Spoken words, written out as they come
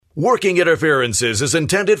Working Interferences is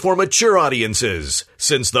intended for mature audiences.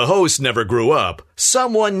 Since the host never grew up,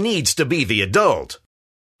 someone needs to be the adult.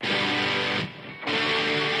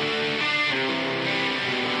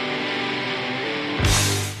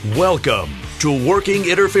 Welcome to Working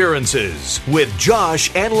Interferences with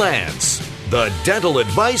Josh and Lance, the dental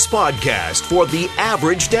advice podcast for the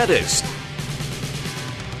average dentist.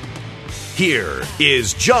 Here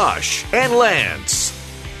is Josh and Lance.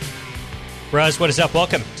 Bros, what is up?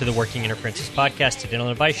 Welcome to the Working Interferences podcast, a dental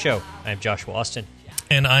advice show. I'm Joshua Austin.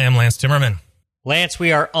 And I am Lance Timmerman. Lance,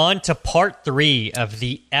 we are on to part 3 of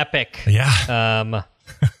the epic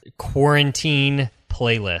quarantine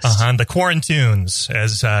playlist. The Quarantunes,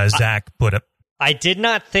 as Zach put it. I did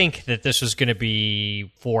not think that this was going to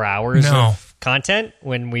be 4 hours of content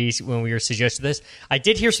when we were suggested this. I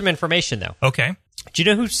did hear some information, though. Okay. Do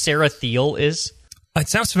you know who Sarah Thiel is? It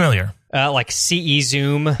sounds familiar. Like CE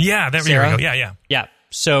Zoom. Yeah, there we go. Yeah. Yeah.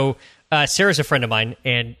 So Sarah's a friend of mine,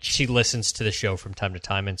 and she listens to the show from time to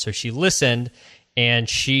time. And so she listened, and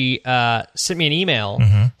she sent me an email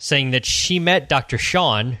saying that she met Dr.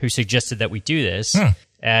 Sean, who suggested that we do this,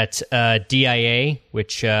 at DIA,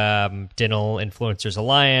 which Dental Influencers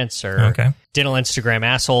Alliance, or Dental Instagram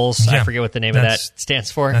Assholes. Yeah, I forget what the name of that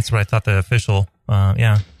stands for. That's what I thought the official...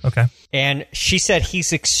 okay. And she said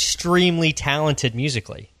he's extremely talented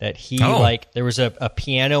musically. That he, there was a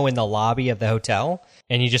piano in the lobby of the hotel,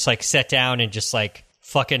 and he just, sat down and just,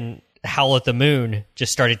 fucking Howl at the Moon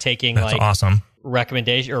just started taking, awesome.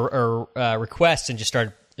 recommendation or requests and just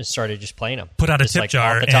started just playing them. Put out a tip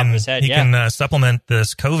jar, off the top of his head. He can supplement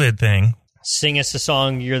this COVID thing. Sing us a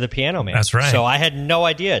song, You're the Piano Man. That's right. So I had no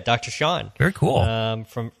idea. Dr. Sean. Very cool.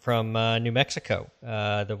 From New Mexico.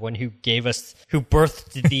 The one who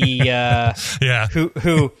birthed the...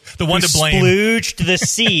 who the one to blame. Splooged the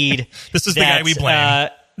seed. This is the guy we blame.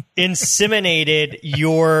 Inseminated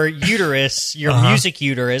your uterus, your music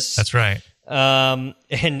uterus. That's right. And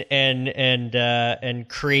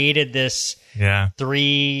created this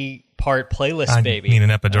 3-part playlist, baby. I need an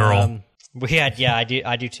epidural.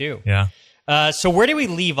 I do too. Yeah. So where do we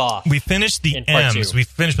leave off? We finished the M's. We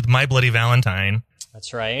finished with My Bloody Valentine.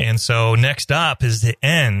 That's right. And so next up is the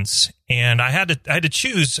N's. And I had to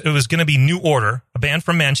choose. It was going to be New Order, a band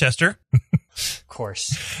from Manchester. Of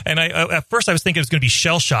course. And at first I was thinking it was going to be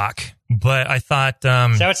Shell Shock, but I thought... so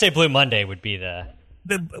I would say Blue Monday would be that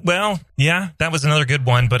was another good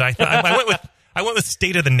one, but I thought I went with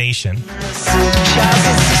State of the Nation.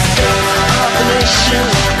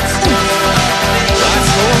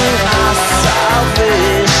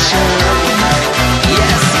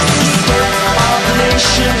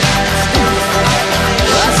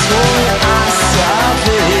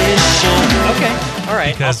 Okay, all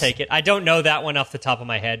right, I'll take it. I don't know that one off the top of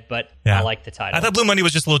my head, but I like the title. I thought Blue Monday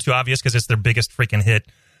was just a little too obvious because it's their biggest freaking hit.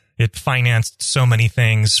 It financed so many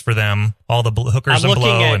things for them, all the Hookers and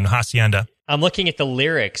Blow and Hacienda. I'm looking at the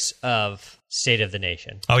lyrics of State of the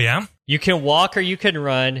Nation. Oh, yeah? You can walk or you can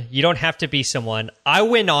run. You don't have to be someone. I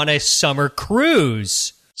went on a summer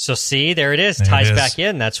cruise. So see, there it is. Ties back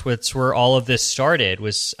in. That's where all of this started,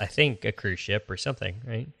 was, I think, a cruise ship or something,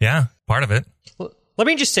 right? Yeah, part of it. Let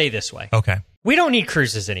me just say this way. Okay. We don't need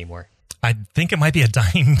cruises anymore. I think it might be a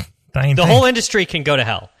dying thing. The whole industry can go to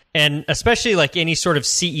hell. And especially any sort of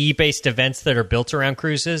CE-based events that are built around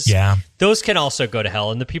cruises, those can also go to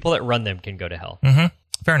hell, and the people that run them can go to hell. Mm-hmm.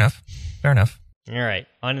 Fair enough. All right,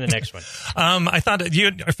 on to the next one. I thought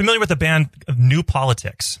you are familiar with the band New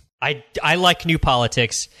Politics. I like New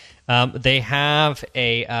Politics. They have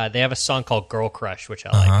a song called Girl Crush, which I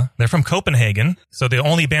like. They're from Copenhagen, so the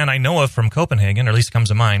only band I know of from Copenhagen, or at least comes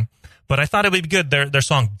to mind. But I thought it would be good. Their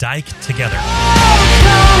song "Dyke Together."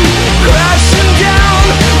 Crashing down,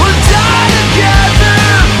 we'll die together.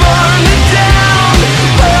 Burn it down,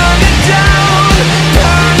 burn it down,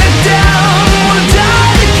 burn it down. We'll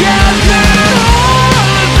die together. All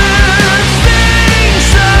the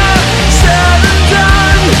things are said and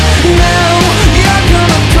done. Now you're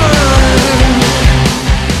gonna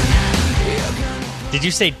burn. Did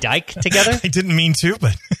you say Dyke Together? I didn't mean to,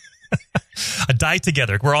 but die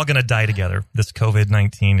together. We're all going to die together. This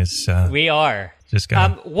COVID-19 is... we are. Just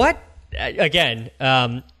gonna... What... Again,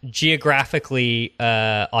 geographically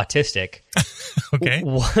autistic. Okay.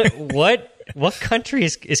 What country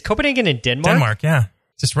is Copenhagen in Denmark? Denmark, yeah.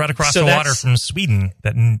 Just right across the water from Sweden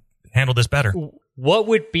that handled this better. What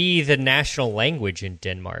would be the national language in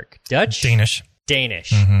Denmark? Dutch? Danish.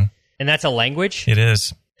 Mm-hmm. And that's a language? It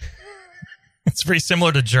is. It's very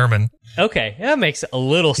similar to German. Okay, that makes a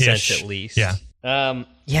little sense at least. Yeah.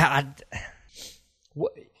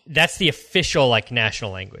 That's the official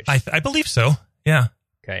national language. I believe so. Yeah.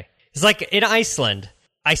 Okay. It's like in Iceland.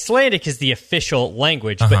 Icelandic is the official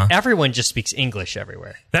language, but everyone just speaks English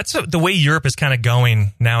everywhere. That's the way Europe is kind of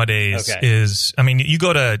going nowadays. Is, I mean, you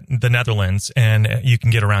go to the Netherlands and you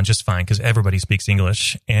can get around just fine because everybody speaks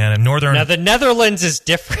English. And now the Netherlands is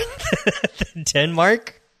different than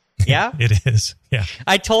Denmark. Yeah, it is. Yeah,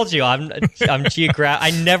 I told you I'm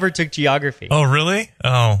I never took geography. Oh, really?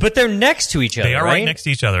 Oh, but they're next to each other. They are right next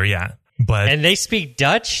to each other. Yeah, and they speak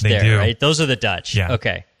Dutch. They do. Right? Those are the Dutch. Yeah.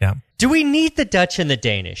 Okay. Yeah. Do we need the Dutch and the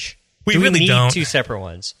Danish? We really need don't. Two separate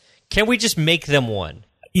ones. Can we just make them one?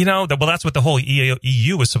 Well, that's what the whole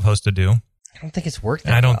EU was supposed to do. I don't think it's worked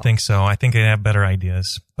that I don't think so. I think they have better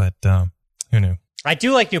ideas, but who knew? I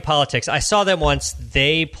do like New Politics. I saw them once.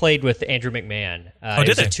 They played with Andrew McMahon.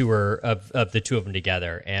 Did they? A tour of the two of them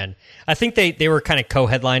together. And I think they were kind of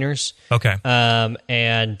co-headliners. Okay.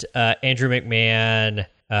 And Andrew McMahon...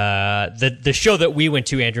 the show that we went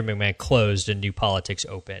to, Andrew McMahon closed and New Politics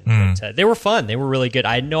opened. But, they were fun. They were really good.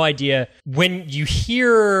 I had no idea. When you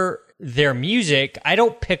hear their music, I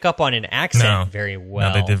don't pick up on an accent very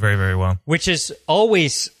well. No, they did very, very well. Which is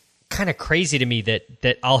always kind of crazy to me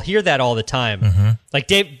that I'll hear that all the time. Like,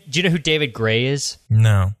 do you know who David Gray is?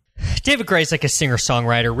 No. David Gray is like a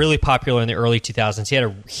singer-songwriter, really popular in the early 2000s. He had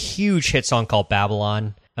a huge hit song called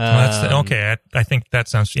Babylon. Okay. I think that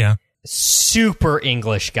sounds, yeah. Super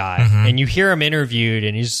English guy, and you hear him interviewed,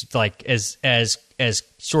 and he's like as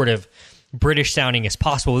sort of British sounding as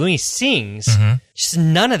possible. When he sings, just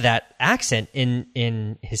none of that accent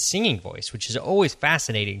in his singing voice, which is always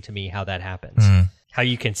fascinating to me how that happens. How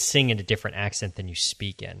you can sing in a different accent than you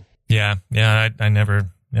speak in. Yeah. I never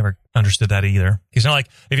understood that either. Because like,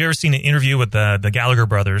 have you ever seen an interview with the Gallagher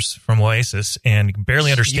brothers from Oasis and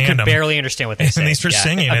barely understand them? You can barely understand what they say. And they start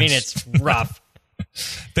singing. I mean, it's rough.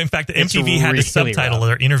 In fact, the MTV had to subtitle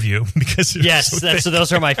their interview because so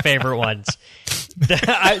those are my favorite ones.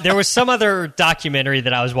 There was some other documentary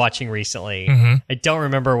that I was watching recently. I don't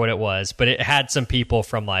remember what it was, but it had some people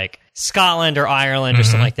from like Scotland or Ireland or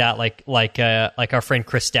something like that, like our friend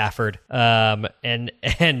Chris Stafford, and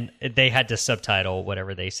they had to subtitle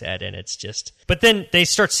whatever they said, and it's just. But then they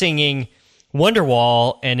start singing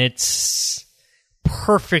Wonderwall, and it's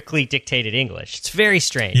perfectly dictated English. It's very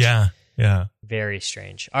strange. Yeah. Very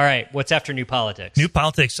strange. All right, what's after New Politics? New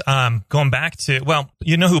Politics, going back to, well,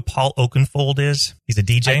 you know who Paul Oakenfold is? He's a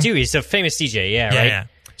DJ? I do. He's a famous DJ, right? Yeah.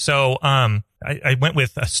 So I went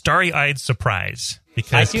with a Starry-Eyed Surprise.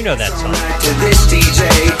 Because I do know that song. To this DJ,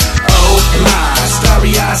 oh my,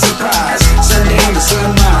 Starry-Eyed Surprise. Sundown to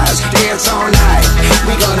sunrise, dance all night.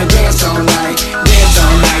 We gonna dance all night, dance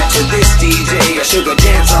all night to this DJ. I sugar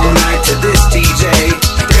dance all night to this DJ.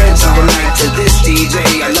 Dance all night to this DJ.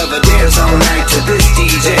 I love a dance all night to this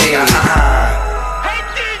DJ. Hey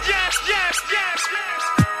DJ,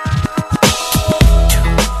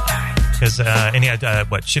 because and he had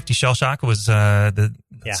Shifty Shellshock was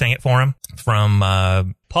sang it for him from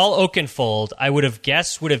Paul Oakenfold. I would have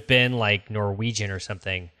guessed would have been like Norwegian or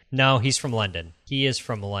something. No, he's from London. He is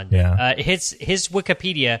from London. Yeah. His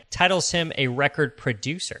Wikipedia titles him a record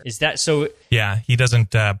producer. Is that so? Yeah, he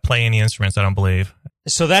doesn't play any instruments, I don't believe.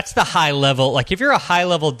 So that's the high level. Like if you're a high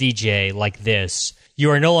level DJ like this,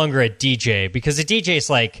 you are no longer a DJ because a DJ is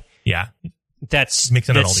like that's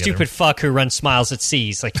that stupid fuck who runs Smiles at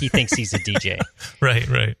Seas. Like he thinks he's a DJ.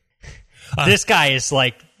 Right. This guy is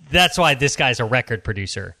like that's why this guy's a record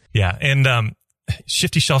producer. Yeah, and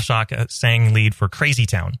Shifty Shellshock sang lead for Crazy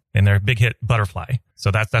Town in their big hit Butterfly. So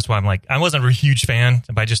that's why I'm like I wasn't a huge fan,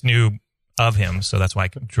 but I just knew of him, so that's why I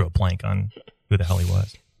drew a blank on who the hell he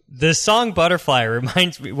was. The song Butterfly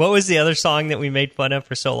reminds me, what was the other song that we made fun of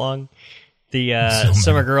for so long? The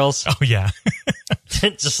Summer Girls. Oh, yeah.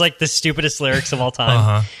 Just like the stupidest lyrics of all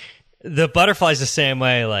time. The Butterfly's the same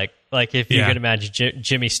way, like if you can imagine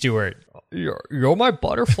Jimmy Stewart. You're my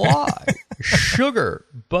butterfly, sugar,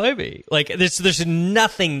 baby. Like there's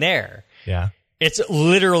nothing there. Yeah. It's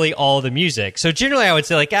literally all the music. So generally I would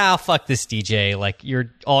say like, fuck this DJ. Like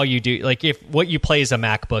all you do, like if what you play is a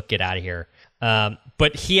MacBook, get out of here.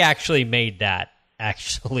 But he actually made that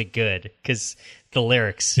actually good because the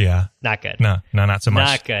lyrics, not good. No, not so much.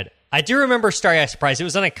 Not good. I do remember Starry-Eyed Surprise. It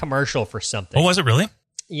was on a commercial for something. Oh, was it really?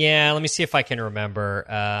 Yeah, let me see if I can remember.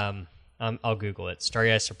 I'll Google it.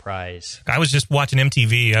 Starry-Eyed Surprise. I was just watching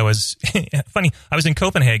MTV. I was in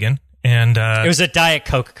Copenhagen, and it was a Diet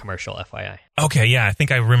Coke commercial, FYI. Okay, yeah, I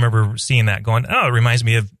think I remember seeing that. Going, it reminds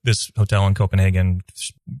me of this hotel in Copenhagen,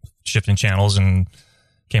 shifting channels, and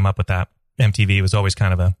came up with that. MTV was always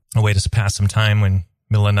kind of a way to pass some time when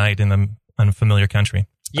middle of the night in the unfamiliar country.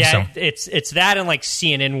 Yeah, it's that and like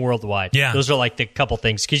CNN Worldwide. Yeah, those are like the couple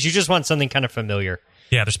things because you just want something kind of familiar.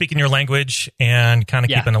 Yeah, they're speaking your language and kind of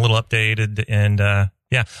keeping a little updated, and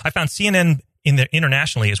Yeah. I found CNN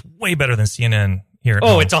internationally is way better than CNN here at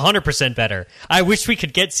Oh, home. it's 100% better. I wish we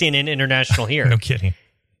could get CNN International here. No kidding.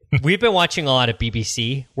 We've been watching a lot of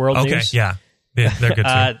BBC World Okay, News. yeah. They're good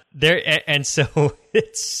too. And so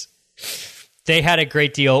they had a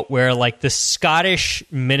great deal where like the Scottish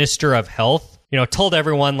Minister of Health, told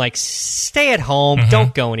everyone like stay at home,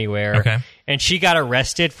 don't go anywhere. Okay. And she got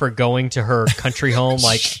arrested for going to her country home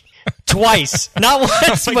like twice, not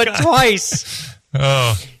once, but God. twice.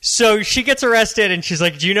 Oh, So she gets arrested and she's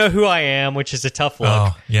like, "Do you know who I am?" Which is a tough look.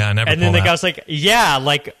 oh, yeah. I never. And then pull the that. guy's like, "Yeah,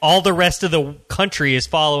 like all the rest of the country is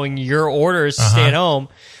following your orders to stay at home."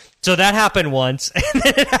 So that happened once, and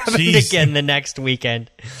then it happened Jeez. again the next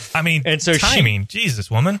weekend. I mean, and so timing.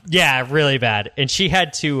 Jesus, woman. Yeah, really bad. And she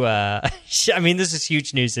had to. This is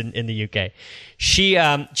huge news in the UK. She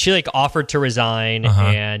like offered to resign,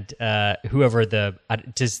 and whoever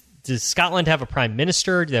does Scotland have a prime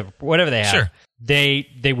minister? Do they have whatever they have? Sure.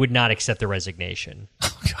 They would not accept the resignation.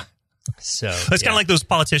 Oh, God. So It's kind of like those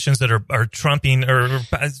politicians that are trumping or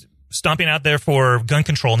stomping out there for gun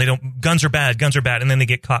control, and they don't. Guns are bad, and then they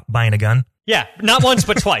get caught buying a gun. yeah, not once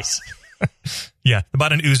but twice. Yeah,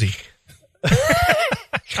 about an Uzi.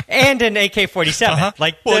 And an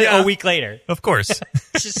AK-47, a week later. Of course.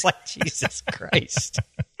 It's just like, Jesus Christ.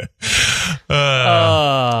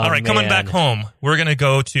 All right, coming man. back home, we're going to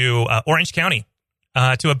go to Orange County,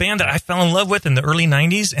 to a band that I fell in love with in the early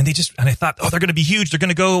 90s, and I thought, they're going to be huge, they're going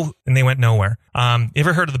to go, and they went nowhere. You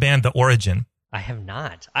ever heard of the band The Origin? I have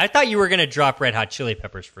not. I thought you were going to drop Red Hot Chili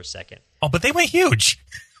Peppers for a second. Oh, but they went huge.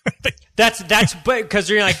 That's because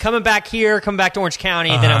you're like coming back to Orange County.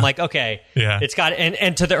 Then I'm like, okay, Yeah. it's got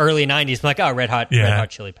and to the early '90s. I'm like, oh, Red Hot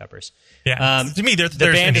Chili Peppers. Yeah, to me, there's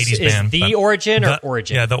band an 80s is band. The but- Origin or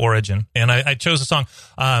Origin? Yeah, The Origin. And I chose the song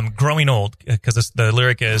Growing Old, because the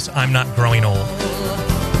lyric is, I'm not growing old.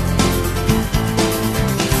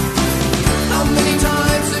 How many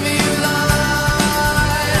times have you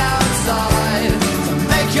lied outside to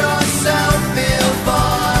make yourself feel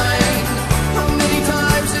fine? How many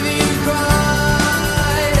times have you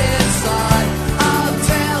cried inside? I'll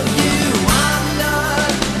tell you I'm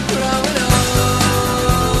not growing old.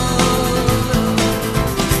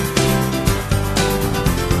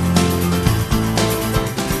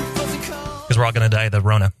 Because we're all going to die of the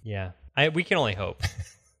Rona. Yeah, we can only hope.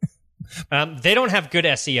 They don't have good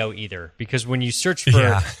SEO either, because when you search for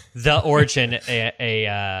Yeah. The Origin,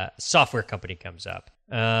 a software company comes up.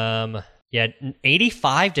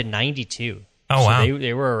 85 to 92. Oh, So wow.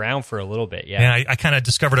 they were around for a little bit. Yeah. Yeah, I kind of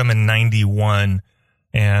discovered them in 91,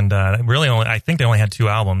 and I think they only had 2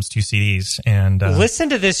 albums, 2 CDs. And Listen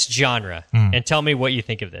to this genre and tell me what you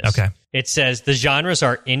think of this. Okay. It says the genres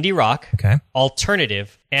are indie rock, Okay.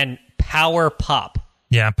 alternative, and power pop.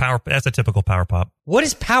 yeah, that's a typical power pop. What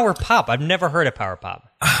is power pop? I've never heard of power pop.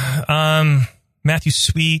 Matthew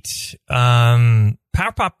Sweet.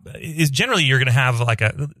 Power pop is generally you're going to have like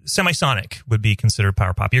a semisonic would be considered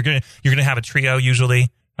power pop. You're going to have a trio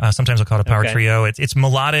usually. Sometimes I'll call it a power Okay. trio. It's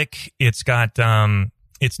melodic. It's got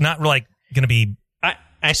it's not like going to be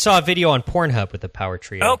I saw a video on Pornhub with the power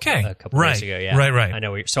trio. Okay. A couple Right. days ago. Yeah, Right. I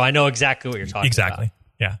know. So I know exactly what you're talking exactly.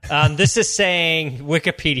 Yeah. about. This is saying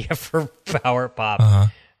Wikipedia for power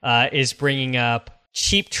pop is bringing up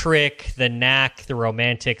Cheap Trick, The Knack, The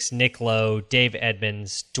Romantics, Nick Lowe, Dave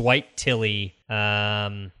Edmunds, Dwight Tilley.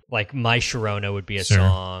 Like My Sharona would be a Sure.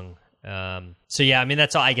 song. So yeah, I mean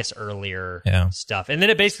that's all I guess earlier stuff. And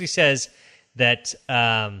then it basically says that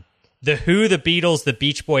the Who, the Beatles, the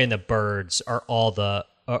Beach Boy, and the Byrds are all the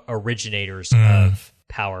originators of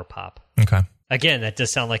power pop. Okay. Again, that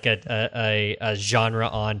does sound like a genre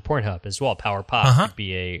on Pornhub as well. Power pop would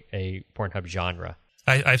be a Pornhub genre.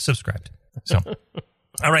 I've subscribed. So,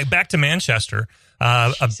 all right, back to Manchester.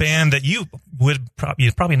 A band that you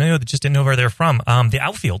probably know that just didn't know where they're from. The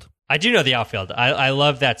Outfield. I do know the Outfield. I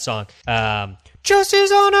love that song. Just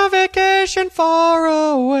is on a vacation far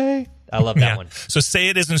away. I love that one. So Say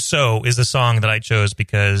It Isn't So is the song that I chose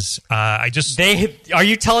because are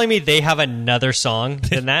you telling me they have another song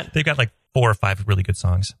than that? They've got like 4 or 5 really good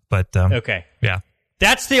songs, but Okay. Yeah.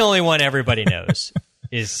 That's the only one everybody knows.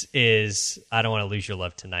 is I Don't Want to Lose Your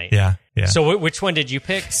Love Tonight. Yeah. So which one did you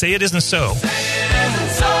pick? Say It Isn't So.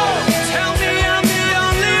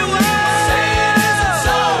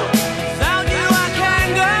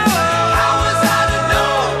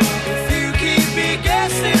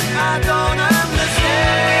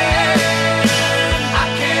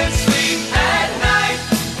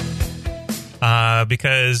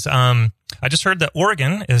 Because I just heard that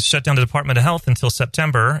Oregon is shut down the Department of Health until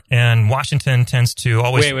September, and Washington tends to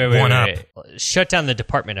always one up. Shut down the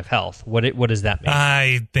Department of Health. What does that mean?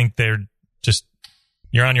 I think they're just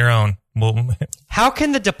You're on your own. Well, How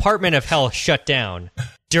can the Department of Health shut down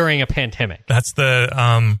during a pandemic? that's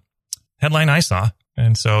the headline I saw.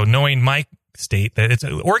 And so knowing my state, that it's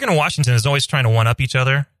Oregon and Washington is always trying to one up each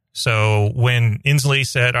other. So when Inslee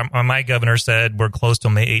said, my governor said, we're closed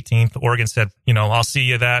till May 18th, Oregon said, I'll see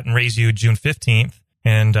you that and raise you June 15th.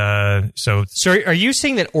 And so are you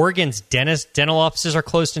saying that Oregon's dental offices are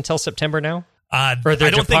closed until September now? Or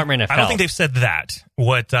their Department of Health? I don't think they've said that.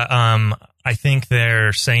 What I think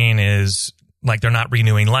they're saying is, like, they're not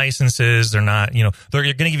renewing licenses. They're not, they're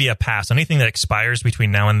going to give you a pass. Anything that expires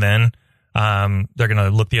between now and then, they're going to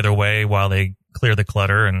look the other way while they clear the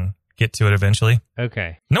clutter and get to it eventually.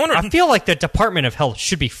 Okay. I feel like the Department of Health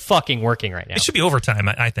should be fucking working right now. It should be overtime,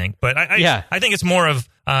 I think. But I think it's more of,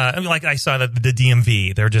 like I saw that the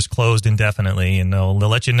DMV, they're just closed indefinitely, and they'll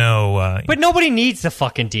let you know. But nobody needs the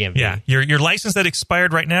fucking DMV. Yeah. Your license that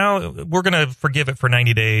expired right now, we're going to forgive it for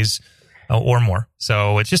 90 days or more.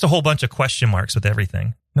 So it's just a whole bunch of question marks with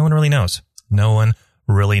everything. No one really knows. No one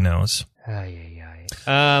really knows.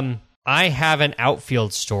 I have an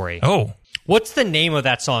outfield story. Oh. What's the name of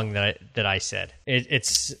that song that I said?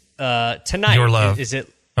 It's Tonight. Your Love. Is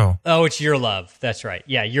it? Oh, it's Your Love. That's right.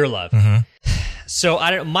 Yeah, Your Love. Mm-hmm.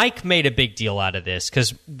 So Mike made a big deal out of this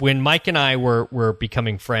because when Mike and I were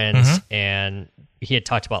becoming friends, and he had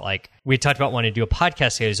talked about we had talked about wanting to do a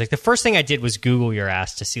podcast together. He was like, the first thing I did was Google your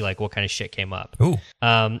ass to see what kind of shit came up. Ooh.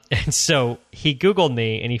 And so he Googled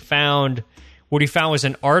me, and he found was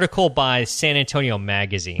an article by San Antonio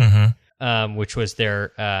Magazine, which was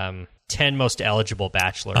their 10 most eligible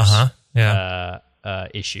bachelors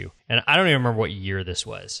issue. And I don't even remember what year this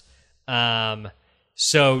was.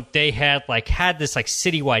 So they had this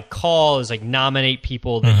citywide call. It was nominate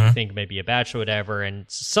people that you think may be a bachelor, whatever. And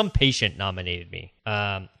some patient nominated me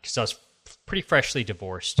because I was pretty freshly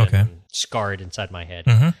divorced and scarred inside my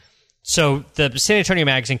head. So the San Antonio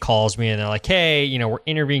Magazine calls me and they're like, hey, we're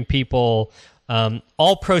interviewing people.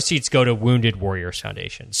 All proceeds go to Wounded Warriors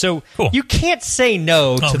Foundation. So you can't say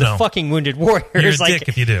no to the fucking Wounded Warriors. You're a dick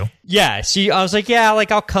if you do. Yeah. So I was like, yeah,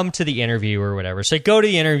 I'll come to the interview or whatever. So I go to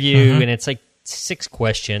the interview and it's 6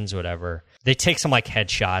 questions, whatever. They take some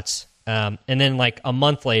headshots. And then a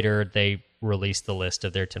month later, they released the list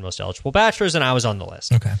of their 10 most eligible bachelors, and I was on the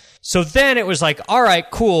list. Okay. So then it was all right,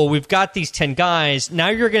 cool. We've got these 10 guys. Now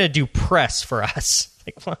you're going to do press for us.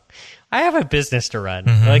 Well, I have a business to run.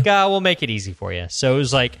 We'll make it easy for you. So it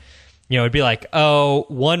was it'd be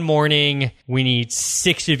one morning we need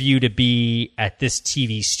 6 of you to be at this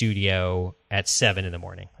TV studio at 7 in the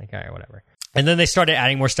morning. All right, whatever. And then they started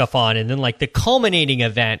adding more stuff on. And then the culminating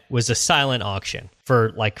event was a silent auction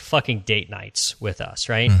for fucking date nights with us.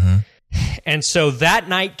 Right. And so that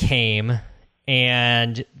night came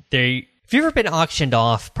and have you ever been auctioned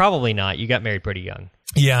off? Probably not. You got married pretty young.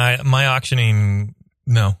 Yeah. My auctioning.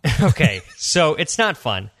 No. Okay. So it's not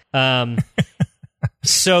fun.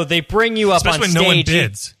 So they bring you up especially on when stage. No one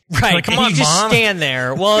bids. Right. Come and on, you just Mom. stand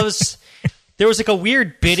there. Well, there was a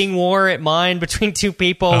weird bidding war at mine between 2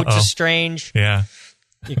 people, which is strange. Yeah.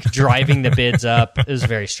 Driving the bids up. It was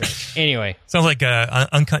very strange. Anyway. Sounds like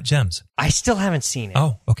Uncut Gems. I still haven't seen it.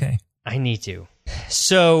 Oh, okay. I need to.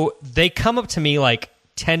 So they come up to me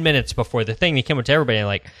 10 minutes before the thing. They came up to everybody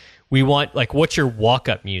and we want, what's your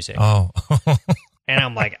walk-up music? Oh. And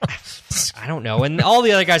I'm like, I don't know. And all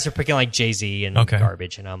the other guys are picking Jay-Z and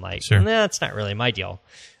garbage. And I'm like, sure. Nah, that's not really my deal.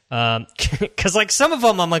 Because some of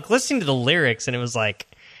them I'm listening to the lyrics and it was I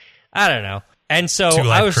don't know. And so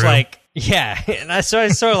I was Crew. yeah. And so I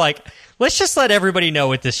sort of let's just let everybody know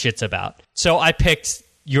what this shit's about. So I picked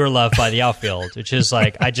Your Love by The Outfield, which is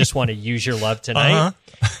I just want to use your love tonight.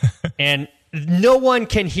 And no one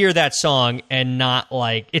can hear that song and not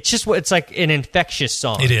it's an infectious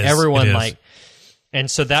song. It is. Everyone it is. And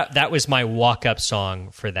so that was my walk-up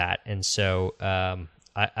song for that. And so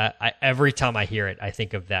I every time I hear it, I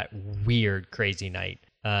think of that weird, crazy night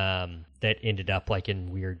that ended up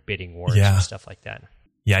in weird bidding wars and stuff like that.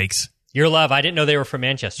 Yikes. Your Love, I didn't know they were from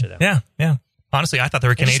Manchester, though. Yeah. Honestly, I thought they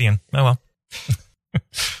were Canadian. Oh, well.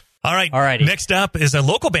 All right. Alrighty. Next up is a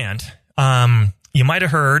local band. You might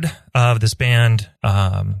have heard of this band.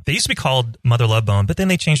 They used to be called Mother Love Bone, but then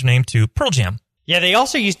they changed their name to Pearl Jam. Yeah, they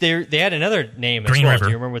also they had another name Green as well. River.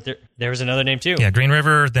 Do you remember there was another name too? Yeah, Green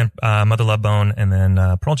River, then Mother Love Bone, and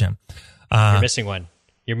then Pearl Jam. You're missing one.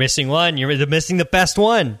 You're missing one. You're missing the best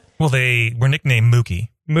one. Well, they were nicknamed Mookie.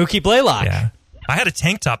 Mookie Blaylock. Yeah. I had a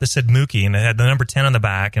tank top that said Mookie, and it had the number 10 on the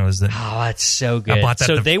back, and it was the. Oh, that's so good. I bought that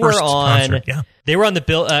so the they first were on. concert. Yeah. They were on the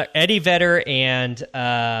Bill Eddie Vedder and Jeff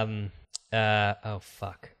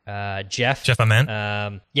Ament.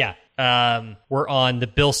 We're on the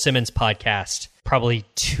Bill Simmons podcast probably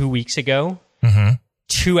 2 weeks ago.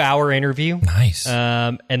 2-hour interview. Nice.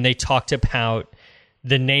 And they talked about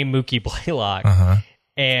the name Mookie Blaylock.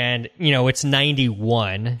 And, it's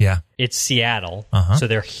 91. Yeah. It's Seattle. So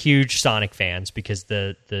they're huge Sonic fans because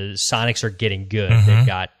the Sonics are getting good. They've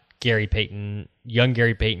got Gary Payton,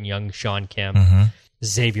 young Sean Kemp,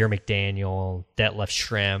 Xavier McDaniel, Detlef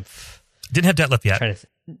Schrempf. Didn't have Detlef yet.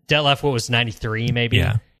 Detlef, what was 93 maybe?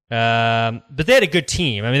 Yeah. But they had a good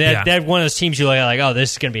team. I mean, they had one of those teams you like, oh,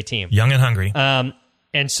 this is going to be a team. Young and hungry.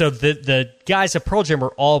 And so the guys at Pearl Jam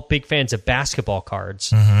were all big fans of basketball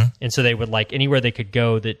cards. And so they would anywhere they could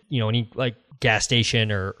go that, any gas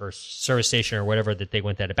station or service station or whatever that they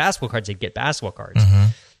went that had basketball cards, they'd get basketball cards.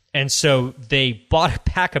 And so they bought a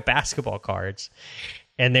pack of basketball cards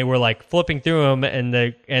and they were flipping through them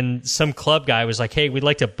and some club guy was like, hey, we'd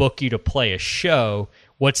like to book you to play a show.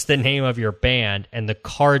 What's the name of your band? And the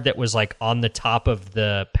card that was on the top of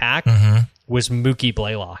the pack was Mookie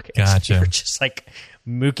Blaylock. And Gotcha. so they were just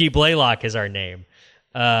Mookie Blaylock is our name.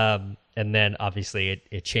 And then obviously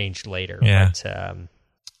it changed later. Yeah. But,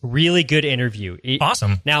 really good interview.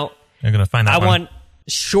 Awesome. Now, You're going to find that one.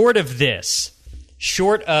 short of this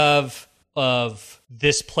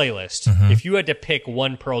playlist, if you had to pick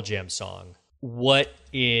one Pearl Jam song, what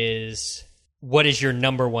is your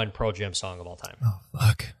number one Pearl Jam song of all time? Oh,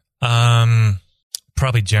 fuck.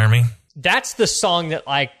 Probably Jeremy. That's the song that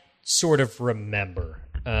I sort of remember.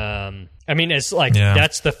 It's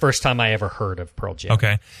that's the first time I ever heard of Pearl Jam.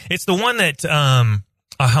 Okay. It's the one that I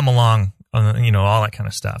hum along, all that kind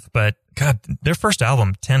of stuff. But God, their first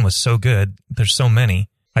album, 10, was so good. There's so many.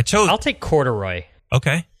 I'll take Corduroy.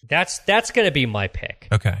 Okay. That's going to be my pick.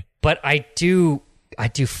 Okay. But I do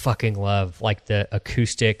fucking love the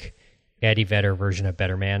acoustic Eddie Vedder version of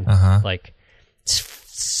Better Man. It's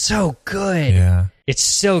so good. Yeah. It's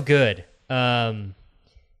so good.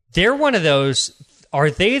 They're one of those. Are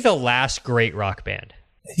they the last great rock band?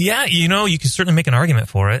 Yeah, you can certainly make an argument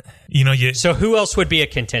for it. So who else would be a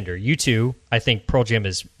contender? U2. I think Pearl Jam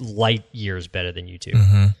is light years better than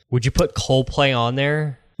U2. Would you put Coldplay on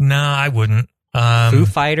there? No, I wouldn't. Foo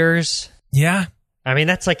Fighters? Yeah. I mean,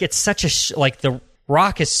 that's it's such a the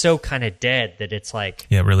rock is so kind of dead that it's yeah,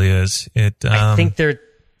 it really is. I think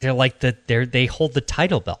they hold the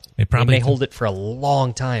title belt. They hold it for a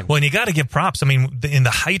long time. Well, and you got to give props. I mean, in the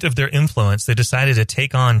height of their influence, they decided to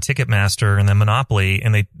take on Ticketmaster and then Monopoly,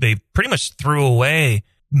 and they pretty much threw away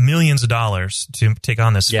millions of dollars to take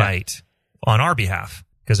on this fight on our behalf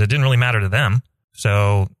because it didn't really matter to them.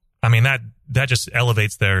 So, I mean, that just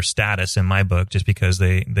elevates their status in my book just because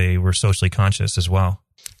they were socially conscious as well.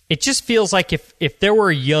 It just feels like if there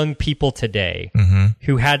were young people today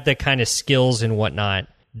who had the kind of skills and whatnot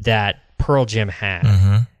that Pearl Jam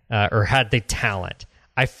had, or had the talent,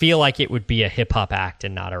 I feel like it would be a hip hop act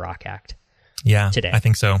and not a rock act. Yeah, today. I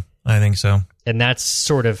think so. And that's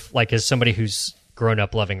sort of as somebody who's grown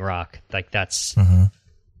up loving rock, that's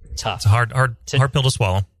tough. It's a hard pill to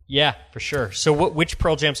swallow. Yeah, for sure. So which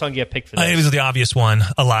Pearl Jam song do you pick for this? It was the obvious one,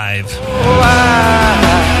 Alive. I'm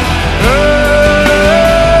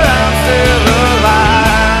still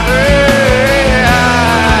alive.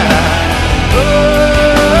 I'm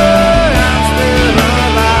still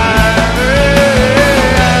alive.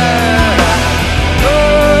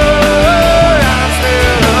 I'm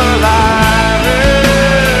still alive.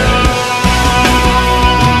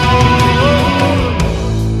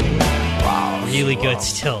 Wow, really good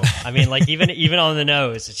still. I mean, even on the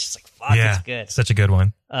nose, it's just fuck, yeah, it's good. Such a good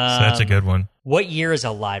one. Such a good one. What year is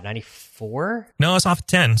Alive? 94? No, it's off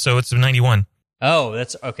 10, so it's 91. Oh,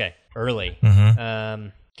 that's okay. Early.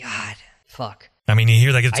 God, fuck. I mean, you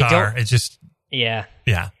hear that guitar, it's just... Yeah.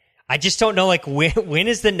 Yeah. I just don't know, when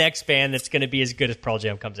is the next band that's going to be as good as Pearl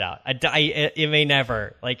Jam comes out? It may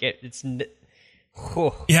never. It's...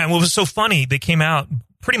 Whew. Yeah, and what was so funny, they came out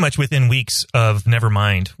pretty much within weeks of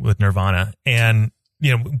Nevermind with Nirvana, and...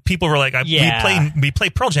 people were like, we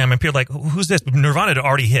play Pearl Jam, and people were like, who's this? Nirvana had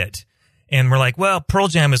already hit. And we're like, well, Pearl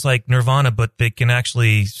Jam is like Nirvana, but they can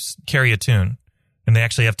actually carry a tune. And they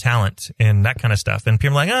actually have talent and that kind of stuff. And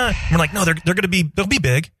people are like, we're like, no, they'll be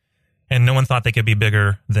big. And no one thought they could be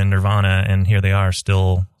bigger than Nirvana. And here they are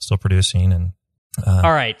still producing. And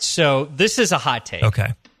all right, so this is a hot take.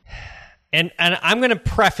 Okay. And I'm going to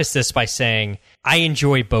preface this by saying I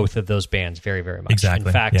enjoy both of those bands very, very much. Exactly.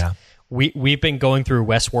 In fact, yeah. We've been going through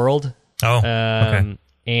Westworld. Oh, okay.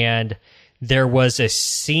 And there was a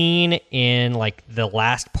scene in the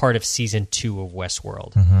last part of season 2 of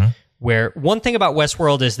Westworld where one thing about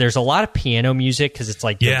Westworld is there's a lot of piano music because it's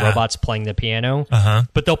the robots playing the piano.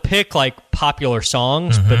 But they'll pick popular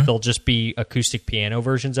songs, but they'll just be acoustic piano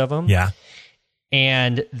versions of them. Yeah.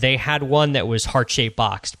 And they had one that was Heart Shaped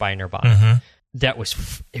Box by Nirvana. it was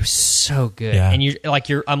so good. Yeah. And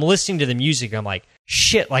I'm listening to the music, and I'm like,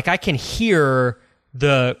 shit, like I can hear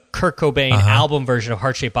the Kurt Cobain album version of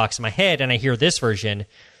Heart Shaped Box in my head, and I hear this version,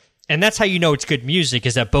 and that's how you know it's good music,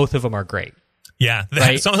 is that both of them are great. Yeah,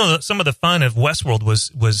 Right? some of the fun of Westworld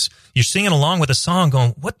was you're singing along with a song,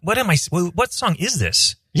 going, what song is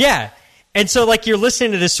this? Yeah. And so, like, you're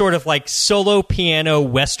listening to this sort of, like, solo piano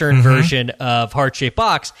Western version of Heart Shaped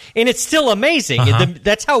Box, and it's still amazing.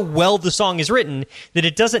 That's how well the song is written, that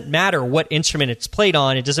it doesn't matter what instrument it's played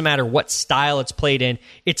on. It doesn't matter what style it's played in.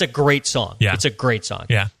 It's a great song. Yeah. It's a great song.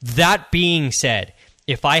 Yeah. That being said,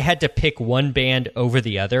 if I had to pick one band over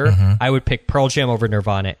the other, I would pick Pearl Jam over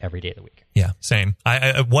Nirvana every day of the week. Yeah, same.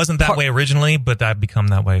 I wasn't that way originally, but I've become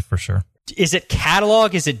that way for sure. Is it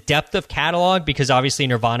catalog? Is it depth of catalog? Because obviously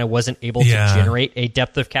Nirvana wasn't able to generate a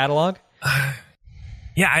depth of catalog.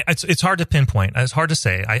 Yeah, it's hard to pinpoint. It's hard to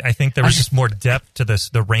say. I think there was just more depth to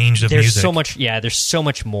the range of there's music. So much. Yeah, there's so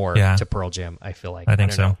much more to Pearl Jam, I feel like. I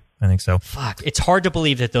think so. I think so. Fuck. It's hard to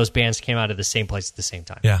believe that those bands came out of the same place at the same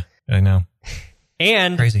time. Yeah, I know.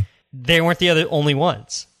 And crazy. They weren't the only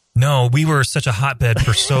ones. No, we were such a hotbed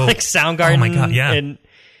for so... like Soundgarden. Oh my God, yeah. And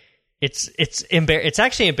it's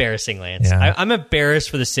actually embarrassing, Lance. Yeah. I'm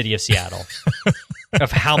embarrassed for the city of Seattle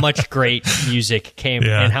of how much great music came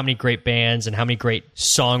and how many great bands and how many great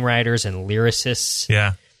songwriters and lyricists.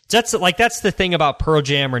 Yeah. That's the thing about Pearl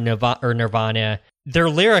Jam or Nirvana. Their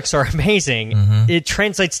lyrics are amazing. It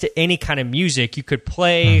translates to any kind of music. You could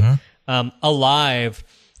play Alive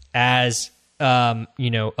as a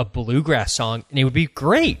bluegrass song, and it would be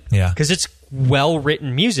great. Yeah, because it's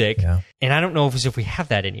well-written music. Yeah. And I don't know if we have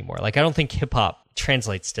that anymore. Like, I don't think hip-hop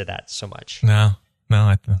translates to that so much. No,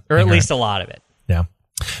 or at least a lot of it. Yeah.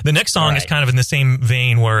 The next song is kind of in the same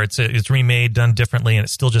vein, where it's remade, done differently, and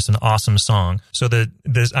it's still just an awesome song. So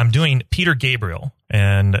I'm doing Peter Gabriel,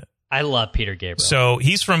 and I love Peter Gabriel. So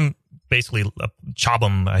he's from basically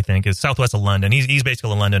Chobham, I think, is southwest of London. He's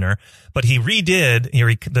basically a Londoner, but he redid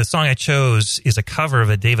the song I chose is a cover of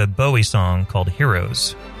a David Bowie song called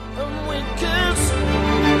 "Heroes." And we kissed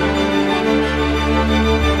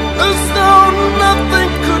as though nothing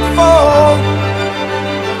could fall.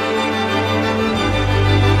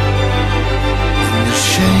 And the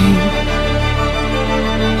shame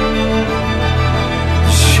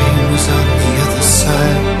was on the other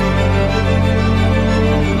side.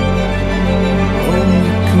 Oh, we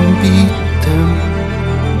can beat them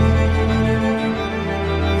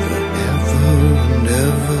forever and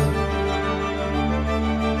ever.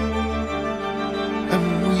 And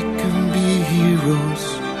we can be heroes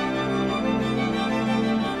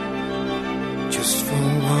just for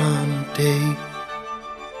one day.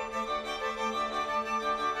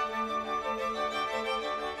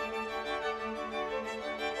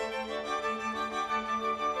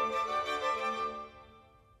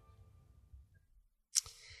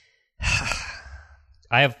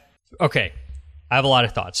 I have a lot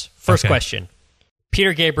of thoughts. First question.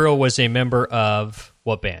 Peter Gabriel was a member of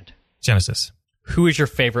what band? Genesis. Who is your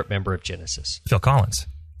favorite member of Genesis? Phil Collins.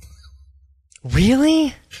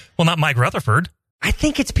 Really? Well, not Mike Rutherford. I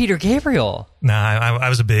think it's Peter Gabriel. Nah, I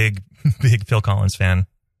was a big Phil Collins fan.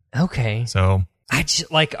 Okay. So I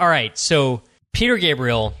just all right. So Peter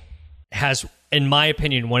Gabriel has, in my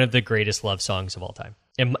opinion, one of the greatest love songs of all time.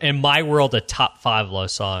 In my world, a top 5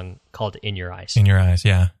 love song called "In Your Eyes." In Your Eyes,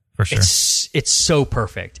 yeah, for sure. It's so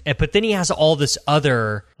perfect. But then he has all this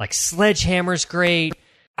other, like, Sledgehammer's great.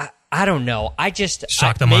 I don't know.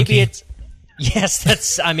 Shock the Monkey. Yes,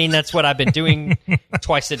 that's what I've been doing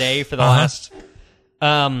twice a day for the last.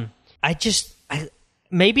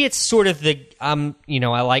 Maybe it's sort of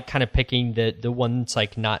I like kind of picking the one that's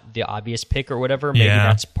like not the obvious pick or whatever. Maybe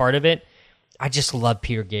that's part of it. I just love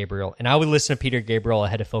Peter Gabriel, and I would listen to Peter Gabriel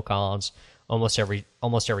ahead of Phil Collins almost every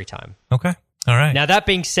time. Okay, all right. Now that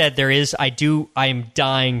being said, I am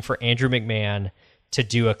dying for Andrew McMahon to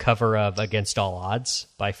do a cover of "Against All Odds"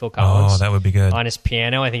 by Phil Collins. Oh, that would be good. On his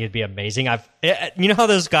piano. I think it'd be amazing. You know how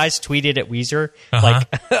those guys tweeted at Weezer like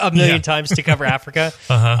a million times to cover Africa?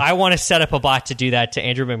 I want to set up a bot to do that to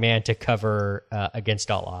Andrew McMahon to cover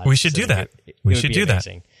 "Against All Odds." We should do that. We should do that.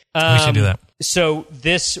 We should do that. So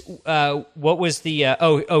this, what was the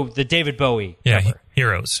the David Bowie cover?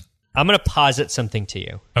 Heroes. I'm going to posit something to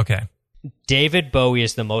you. Okay. David Bowie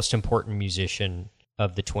is the most important musician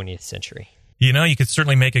of the 20th century. You know, you could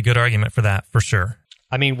certainly make a good argument for that, for sure.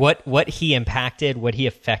 I mean, what he impacted, what he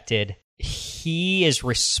affected, he is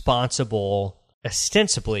responsible,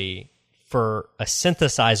 ostensibly, for a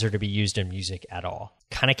synthesizer to be used in music at all.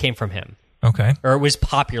 Kind of came from him. Okay. Or it was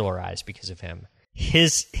popularized because of him.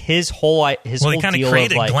 His whole he kind of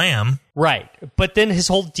created glam, right? But then his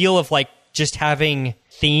whole deal of like just having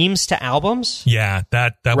themes to albums. Yeah,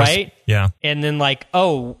 that Right? was, yeah. And then like,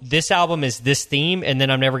 oh, this album is this theme, and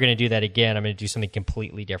then I'm never going to do that again. I'm going to do something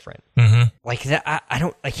completely different. Mm-hmm. Like that, I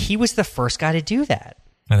don't like. He was the first guy to do that.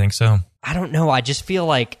 I think so. I don't know. I just feel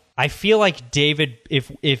like David.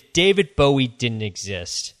 If David Bowie didn't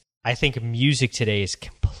exist, I think music today is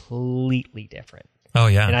completely different. Oh,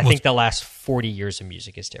 yeah. And I think the last 40 years of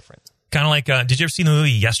music is different. Kind of like, did you ever see the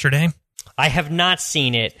movie Yesterday? I have not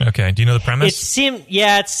seen it. Okay. Do you know the premise? It seemed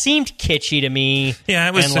kitschy to me. Yeah,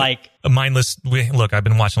 it was and like a mindless. Look, I've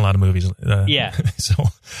been watching a lot of movies. Yeah. So,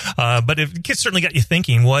 but it certainly got you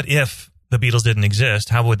thinking. What if the Beatles didn't exist?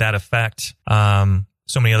 How would that affect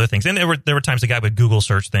so many other things? And there were times the guy would Google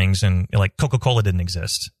search things, and like Coca-Cola didn't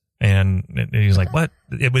exist, and he was like, "What?"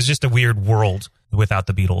 It was just a weird world without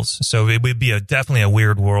the Beatles. So it would be definitely a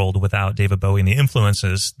weird world without David Bowie and the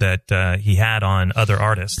influences that he had on other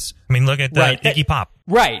artists. I mean, look at Iggy Pop.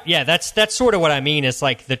 Right. Yeah, that's sort of what I mean. It's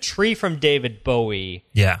like the tree from David Bowie.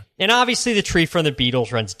 Yeah. And obviously the tree from the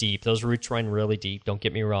Beatles runs deep. Those roots run really deep. Don't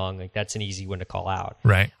get me wrong. Like that's an easy one to call out.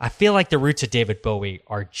 Right. I feel like the roots of David Bowie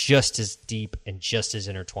are just as deep and just as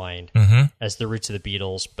intertwined as the roots of the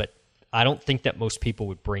Beatles, but I don't think that most people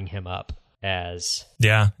would bring him up as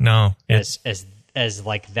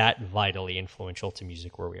like that vitally influential to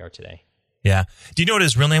music where we are today. Yeah. Do you know what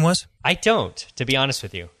his real name was? I don't, to be honest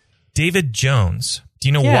with you. David Jones. Do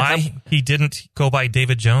you know why he didn't go by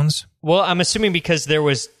David Jones? Well, I'm assuming because there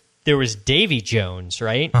was Davy Jones,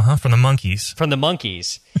 right? From the Monkees. From the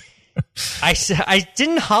Monkees. I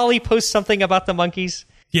didn't Holly post something about the Monkees?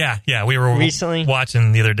 Yeah, we were recently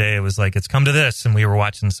watching the other day. It was like, it's come to this, and we were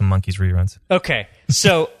watching some Monkees reruns. Okay,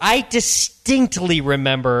 so I distinctly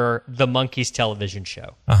remember the Monkees television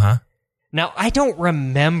show. Now, I don't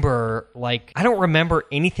remember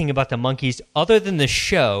anything about the Monkees other than the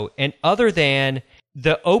show and other than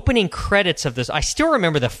the opening credits of this. I still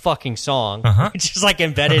remember the fucking song, which is like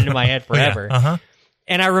embedded in my head forever. Yeah,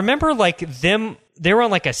 And I remember like them, they were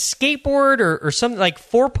on like a skateboard or something, like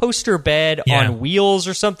 4-poster bed on wheels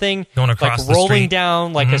or something. Going across like the rolling street.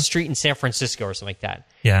 down like a street in San Francisco or something like that.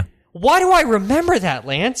 Yeah. Why do I remember that,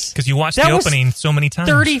 Lance? Because you watched That the was opening so many times.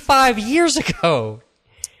 35 years ago.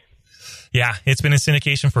 Yeah, it's been in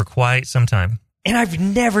syndication for quite some time. And I've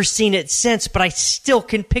never seen it since, but I still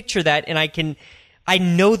can picture that, and I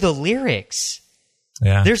know the lyrics.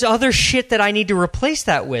 Yeah. There's other shit that I need to replace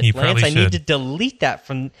that with, You Lance. probably I need should. to delete that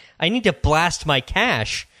I need to blast my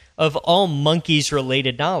cache of all Monkees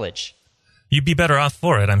related knowledge. You'd be better off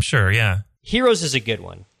for it, I'm sure, yeah. Heroes is a good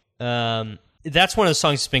one. That's one of the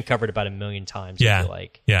songs that's been covered about 1 million times, I feel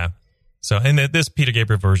like. Yeah. So, and this Peter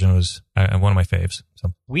Gabriel version was one of my faves.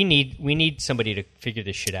 So We need somebody to figure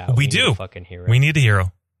this shit out. we need do. a fucking hero. We need a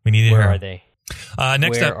hero. We need a Where hero. are they?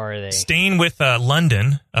 Next Where up, are they? staying with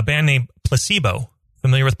London, a band named Placebo.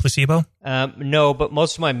 Familiar with Placebo? No, but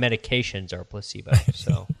most of my medications are placebo.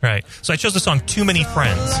 So Right. So I chose the song Too Many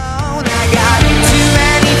Friends. I got too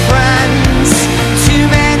many friends, too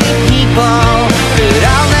many people that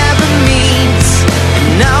I'll never meet,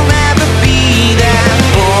 and I'll never be there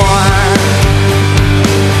for.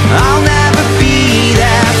 I'll never be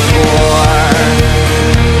there for,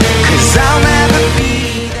 'cause I'll never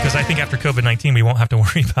be there. Because I think after COVID-19, we won't have to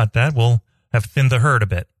worry about that. We'll have thinned the herd a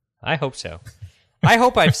bit. I hope so. I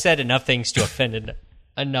hope I've said enough things to offend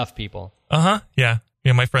enough people. Yeah.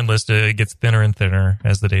 Yeah, my friend list gets thinner and thinner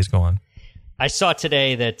as the days go on. I saw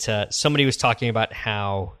today that somebody was talking about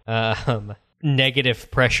how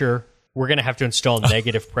negative pressure, we're going to have to install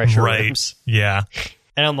negative pressure Right. rooms. Yeah.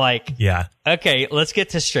 And I'm like, Yeah. okay, let's get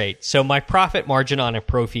this straight. So my profit margin on a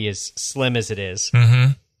Profi is slim as it is.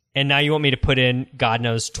 Mm-hmm. And now you want me to put in, God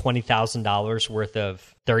knows, $20,000 worth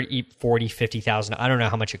of 30, 40, 50,000. I don't know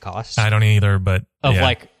how much it costs. I don't either, but Of yeah.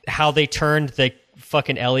 like how they turned the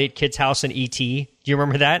fucking Elliot kid's house in E.T. Do you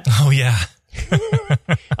remember that? Oh, yeah. I'm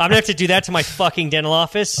gonna have to do that to my fucking dental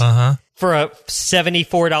office for a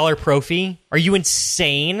 $74 Profi. Are you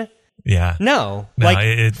insane? Yeah. No, No,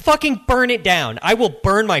 like fucking burn it down. I will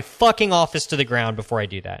burn my fucking office to the ground before I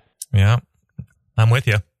do that. Yeah. I'm with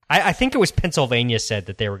you. I think it was Pennsylvania said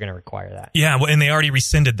that they were going to require that. Yeah, well, and they already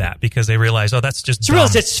rescinded that because they realized, that's just So dumb.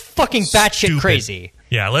 realize it's fucking batshit Stupid. crazy.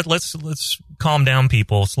 Yeah, let's calm down,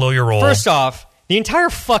 people. Slow your roll. First off, the entire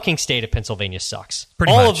fucking state of Pennsylvania sucks.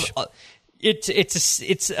 Pretty much. It's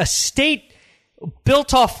a state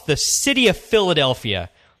built off the city of Philadelphia,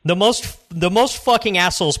 the most fucking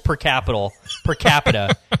assholes per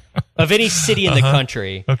capita of any city in the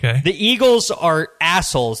country. Okay. The Eagles are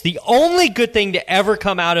assholes. The only good thing to ever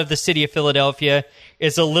come out of the city of Philadelphia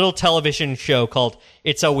is a little television show called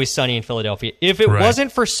It's Always Sunny in Philadelphia. If it Right.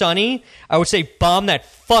 wasn't for Sunny, I would say bomb that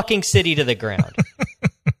fucking city to the ground.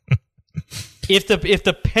 If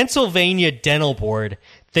the Pennsylvania Dental Board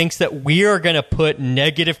thinks that we are going to put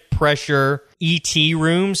negative pressure ET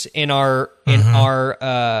rooms in our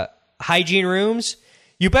hygiene rooms,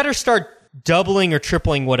 you better start doubling or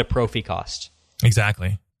tripling what a prophy costs.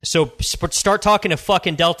 Exactly. So start talking to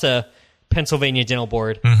fucking Delta Pennsylvania Dental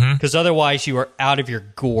Board, because otherwise you are out of your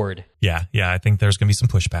gourd. Yeah. I think there's going to be some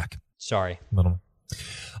pushback. Sorry. Little.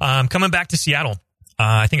 Coming back to Seattle,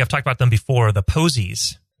 I think I've talked about them before. The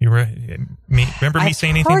Posies. You remember me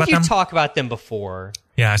saying anything about them? I've heard you talk about them before.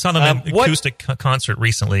 Yeah, I saw them in acoustic concert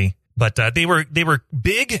recently, but they were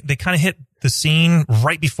big. They kind of hit the scene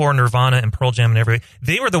right before Nirvana and Pearl Jam and everything.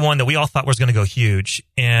 They were the one that we all thought was going to go huge,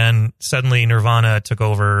 and suddenly Nirvana took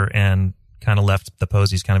over and kind of left the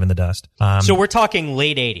Posies kind of in the dust. So we're talking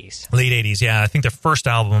late 80s. Late 80s, yeah. I think their first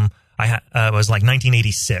album was like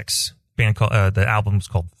 1986. The album was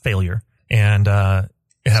called Failure, and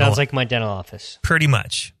it had Sounds like my dental office. Pretty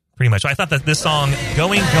much. I thought that this song,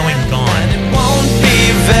 Going, Gone. It won't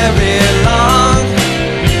be very long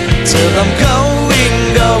till I'm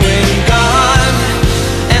going, gone.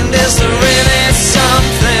 And is there really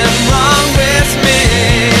something wrong with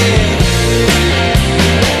me?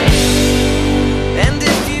 And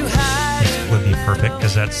if you had Would be perfect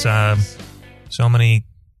because that's so many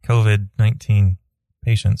COVID-19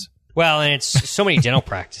 patients Well, and it's so many dental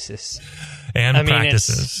practices. and I mean,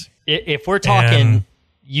 practices. If we're talking, And-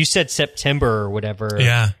 you said September or whatever.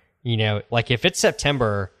 Yeah. You know, like if it's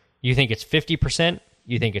September, you think it's 50%?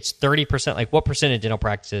 You think it's 30%? Like what percent of dental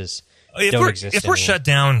practices don't exist If we're anymore? shut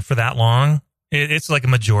down for that long, it's like a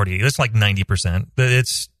majority. It's like 90%.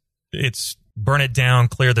 It's burn it down,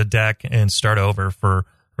 clear the deck, and start over for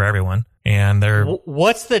everyone. And they're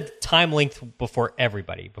What's the time length before every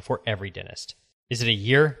dentist? Is it a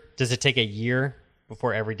year? Does it take a year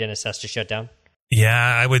before every dentist has to shut down? yeah,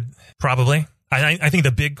 I would probably. I think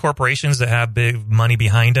the big corporations that have big money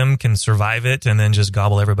behind them can survive it and then just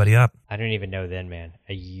gobble everybody up. I don't even know then, man.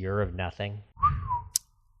 A year of nothing?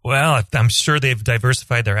 Well, I'm sure they've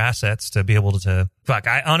diversified their assets to be able to. Fuck,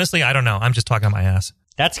 I don't know. I'm just talking on my ass.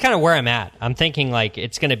 That's kind of where I'm at. I'm thinking like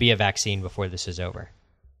it's going to be a vaccine before this is over.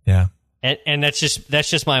 Yeah. And that's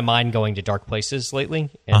just my mind going to dark places lately.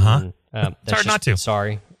 And, It's hard not to.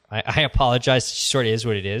 Sorry. I apologize. It sort of is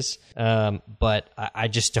what it is. But I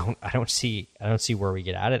just don't see where we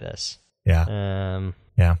get out of this. Yeah.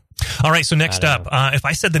 Yeah. All right. So next up, if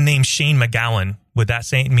I said the name Shane McGowan, would that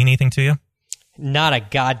mean anything to you? Not a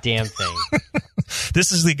goddamn thing.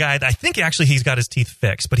 This is the guy that I think actually he's got his teeth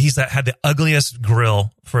fixed, but he's had the ugliest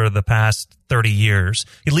grill for the past 30 years.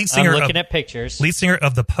 He's I'm looking at pictures. lead singer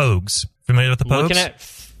of the Pogues. Familiar with the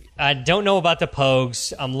Pogues? I don't know about the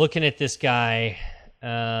Pogues. I'm looking at this guy.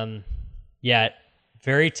 Yeah,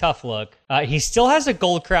 very tough look. He still has a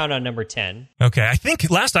gold crown on number 10. Okay. I think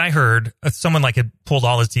last I heard, someone like had pulled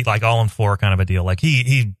all his teeth, like all in four kind of a deal. Like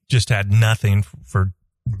he just had nothing for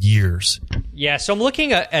years. Yeah, so I'm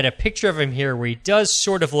looking at a picture of him here where he does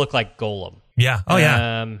sort of look like Golem. Yeah. Oh,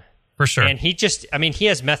 yeah. For sure. And he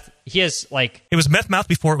has meth. He has like, It was meth mouth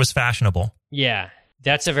before it was fashionable. yeah,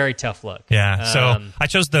 that's a very tough look. Yeah. So I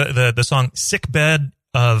chose the song Sick Bed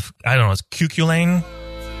of, I don't know, it's Cuculain.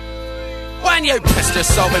 When you pissed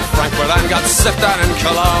yourself in Frankfurt and got sipped down in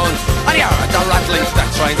Cologne, and you heard the rattling death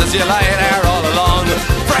trains as you lay there all alone.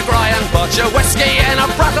 Frank Ryan bought you whiskey in a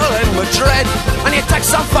brothel in Madrid, and you take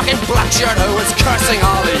some fucking black shirt who was cursing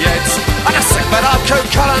all the yids. And a sick bit of Coot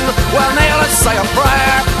Cullen, well, kneel and say a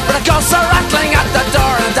prayer, but the ghosts are rattling at the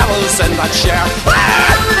door and the devil's in that chair.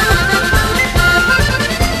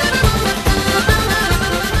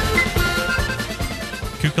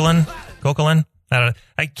 Cuculain. I don't know.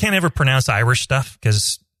 I can't ever pronounce Irish stuff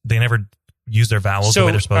because they never use their vowels the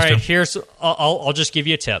way they're supposed all right, to. here's I'll just give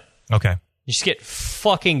you a tip. Okay. You just get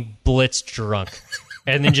fucking blitz drunk,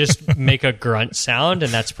 and then just make a grunt sound,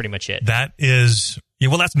 and that's pretty much it. That is, yeah,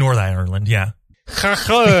 well, that's Northern Ireland, yeah.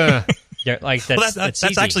 Yeah, like Well, that's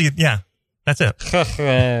easy. actually, yeah, that's it.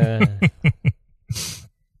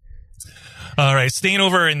 All right, staying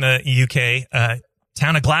over in the UK,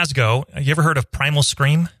 town of Glasgow. Have you ever heard of Primal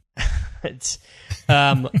Scream? It's,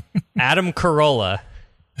 Adam Carolla.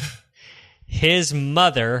 His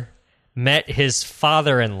mother met his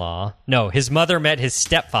father-in-law. No, his mother met his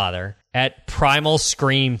stepfather at Primal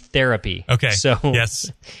Scream therapy. Okay. So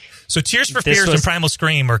yes. So Tears for This Fears was- and Primal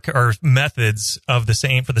Scream are methods of the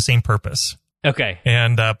same for the same purpose. Okay.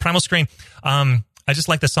 And Primal Scream, I just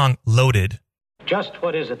like the song Loaded. Just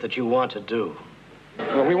what is it that you want to do?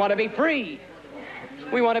 Well, we want to be free.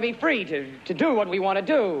 We want to be free to do what we want to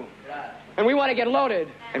do. And we want to get loaded.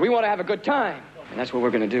 And we want to have a good time. And that's what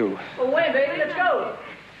we're going to do. Well, when, baby? Let's go.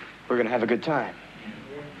 We're going to have a good time.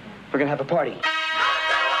 We're going to have a party.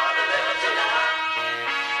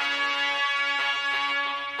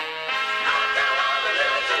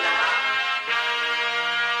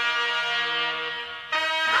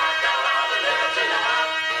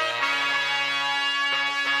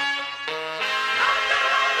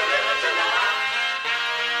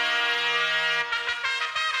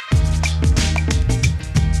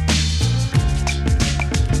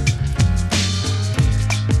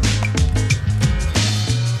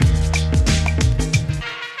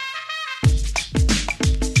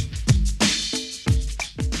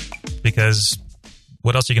 Because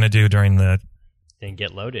what else are you going to do during the Then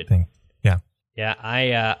get loaded. thing? Yeah. Yeah,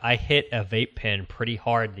 I hit a vape pen pretty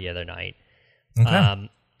hard the other night, Okay.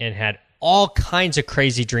 and had all kinds of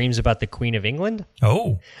crazy dreams about the Queen of England.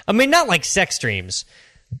 Oh, I mean, not like sex dreams,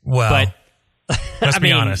 well, but let's I be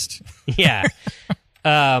mean, honest. Yeah.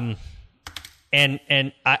 And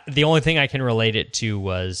the only thing I can relate it to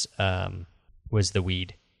was the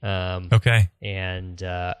weed. Okay. And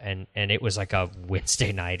it was like a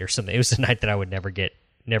Wednesday night or something. It was a night that I would never get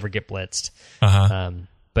blitzed. Uh-huh.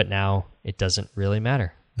 But now it doesn't really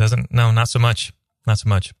matter. No, not so much. Not so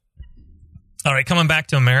much. All right, coming back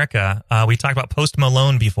to America, we talked about Post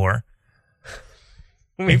Malone before.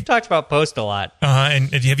 We've talked about Post a lot. And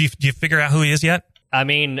do you figure out who he is yet? I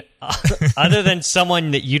mean, other than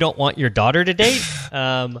someone that you don't want your daughter to date,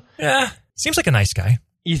 Yeah, seems like a nice guy.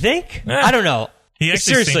 you think? Yeah. I don't know. He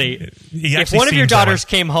actually Seriously, he if actually one of your seems that way. daughters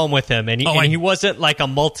came home with him and he wasn't like a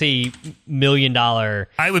multi-million-dollar,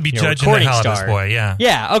 I would be judging the recording hell out of star. this boy. Yeah.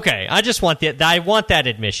 Yeah, okay. I just want I want that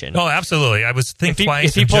admission. Oh, absolutely. I was think if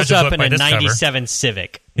twice. he and pulls judge a up book in by a this cover. 97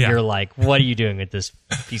 Civic, Yeah. you're like, what are you doing with this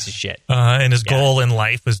piece of shit? And his goal in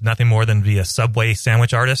life was nothing more than be a Subway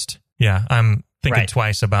sandwich artist. Yeah, I'm thinking Right.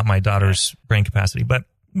 twice about my daughter's brain capacity, but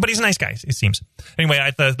he's a nice guy, it seems. Anyway,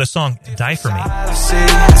 the song "Die for Me."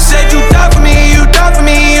 Said you died for me, you died for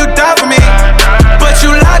me, you died for me. But you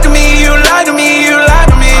lied to me, you lied to me, you lied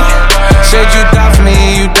to me. Said you died for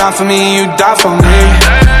me, you died for me, you died for me.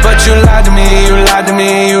 But you lied to me, you lied to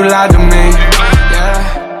me, you lied to me.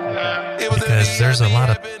 Yeah. Because there's a lot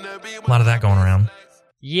of that going around.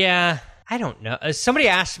 Yeah, I don't know. Somebody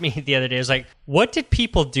asked me the other day, I was like, what did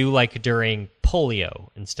people do like during polio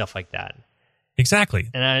and stuff like that? Exactly.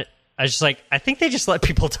 And I was just like, I think they just let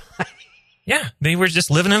people die. Yeah, they were just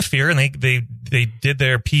living in fear, and they did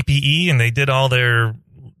their PPE, and they did all their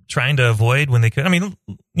trying to avoid when they could. I mean,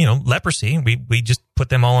 leprosy. We just put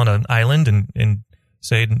them all on an island and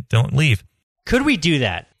say don't leave. Could we do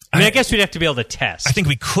that? I mean, I guess we'd have to be able to test. I think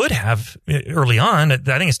we could have early on. I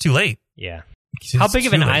think it's too late. Yeah. It's How big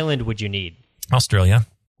of too an late. island would you need? Australia.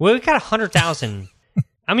 Well, we got 100,000.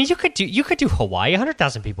 I mean, you could do Hawaii.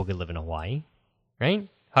 100,000 people could live in Hawaii, right?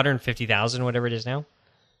 150,000, whatever it is now.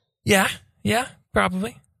 Yeah,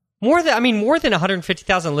 probably. More than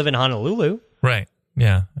 150,000 live in Honolulu. Right.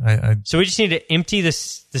 Yeah. So we just need to empty the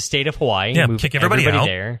state of Hawaii. Yeah, move kick everybody out.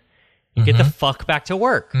 there, and get the fuck back to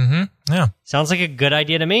work. Yeah. Sounds like a good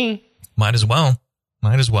idea to me. Might as well.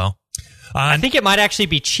 I think it might actually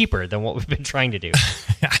be cheaper than what we've been trying to do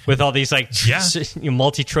with all these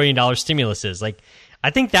multi-trillion-dollar stimuluses. Like, I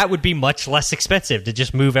think that would be much less expensive to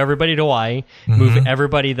just move everybody to Hawaii, move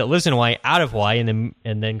everybody that lives in Hawaii out of Hawaii, and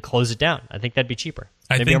then close it down. I think that'd be cheaper.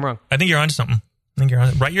 Maybe I'm wrong. I think you're onto something.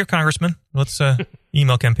 Write your congressman. Let's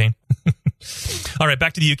email campaign. All right,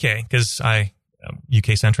 back to the UK because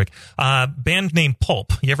UK centric. Band named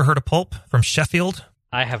Pulp. You ever heard of Pulp from Sheffield?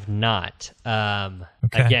 I have not.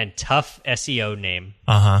 Okay. Again, tough SEO name.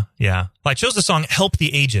 Yeah. Well, I chose the song "Help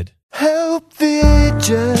the Aged." Help the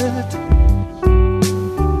aged.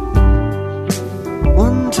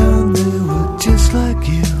 One time they were just like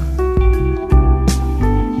you.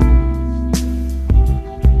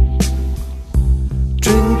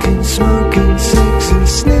 Drinking, smoking, sex and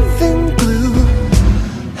sniffing glue.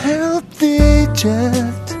 Help the aged.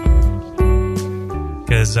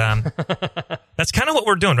 Because that's kind of what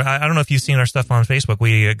we're doing. I don't know if you've seen our stuff on Facebook.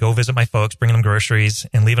 We go visit my folks, bring them groceries,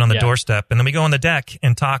 and leave it on the doorstep, and then we go on the deck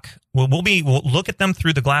and talk. We'll look at them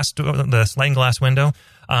through the sliding glass window,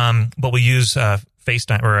 but we'll use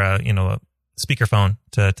FaceTime or a speakerphone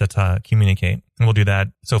to communicate, and we'll do that.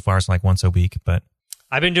 So far, it's like once a week, but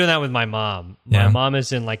I've been doing that with my mom. My mom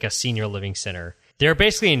is in like a senior living center. They're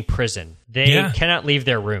basically in prison. They cannot leave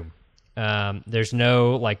their room. There's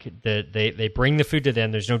no they bring the food to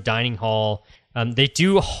them. There's no dining hall. They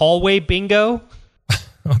do hallway bingo.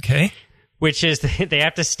 Okay. which is they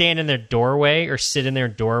have to stand in their doorway or sit in their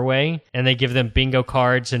doorway, and they give them bingo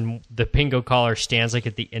cards, and the bingo caller stands like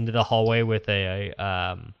at the end of the hallway with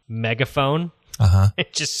a megaphone.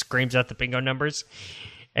 It just screams out the bingo numbers,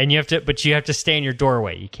 and you have to stay in your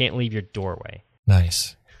doorway. You can't leave your doorway.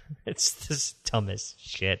 Nice. It's the dumbest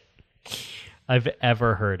shit I've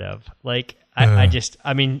ever heard of. Like,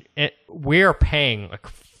 we're paying like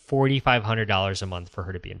 $4,500 a month for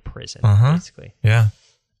her to be in prison, basically. Yeah.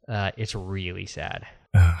 It's really sad.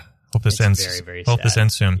 Hope this ends. Very, very hope sad. this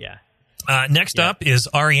ends soon. Yeah. Next up is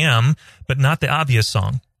REM, but not the obvious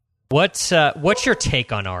song. What's your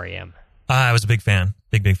take on REM? I was a big fan.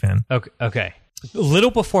 Big fan. Okay. A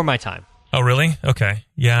little before my time. Oh, really? Okay.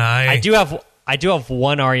 Yeah, I do have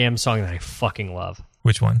one REM song that I fucking love.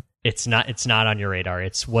 Which one? It's not on your radar.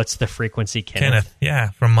 It's What's the Frequency, Kenneth? Kenneth. Yeah,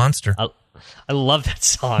 from Monster. I love that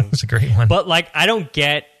song. It's a great one. But like, I don't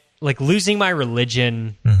get like Losing My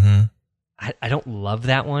Religion. I don't love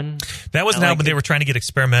that one. That was an album they were trying to get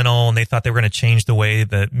experimental, and they thought they were going to change the way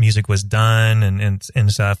that music was done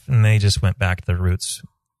and stuff, and they just went back to their roots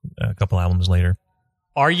a couple albums later.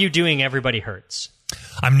 Are you doing Everybody Hurts?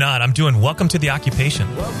 I'm not. I'm doing Welcome to the Occupation.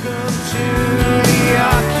 Welcome to the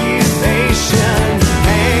occupation.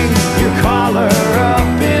 Hang your collar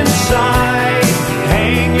up inside.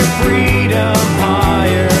 Hang your freedom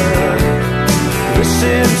higher.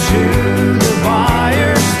 Listen to the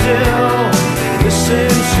buyer still. Listen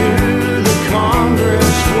to the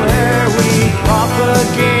Congress where we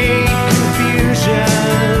propagate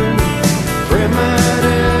confusion.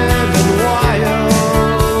 Primitive and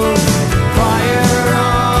wild. Fire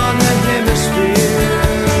on the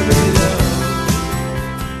hemisphere below.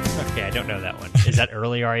 Okay, I don't know that one. Is that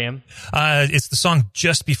early REM? It's the song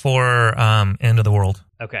just before End of the World.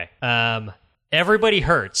 Okay. Everybody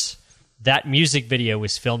Hurts. That music video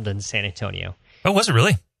was filmed in San Antonio. Oh, was it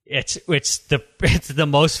really? It's the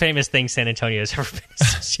most famous thing San Antonio has ever been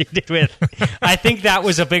associated with. I think that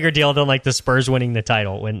was a bigger deal than like the Spurs winning the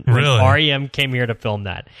title when REM came here to film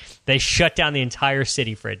that. They shut down the entire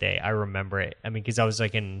city for a day. I remember it. I mean, because I was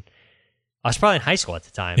probably in high school at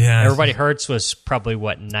the time. Yeah. Everybody Hurts was probably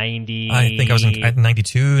 90. I think I was in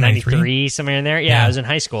 92, 93, somewhere in there. Yeah, I was in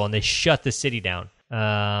high school and they shut the city down.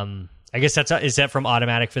 I guess is that from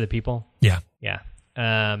Automatic for the People? Yeah. Yeah.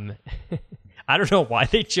 I don't know why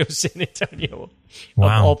they chose San Antonio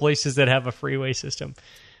Wow. of all places that have a freeway system.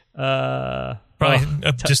 Probably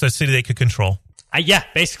just a city they could control. Yeah,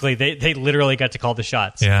 basically, they literally got to call the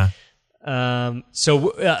shots. Yeah. I'm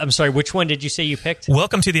sorry, which one did you say you picked?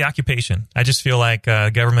 Welcome to the Occupation. I just feel like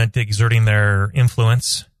government exerting their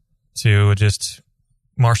influence to just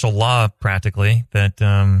martial law practically that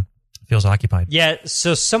feels occupied. Yeah,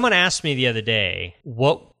 so someone asked me the other day,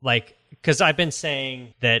 because I've been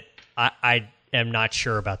saying that I am not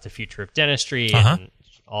sure about the future of dentistry and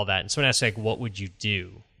all that. And someone asked, like, what would you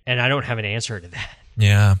do? And I don't have an answer to that.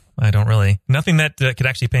 Yeah, I don't really. Nothing that could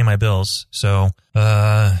actually pay my bills. So,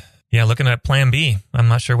 looking at Plan B, I'm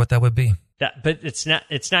not sure what that would be. But it's not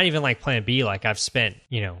even like Plan B. Like, I've spent,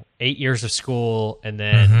 8 years of school and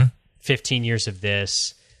then 15 years of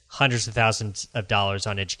this, hundreds of thousands of dollars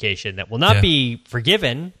on education that will not be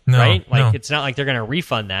forgiven, right? Like, it's not like they're going to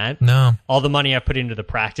refund that. No. All the money I put into the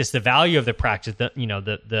practice, the value of the practice, the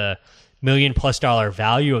 $1 million+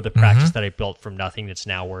 value of the practice that I built from nothing that's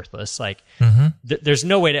now worthless. Like, there's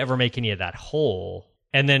no way to ever make any of that whole.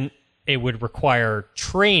 And then it would require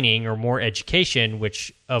training or more education,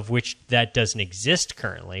 which that doesn't exist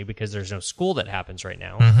currently because there's no school that happens right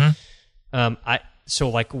now.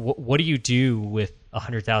 What do you do with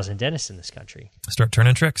 100,000 dentists in this country? Start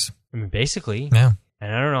turning tricks. I mean, basically. Yeah.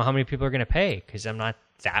 And I don't know how many people are going to pay because I'm not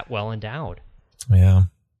that well endowed. Yeah.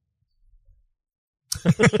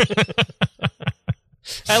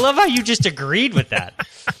 I love how you just agreed with that.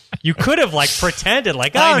 You could have pretended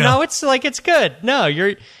no, it's good. No,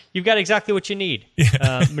 you've got exactly what you need.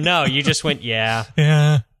 Yeah. No, you just went, yeah.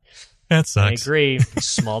 Yeah. That sucks. I agree.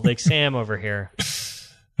 Small Dick Sam over here.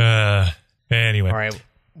 Anyway. All right.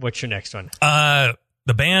 What's your next one?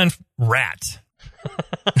 The band Rat.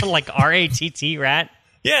 Like RATT, Rat?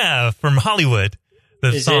 Yeah, from Hollywood.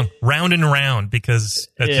 The song Round and Round, because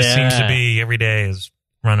that just seems to be every day is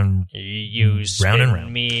running you round and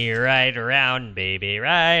round. Me right around, baby,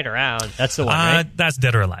 right around. That's the one, right? That's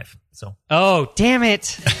Dead or Alive. So. Oh, damn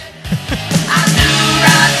it. I knew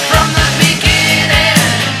right from the beginning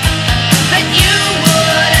that you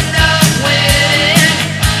would end up winning.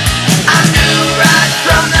 I knew right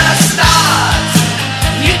from the start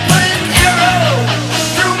you'd put an arrow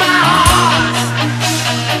through my heart.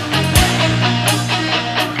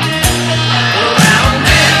 Round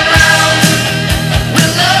and round,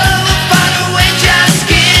 we'll love find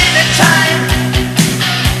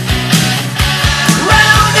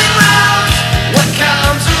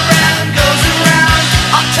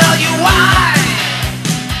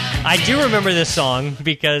do remember this song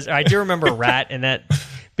because I do remember Rat and that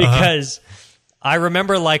because I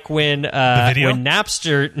remember like when video?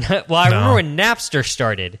 Napster. Well, I remember when Napster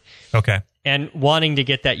started. Okay. And wanting to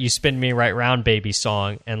get that "You Spin Me Right Round, Baby"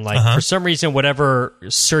 song, and like for some reason, whatever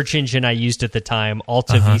search engine I used at the time,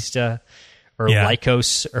 Alta Vista or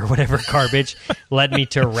Lycos or whatever garbage, led me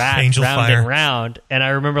to Rat Angel Round Fire. and Round. And I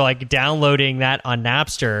remember like downloading that on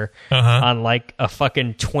Napster on like a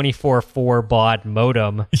fucking 24.4 baud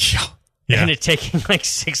modem. Yeah. And it taking like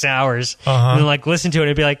 6 hours, and then like listen to it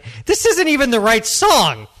and be like, "This isn't even the right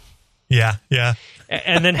song." Yeah.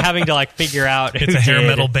 And then having to like figure out It's who a hair did.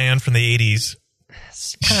 metal band from the 80s.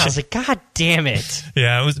 God, I was like, God damn it!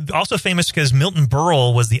 Yeah, it was also famous because Milton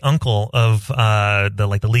Berle was the uncle of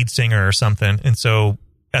the lead singer or something, and so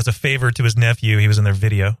as a favor to his nephew, he was in their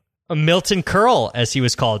video. Milton Curl, as he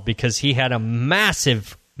was called, because he had a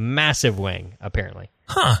massive wing, apparently.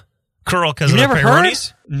 Curl because of You've the never heard?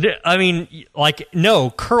 priorities? I mean, like, no,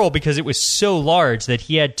 curl because it was so large that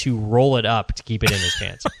he had to roll it up to keep it in his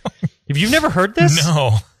pants. Have you never heard this?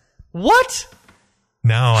 No. What?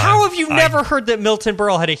 No. How have you never heard that Milton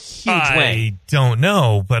Berle had a huge wing? I don't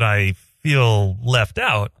know, but I feel left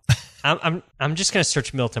out. I'm just going to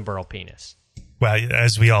search Milton Berle penis. Well,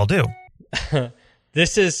 as we all do.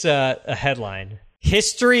 This is a headline.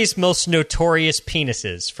 History's most notorious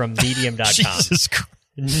penises from Medium.com. Jesus Christ.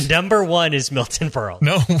 Number 1 is Milton Berle.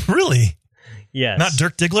 No, really? Yes. Not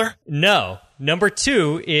Dirk Diggler? No. Number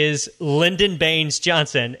 2 is Lyndon Baines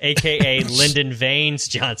Johnson, a.k.a. Lyndon Vanes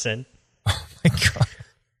Johnson. Oh, my God.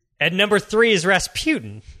 And number 3 is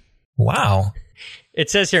Rasputin. Wow.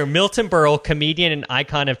 It says here, Milton Berle, comedian and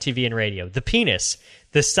icon of TV and radio. The penis,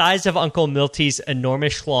 the size of Uncle Milty's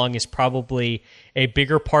enormous schlong, is probably a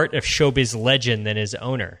bigger part of showbiz legend than his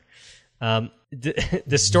owner.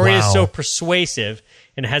 The story is so persuasive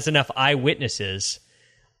and has enough eyewitnesses.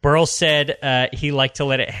 Berle said he liked to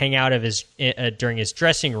let it hang out of his during his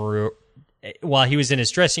dressing room while he was in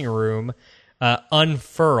his dressing room.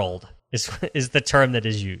 Unfurled is the term that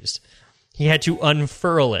is used. He had to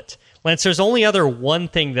unfurl it. Lance, there's only one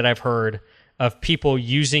thing that I've heard of people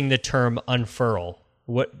using the term unfurl.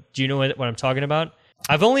 What do you know what I'm talking about?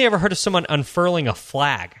 I've only ever heard of someone unfurling a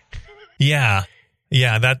flag. Yeah.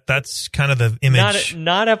 Yeah, that's kind of the image.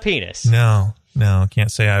 Not a penis. No, can't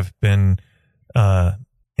say I've been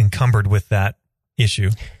encumbered with that issue.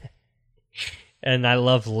 And I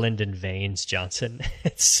love Lyndon Vanes Johnson.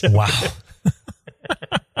 It's so wow.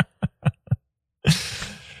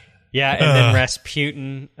 Yeah, and then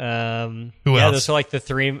Rasputin. Who yeah, else? those are like the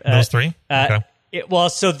three. Those three? Okay.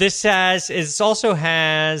 So this also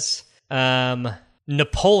has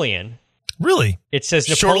Napoleon. Really? It says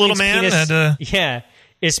Short Napoleon's little man penis,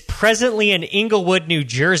 is presently in Inglewood, New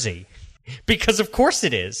Jersey, because of course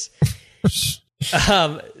it is.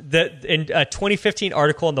 In a 2015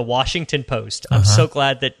 article in the Washington Post, I'm so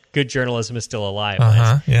glad that good journalism is still alive.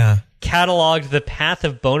 Yeah. Cataloged the path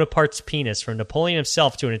of Bonaparte's penis from Napoleon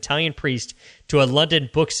himself to an Italian priest to a London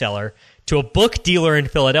bookseller to a book dealer in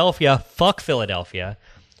Philadelphia, fuck Philadelphia,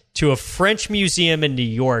 to a French museum in New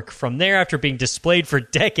York. From there, after being displayed for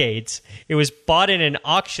decades, it was bought in an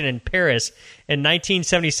auction in Paris in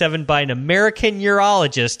 1977 by an American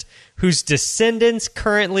urologist whose descendants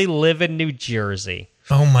currently live in New Jersey.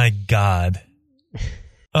 Oh, my God.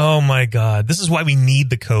 Oh, my God. This is why we need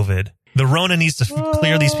the COVID. The Rona needs to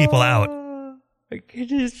clear these people out. I could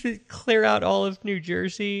just clear out all of New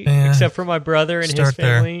Jersey, Yeah. except for my brother and Start his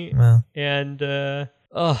family. there. Well. And,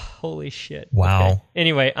 holy shit. Wow. Okay.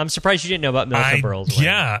 Anyway, I'm surprised you didn't know about Milton Berle's wing.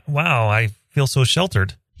 Yeah. Wow. I feel so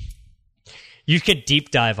sheltered. You could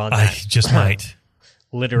deep dive on that. I just might.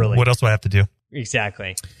 Literally. What else do I have to do?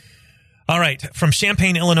 Exactly. All right. From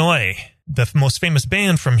Champaign, Illinois, the most famous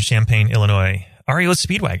band from Champaign, Illinois, REO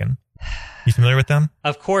Speedwagon. You familiar with them?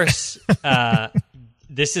 Of course.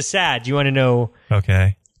 This is sad. Do you want to know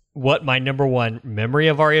what my number one memory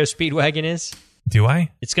of REO Speedwagon is? Do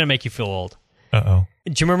I? It's going to make you feel old. Uh-oh.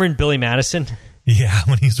 Do you remember in Billy Madison? Yeah,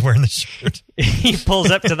 when he's wearing the shirt. He pulls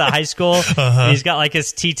up to the high school. And he's got like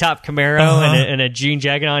his T-top Camaro and a jean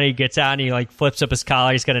jacket on. He gets out and he like flips up his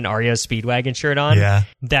collar. He's got an REO Speedwagon shirt on. Yeah.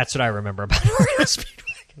 That's what I remember about REO Speedwagon.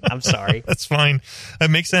 I'm sorry. That's fine. That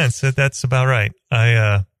makes sense. That's about right.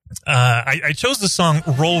 I chose the song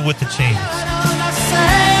 "Roll with the Chains."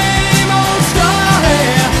 Same old story.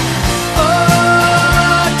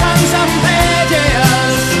 Oh, turn some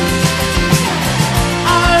pages.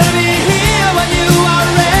 I'll be here when you are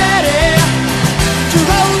ready to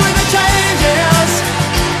roll with the changes.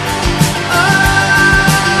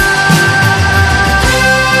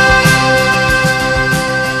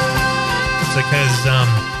 It's because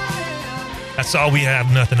that that's all we have.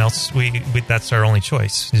 Nothing else. We that's our only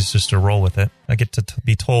choice is just to roll with it. I get to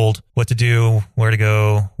be told what to do, where to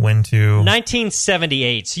go, when to.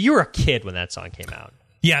 1978. So you were a kid when that song came out.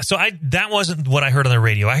 Yeah. So that wasn't what I heard on the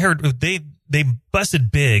radio. I heard they busted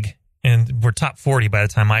big and were top 40 by the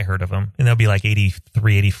time I heard of them, and they'll be like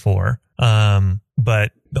 83, 84.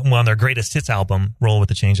 But on their greatest hits album, "Roll with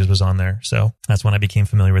the Changes" was on there. So that's when I became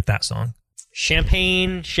familiar with that song.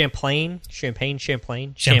 Champlain.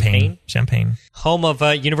 Home of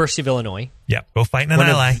University of Illinois. Yeah, go fight in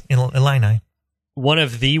Illini. One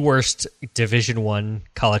of the worst Division I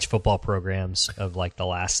college football programs of like the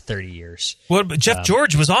last 30 years. Well, but Jeff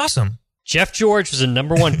George was awesome. Jeff George was a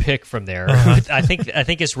number one pick from there. I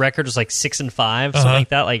think his record was like 6-5, something like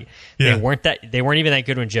that. Like they weren't even that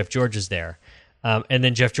good when Jeff George was there. And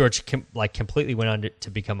then Jeff George completely went on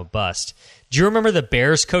to become a bust. Do you remember the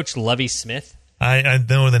Bears coach Lovie Smith? I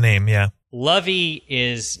know the name. Yeah, Lovie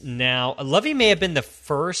may have been the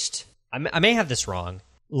first. I may have this wrong.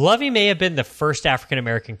 Lovie may have been the first African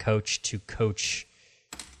American coach to coach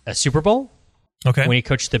a Super Bowl. Okay, when he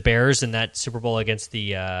coached the Bears in that Super Bowl against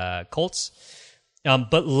the Colts.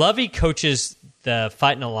 But Lovie coaches the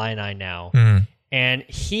Fighting Illini now. And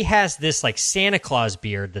he has this like Santa Claus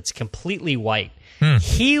beard that's completely white.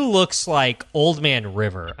 He looks like Old Man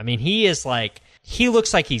River. I mean, he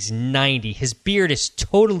looks like he's 90. His beard is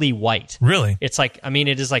totally white. Really? It's like, I mean,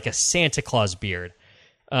 it is like a Santa Claus beard.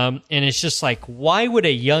 And it's just like, why would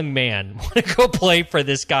a young man want to go play for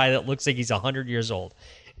this guy that looks like he's 100 years old?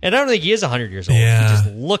 And I don't think he is 100 years old. Yeah. He just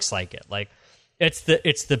looks like it. Like it's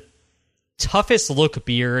the toughest look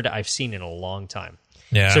beard I've seen in a long time.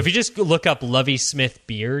 Yeah. So if you just look up Lovie Smith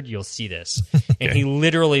beard, you'll see this. Okay. And he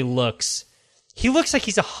literally looks like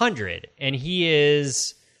he's 100, and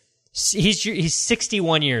he's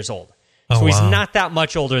 61 years old. So he's not that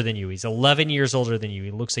much older than you. He's 11 years older than you.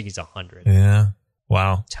 He looks like he's 100. Yeah.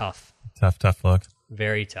 Wow. Tough look.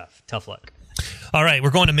 Very tough. Tough look. All right,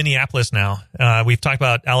 we're going to Minneapolis now. We've talked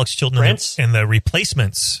about Alex Chilton and the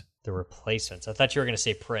Replacements. The Replacements. I thought you were going to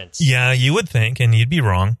say Prince. Yeah, you would think, and you'd be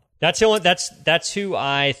wrong. That's who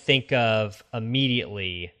I think of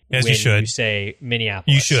immediately As when you should. You say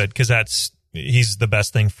Minneapolis. You should, because he's the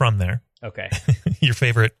best thing from there. Okay. Your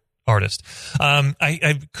favorite artist.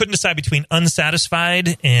 I couldn't decide between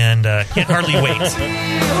Unsatisfied and Can't Hardly Wait.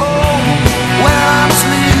 Where I'm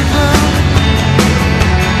sleeping,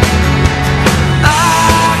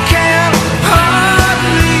 I can't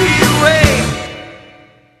hardly wait.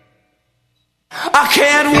 I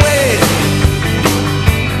can't wait.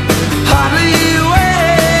 Hardly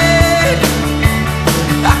wait.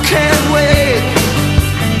 I can't wait.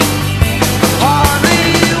 Hardly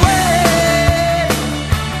wait.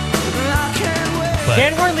 I can't wait.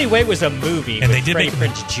 Can't Hardly Wait was a movie And with they did Freddie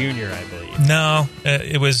make- Prinze Jr., I believe. No,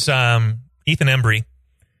 it was Ethan Embry.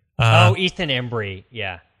 Ethan Embry,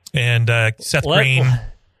 yeah. And Seth Green.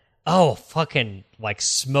 Oh, fucking like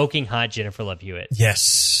smoking hot Jennifer Love Hewitt.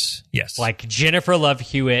 Yes. Like Jennifer Love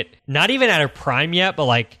Hewitt, not even at her prime yet, but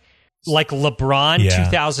like LeBron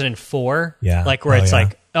 2004. Yeah. Like where it's yeah.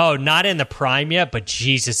 like, oh, not in the prime yet, but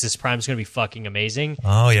Jesus, this prime's going to be fucking amazing.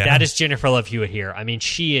 Oh, yeah. That is Jennifer Love Hewitt here. I mean,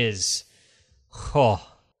 she is... Oh.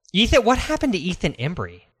 Ethan, what happened to Ethan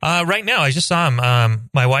Embry? Right now, I just saw him.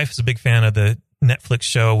 My wife is a big fan of the Netflix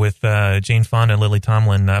show with Jane Fonda and Lily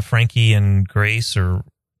Tomlin, Frankie and Grace, or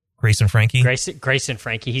Grace and Frankie. Grace and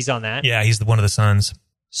Frankie, he's on that. Yeah, he's one of the sons.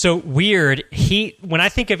 So weird. When I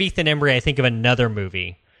think of Ethan Embry, I think of another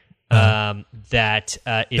movie that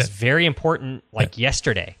is very important, like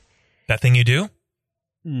Yesterday. That Thing You Do?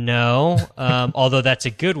 No, although that's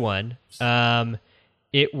a good one.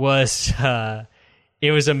 It was a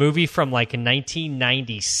movie from like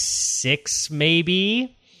 1996,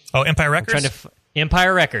 maybe. Oh, Empire Records?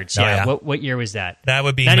 Empire Records, Oh, yeah. yeah. What year was that? That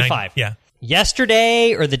would be 95. Yeah.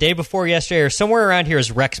 Yesterday or the day before yesterday or somewhere around here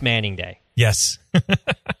is Rex Manning Day. Yes.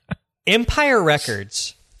 Empire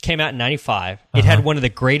Records came out in 95. It had one of the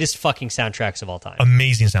greatest fucking soundtracks of all time.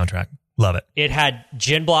 Amazing soundtrack. Love it. It had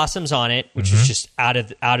Gin Blossoms on it, which was just out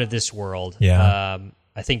of this world. Yeah.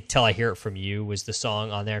 I think Till I Hear It From You was the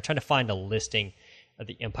song on there. I'm trying to find a listing of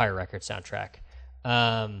the Empire Records soundtrack.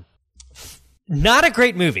 Not a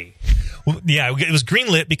great movie. Well, yeah, it was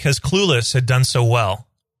greenlit because Clueless had done so well.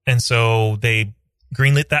 And so they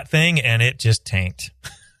greenlit that thing, and it just tanked.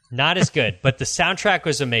 Not as good, but the soundtrack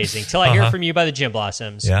was amazing. Till I Hear It From You by the Gin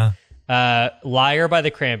Blossoms. Yeah. Liar by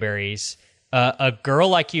the Cranberries. A Girl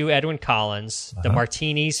Like You, Edwin Collins. The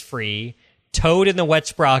Martinis Free. Toad and the Wet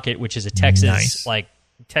Sprocket, which is a Texas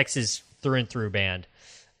through and through band.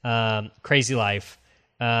 Crazy Life.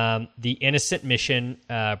 The Innocent Mission,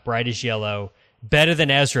 Bright as Yellow. Better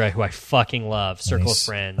Than Ezra, who I fucking love. Circle Nice. of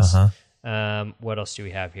Friends. Uh-huh. What else do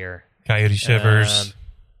we have here? Coyote Shivers.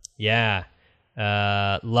 Yeah.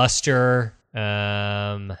 Luster.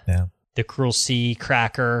 Yeah. The Cruel Sea,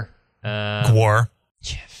 Cracker. Gwar.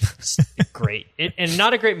 Great. And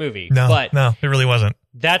not a great movie. No, but no, it really wasn't.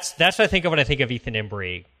 That's what I think of when I think of Ethan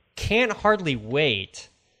Embry. Can't Hardly Wait.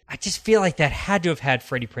 I just feel like that had to have had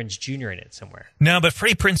Freddie Prinze Jr. in it somewhere. No, but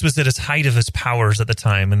Freddie Prinze was at his height of his powers at the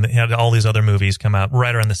time, and he had all these other movies come out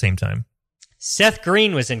right around the same time. Seth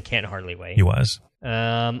Green was in Can't Hardly Wait. He was.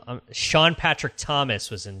 Sean Patrick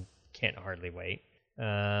Thomas was in Can't Hardly Wait.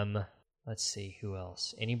 Let's see, who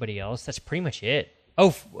else? Anybody else? That's pretty much it.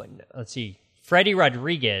 Oh, let's see. Freddie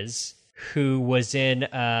Rodriguez, who was in he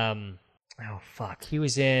was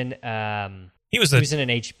in an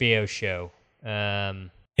HBO show.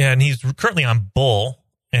 Yeah, and he's currently on Bull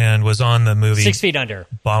and was on the movie 6 Feet Under.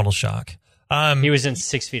 Bottle Shock. He was in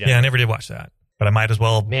 6 Feet Under. Yeah, I never did watch that, but I might as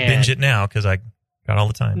well binge it now because I got all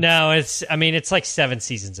the time. No, it's like 7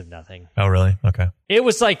 seasons of nothing. Oh, really? Okay. It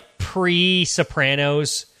was like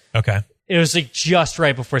pre-Sopranos. Okay. It was like just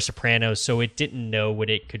right before Sopranos, so it didn't know what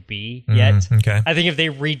it could be yet. Okay. I think if they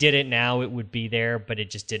redid it now, it would be there, but it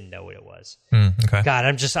just didn't know what it was. Okay. God,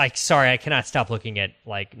 I'm just sorry, I cannot stop looking at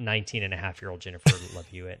like 19-and-a-half-year-old Jennifer Love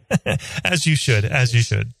Hewitt. As you should.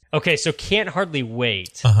 Okay, so Can't Hardly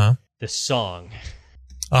Wait, the song.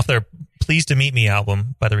 Off their Pleased to Meet Me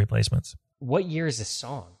album by The Replacements. What year is this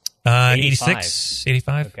song? 86,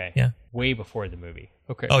 85. Okay. Yeah. Way before the movie.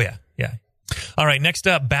 Okay. Oh, yeah. Yeah. All right, next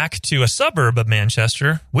up, back to a suburb of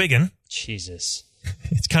Manchester, Wigan. Jesus.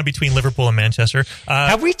 It's kind of between Liverpool and Manchester.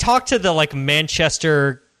 Have we talked to the like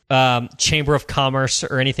Manchester Chamber of Commerce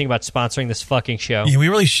or anything about sponsoring this fucking show? Yeah, we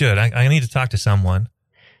really should. I need to talk to someone.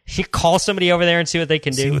 You call somebody over there and see what they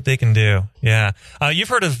can do. See what they can do. Yeah. You've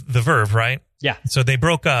heard of The Verve, right? Yeah. So they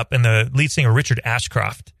broke up, and the lead singer, Richard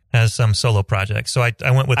Ashcroft, has some solo projects. So I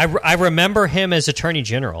went with... I remember him as Attorney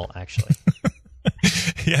General, actually.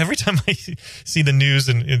 Yeah, every time I see the news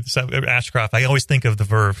and Ashcroft, I always think of The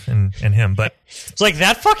Verve and him. But it's like,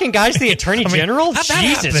 that fucking guy's the Attorney General? how'd that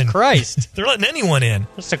Jesus happen? Christ. They're letting anyone in.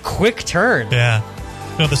 That's a quick turn. Yeah.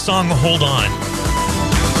 No, the song Hold On.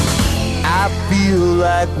 I feel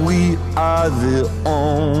like we are the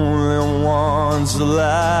only ones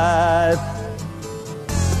alive.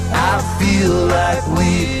 I feel like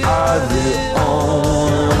we are the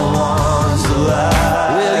only ones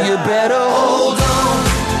alive. Well, you better hold on.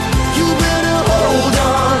 You better hold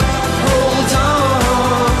on. Hold on.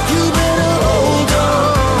 You better hold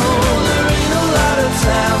on. There ain't a lot of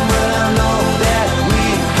time, but I know that we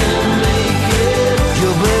can make it.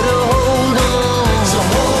 You better hold on. So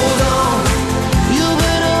hold on. You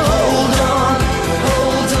better hold on.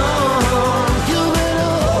 Hold on. You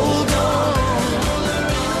better hold on.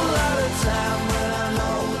 There ain't a lot of time, but I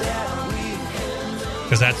know that we can make it.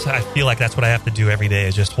 Because I feel like that's what I have to do every day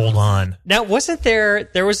is just hold on. Now, wasn't there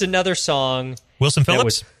was another song. Wilson that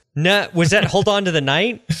Phillips? was that Hold On to the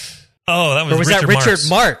Night? Oh, that was Or was that Richard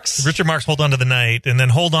Marx? Richard Marx, Hold On to the Night. And then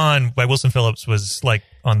Hold On by Wilson Phillips was like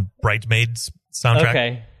on Bridesmaids soundtrack.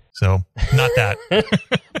 Okay. So, not that.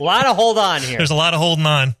 A lot of hold on here. There's a lot of holding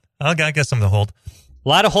on. I got some of the hold. A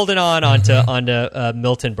lot of holding on onto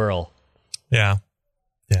Milton Berle. Yeah.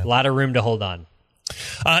 A lot of room to hold on.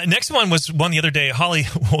 Next one was one the other day. Holly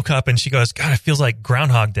woke up and she goes, God, it feels like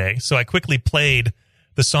Groundhog Day. So I quickly played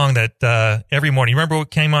the song that every morning. You remember what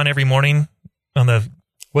came on every morning on the...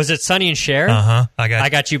 Was it Sonny and Cher? Uh-huh. I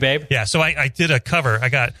Got You, Babe? Yeah, so I did a cover. I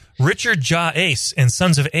got Richard Jaw Ace and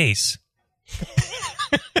Sons of Ace.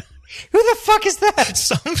 Who the fuck is that?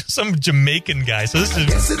 Some Jamaican guy. So this is...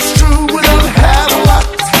 Yes, it's true, we don't have a lot.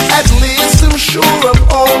 At least I'm sure of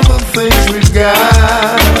all the things we've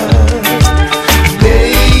got.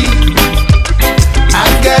 Babe,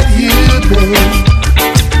 I've got you, babe.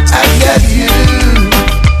 I've got you.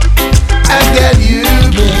 I've got you,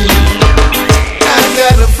 babe. I've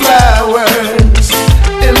got the flowers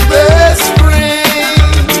in the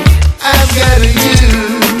spring. I've got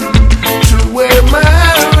you to wear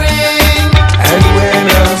my ring. And when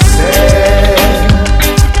I'm sad,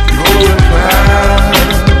 you're a clown.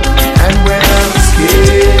 And when I'm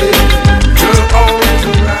scared, you're always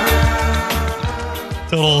around.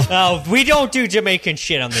 Oh, we don't do Jamaican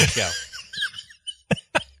shit on this show.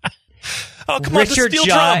 Oh, come Richard on, the steel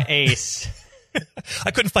Jaw drum. Ace.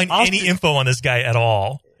 I couldn't find any info on this guy at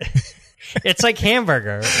all. It's like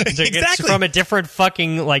Hamburger. It's Exactly. from a different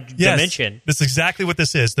fucking Yes, dimension. that's exactly what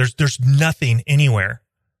this is. There's nothing anywhere.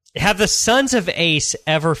 Have the Sons of Ace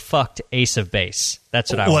ever fucked Ace of Base?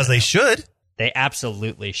 That's what I Well, want. as they should. They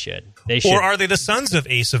absolutely should. They should. Or are they the sons of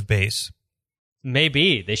Ace of Base?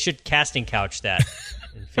 Maybe they should casting couch that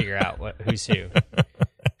and figure out who's who.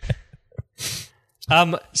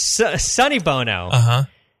 Sonny Bono,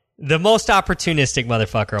 the most opportunistic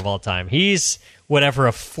motherfucker of all time. He's whatever,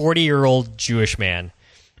 a 40-year-old Jewish man,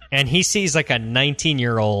 and he sees like a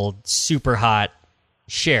 19-year-old super hot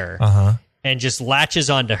Cher, and just latches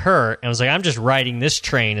onto her and was like, I'm just riding this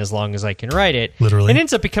train as long as I can ride it. Literally. And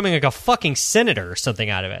ends up becoming like a fucking senator or something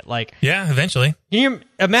out of it. Like, yeah, eventually. Can you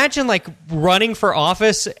imagine like running for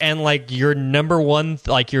office and like your number one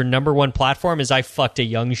platform is I fucked a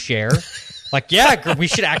young Cher? Like, yeah, we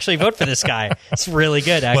should actually vote for this guy. It's really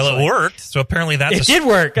good, actually. Well, it worked, so apparently it did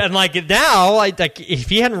work. And like now, like if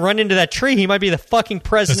he hadn't run into that tree, he might be the fucking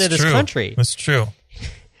president of this country. That's true.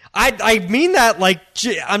 I mean that, like,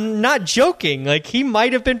 I'm not joking. Like, he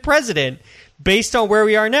might have been president based on where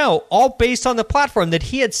we are now, all based on the platform that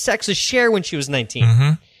he had sex with Cher when she was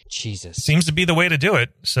 19. Jesus. Seems to be the way to do it.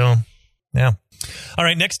 So, yeah. All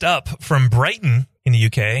right, next up, from Brighton in the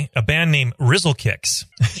UK, a band named Rizzle Kicks.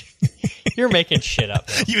 You're making shit up.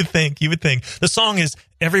 You would think. The song is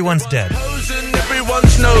Everyone's Dead.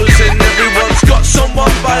 Everyone's nosing, everyone's got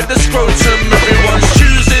someone by the scrotum, everyone's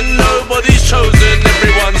choosing, nobody's chosen,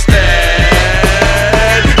 everyone's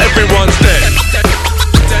dead. Everyone's dead.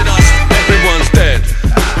 Dead us. Everyone's dead.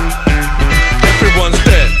 Everyone's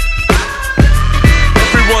dead.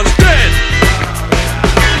 Everyone's dead.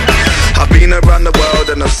 I've been around the world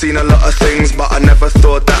and I've seen a lot of things, but I never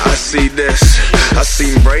thought that I'd see this. I've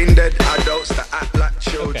seen brain dead adults that act like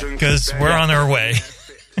children. Because we're on our way.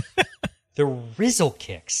 The Rizzle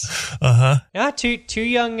Kicks. Yeah, two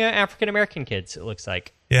young African American kids, it looks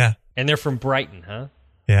like. Yeah. And they're from Brighton, huh?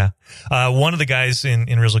 Yeah. One of the guys in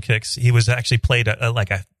Rizzle Kicks, he was actually played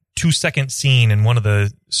a 2-second scene in one of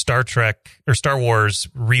the Star Trek or Star Wars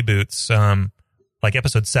reboots, like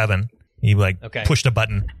episode 7. He pushed a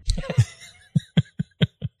button.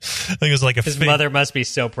 I think it was like his mother must be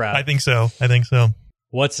so proud. I think so.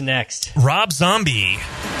 What's next? Rob Zombie. In the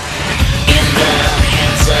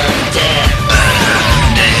hands of death.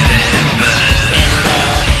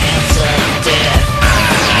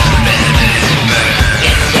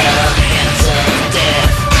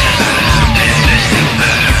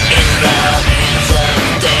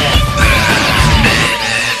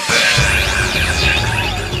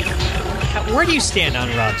 Where do you stand on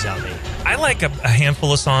Rob Zombie? I like a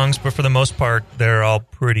handful of songs, but for the most part, they're all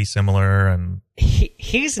pretty similar. And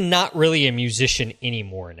he's not really a musician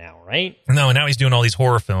anymore now, right? No, now he's doing all these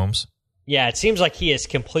horror films. Yeah, it seems like he has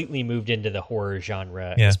completely moved into the horror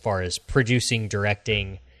genre as far as producing,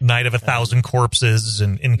 directing. Night of 1,000 Corpses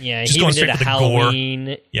and just going straight did for the Halloween.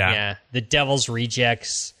 gore. Yeah. The Devil's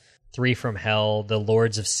Rejects, 3 from Hell, The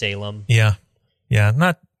Lords of Salem. Yeah.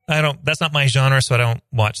 That's not my genre, so I don't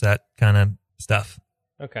watch that kind of stuff.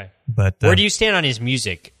 Okay. But where do you stand on his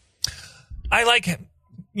music? I like,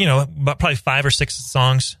 about probably 5 or 6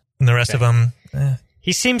 songs, and the rest of them.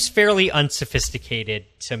 He seems fairly unsophisticated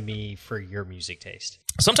to me for your music taste.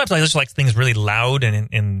 Sometimes I just like things really loud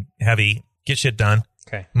and heavy. Get shit done.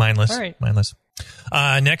 Okay. Mindless. All right. Mindless.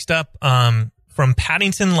 Next up, from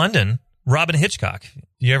Paddington, London, Robin Hitchcock.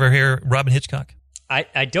 Do you ever hear Robin Hitchcock?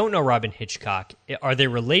 I don't know Robin Hitchcock. Are they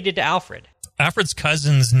related to Alfred? Alfred's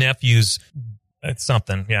cousin's nephew's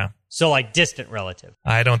something, yeah. So like distant relative.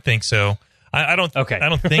 I don't think so. I don't think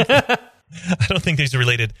these are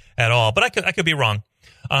related at all, but I could be wrong.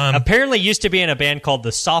 Apparently used to be in a band called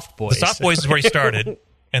the Soft Boys. The Soft Boys is where he started,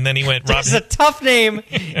 and then he went Robin. It's a tough name.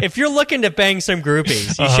 If you're looking to bang some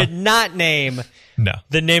groupies, you should not name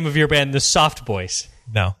the name of your band the Soft Boys.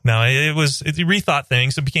 No, he rethought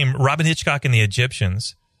things. It became Robin Hitchcock and the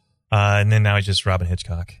Egyptians. And then now it's just Robin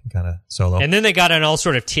Hitchcock, kind of solo. And then they got on all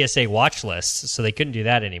sort of TSA watch lists, so they couldn't do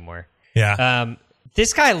that anymore. Yeah.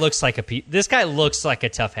 This guy looks like a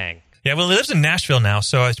tough hang. Yeah, well, he lives in Nashville now,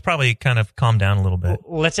 so it's probably kind of calmed down a little bit.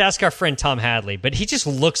 Let's ask our friend Tom Hadley, but he just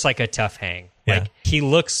looks like a tough hang. Yeah. Like he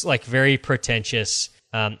looks like very pretentious.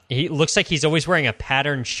 He looks like he's always wearing a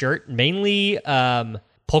patterned shirt, mainly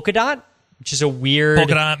polka dot, which is a weird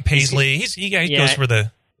polka dot paisley. He goes for the.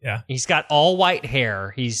 Yeah. He's got all white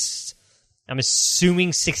hair. I'm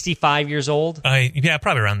assuming 65 years old.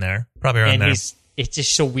 Probably around there. It's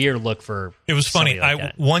just a weird look for. It was funny.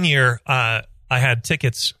 Like one year, I had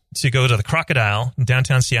tickets to go to the Crocodile in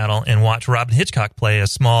downtown Seattle and watch Robin Hitchcock play a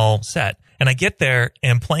small set. And I get there,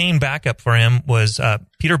 and playing backup for him was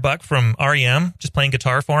Peter Buck from REM, just playing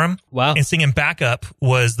guitar for him. Wow. And singing backup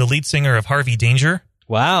was the lead singer of Harvey Danger.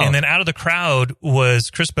 Wow. And then out of the crowd was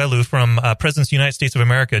Chris Bellew from Presidents of the United States of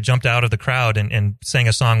America, jumped out of the crowd and sang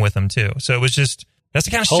a song with him, too. So it was just, that's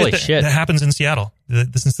the kind of shit that happens in Seattle.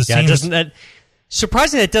 Since the scene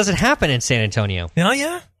Surprisingly, it doesn't happen in San Antonio. Oh,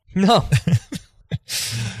 yeah? No.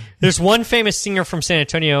 There's one famous singer from San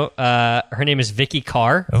Antonio. Her name is Vicky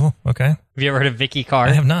Carr. Oh, okay. Have you ever heard of Vicky Carr?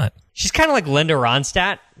 I have not. She's kind of like Linda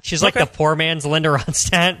Ronstadt. She's like the poor man's Linda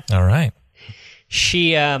Ronstadt. All right.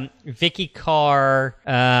 She, Vicky Carr,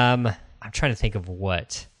 I'm trying to think of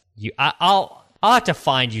what. I'll have to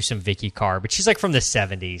find you some Vicky Carr, but she's like from the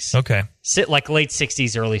 70s. Okay. Like late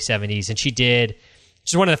 60s, early 70s. And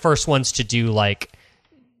she's one of the first ones to do like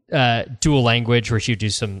dual language, where she would do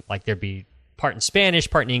some, like there'd be part in Spanish,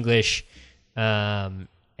 part in English. And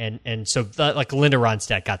so like Linda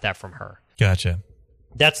Ronstadt got that from her. Gotcha.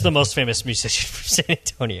 That's the most famous musician from San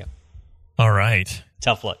Antonio. All right.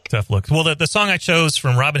 Tough look. Tough look. Well, the song I chose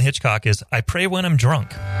from Robin Hitchcock is I Pray When I'm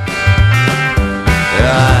Drunk.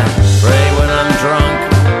 I pray when I'm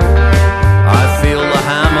drunk. I feel the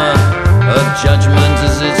hammer of judgment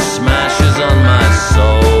as it smashes on my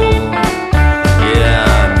soul. Yeah,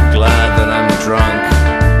 I'm glad that I'm drunk.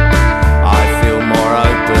 I feel more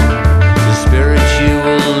open to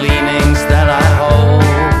spiritual leanings that I hold.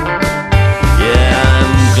 Yeah,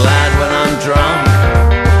 I'm glad when I'm drunk.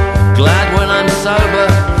 Glad when I'm sober.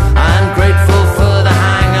 I'm grateful for the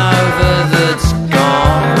hangover that's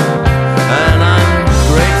gone. And I'm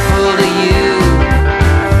grateful to you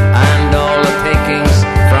and all the pickings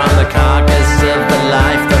from the carcass of the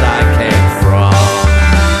life that I came from.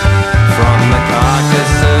 From the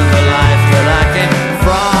carcass of the life that I came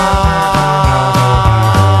from.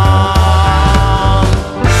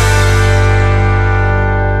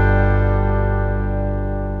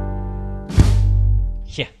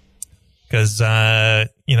 Yeah. Because,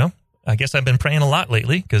 I guess I've been praying a lot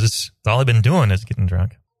lately because it's all I've been doing is getting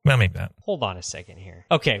drunk. Well, maybe not. Hold on a second here.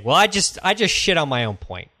 Okay, well, I just shit on my own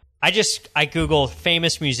point. I Googled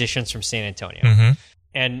famous musicians from San Antonio,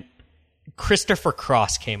 and Christopher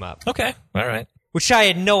Cross came up. Okay, all right. Which I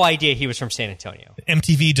had no idea he was from San Antonio.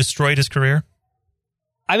 MTV destroyed his career?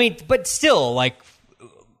 I mean, but still, like,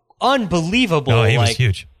 unbelievable. Oh, he was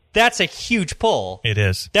huge. That's a huge pull. It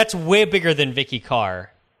is. That's way bigger than Vicky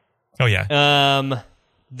Carr. Oh, yeah.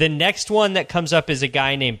 The next one that comes up is a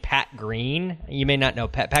guy named Pat Green. You may not know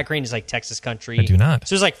Pat Green is like Texas country. I do not.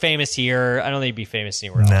 So he's like famous here. I don't think he'd be famous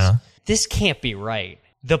anywhere else. No. This can't be right.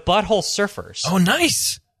 The Butthole Surfers. Oh,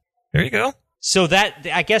 nice. There you go. So that,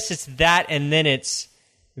 I guess it's that, and then it's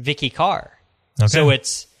Vicky Carr. Okay. So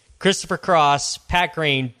it's Christopher Cross, Pat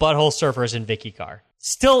Green, Butthole Surfers, and Vicky Carr.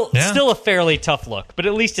 Still a fairly tough look, but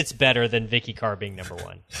at least it's better than Vicky Carr being number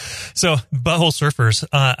one. So, Butthole Surfers,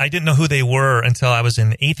 I didn't know who they were until I was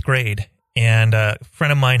in 8th grade, and a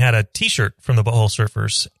friend of mine had a T-shirt from the Butthole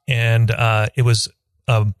Surfers, and it was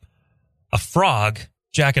a frog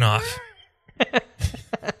jacking off.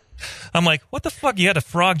 I'm like, what the fuck? You had a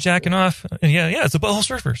frog jacking off? And yeah, it's the Butthole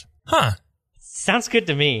Surfers. Huh. Sounds good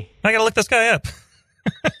to me. I gotta look this guy up.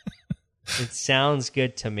 It sounds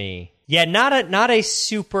good to me. Yeah, not a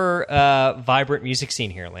super vibrant music scene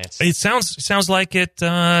here, Lance. It sounds like it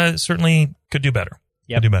certainly could do better.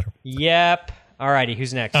 Yep. Could do better. Yep. All righty,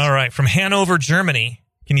 who's next? All right, from Hanover, Germany.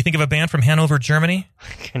 Can you think of a band from Hanover, Germany?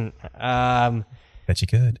 Bet you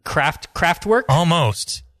could. Kraftwerk?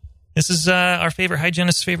 Almost. This is our favorite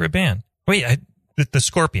hygienist's favorite band. Wait, the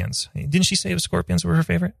Scorpions. Didn't she say the Scorpions were her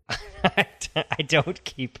favorite? I don't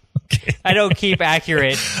keep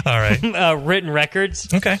accurate all right. written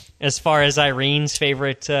records. Okay. As far as Irene's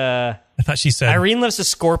favorite, I thought she said Irene loves the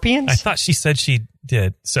Scorpions. I thought she said she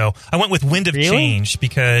did. So I went with Wind of Change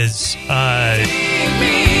because.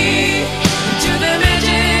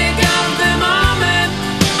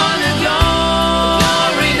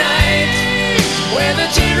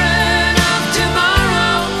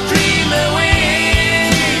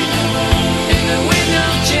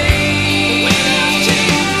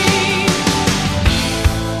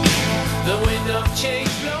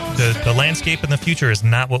 The landscape in the future is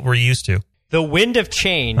not what we're used to. The wind of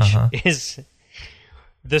change is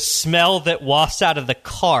the smell that wafts out of the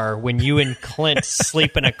car when you and Clint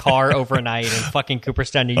sleep in a car overnight in fucking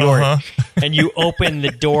Cooperstown, New York, and you open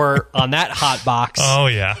the door on that hot box. Oh,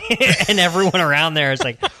 yeah. And everyone around there is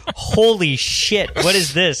like, holy shit, what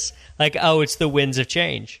is this? Like, oh, it's the winds of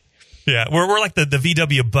change. Yeah, we're like the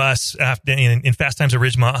VW bus after, in Fast Times at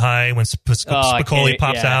Ridgemont High when Spicoli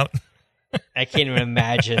pops out. I can't even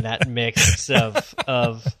imagine that mix of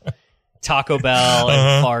Taco Bell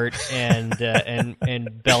and fart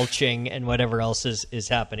and belching and whatever else is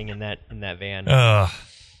happening in that van.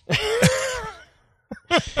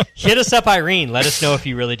 Hit us up, Irene. Let us know if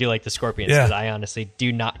you really do like the Scorpions, because I honestly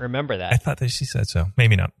do not remember that. I thought that she said so.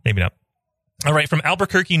 Maybe not. All right, from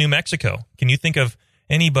Albuquerque, New Mexico. Can you think of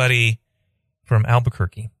anybody from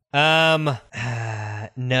Albuquerque? No,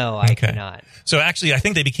 I cannot. So actually, I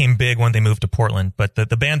think they became big when they moved to Portland, but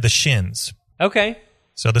the band The Shins. Okay.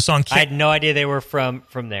 So the song... I had no idea they were from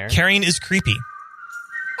there. Carrying is Creepy.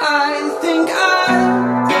 I think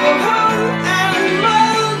I'll go home and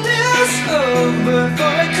mull this over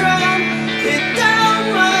for a crown it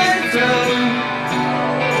down my throat.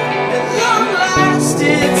 At long last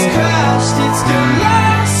it's crashed, its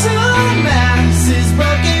colossal mass is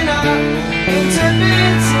broken up into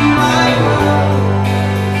bits in my world.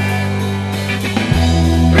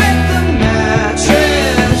 Break the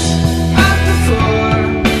mattress off the floor.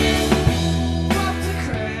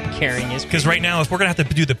 Carrying is Because right now, if we're going to have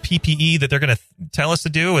to do the PPE that they're going to tell us to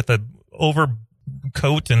do with the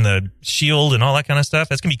overcoat and the shield and all that kind of stuff,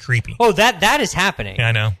 that's going to be creepy. Oh, that is happening. Yeah,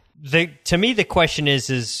 I know. To me, the question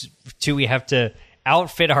is do we have to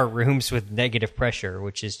outfit our rooms with negative pressure,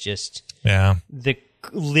 which is just the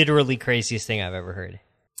literally craziest thing I've ever heard.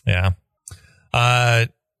 Yeah.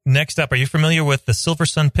 Next up, are you familiar with the Silver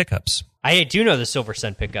Sun Pickups? I do know the Silver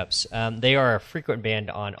Sun Pickups. They are a frequent band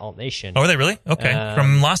on Alt Nation. Oh, are they really? Okay.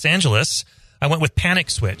 From Los Angeles, I went with Panic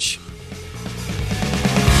Switch. When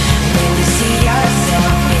you see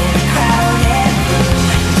yourself in a crowded room,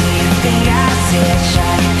 do you think I switch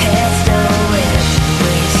on your pistol whip?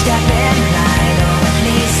 Will you step in line or at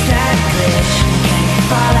least that glitch? Can you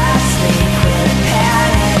fall asleep with a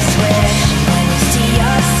panic switch? When you see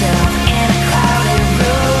yourself in a crowded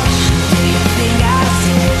room, do you think I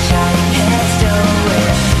switch on your pistol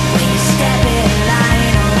whip? Will you step in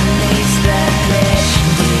line or at least that glitch?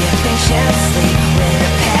 Do you think she'll sleep with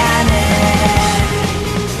a panic?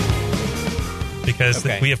 Because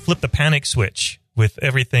we have flipped the panic switch with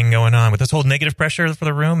everything going on, with this whole negative pressure for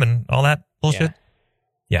the room and all that bullshit.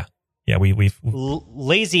 Yeah, we've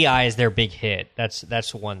Lazy Eye is their big hit. That's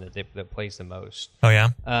the one that plays the most. Oh yeah.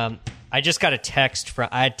 I just got a text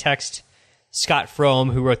I had text Scott Fromm,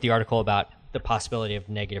 who wrote the article about the possibility of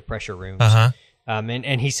negative pressure rooms.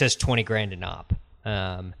 And he says $20,000 an op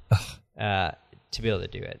to be able to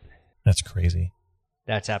do it. That's crazy.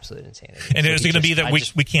 That's absolute insanity. And is it going to be that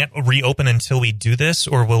we can't reopen until we do this,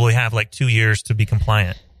 or will we have like 2 years to be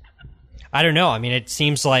compliant? I don't know. I mean, it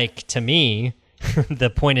seems like to me the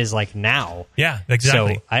point is like now. Yeah,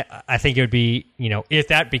 exactly. So I think it would be, if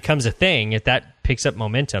that becomes a thing, if that picks up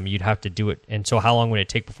momentum, you'd have to do it. And so how long would it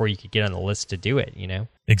take before you could get on the list to do it,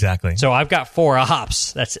 Exactly. So I've got 4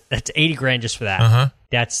 ops. That's $80,000 just for that.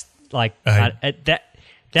 That's like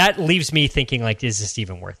that leaves me thinking like, is this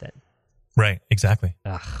even worth it? Right, exactly.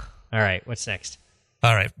 Ugh. All right, what's next?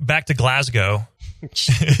 All right, back to Glasgow.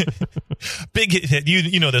 Big hit.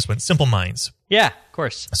 You know this one, Simple Minds. Yeah, of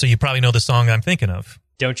course. So you probably know the song I'm thinking of.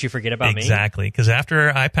 Don't You Forget About Me. Exactly, because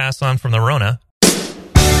after I passed on from the Rona...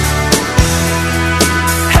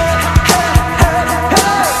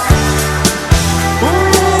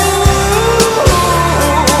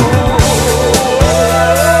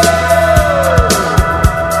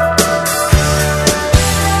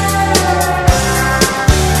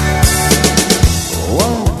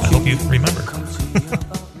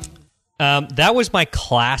 That was my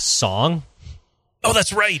class song. Oh,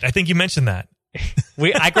 that's right. I think you mentioned that.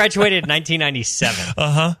 I graduated in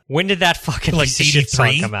 1997. When did that fucking like shit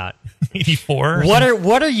song come out? 84.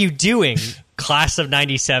 What are you doing, class of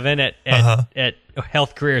 97 at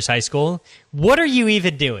Health Careers High School? What are you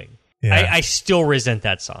even doing? Yeah. I still resent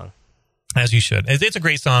that song. As you should. It's a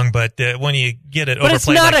great song, but when you get it overplayed it's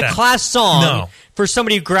not like a that, class song No. for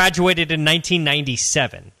somebody who graduated in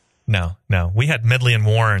 1997. No. We had Medley and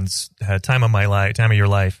Warren's Time of Your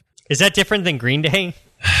Life. Is that different than Green Day?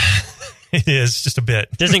 It is, just a bit.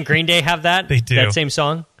 Doesn't Green Day have that? They do. That same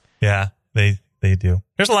song? Yeah, they do.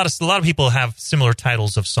 There's a lot of people have similar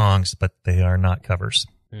titles of songs, but they are not covers.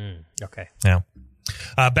 Okay. Yeah.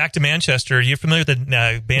 Back to Manchester. Are you familiar with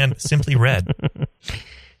the band Simply Red?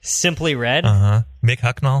 Simply Red? Mick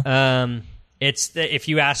Hucknall? If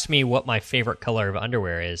you asked me what my favorite color of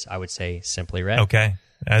underwear is, I would say Simply Red. Okay,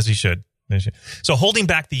 as you should. So Holding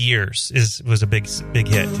Back the Years was a big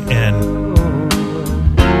hit, and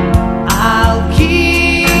I'll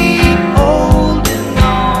keep holding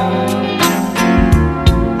on.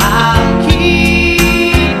 I'll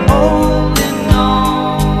keep holding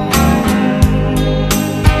on.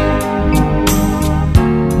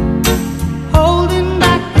 Holding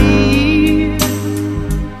back the years.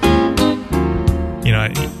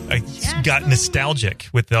 I got nostalgic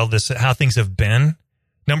with all this, how things have been.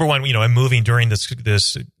 Number one, I'm moving during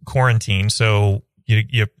this quarantine, so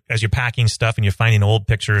you as you're packing stuff and you're finding old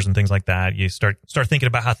pictures and things like that, you start thinking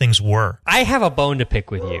about how things were. I have a bone to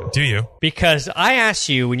pick with you. Do you? Because I asked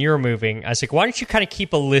you when you were moving, I was like, why don't you kind of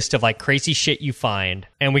keep a list of like crazy shit you find,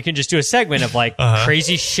 and we can just do a segment of like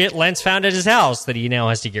crazy shit Lance found at his house that he now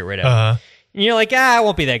has to get rid of. And you're like, it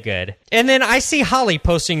won't be that good. And then I see Holly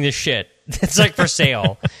posting this shit. It's like for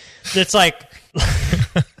sale. It's like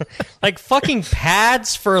like fucking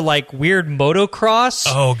pads for like weird motocross.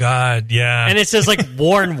 Oh God, yeah. And it says like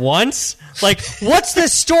worn once. Like, what's the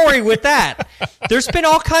story with that? There's been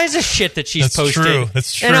all kinds of shit that she's posted.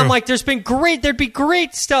 That's true. And I'm like, there'd be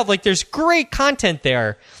great stuff. Like, there's great content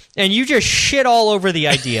there. And you just shit all over the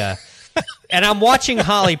idea. And I'm watching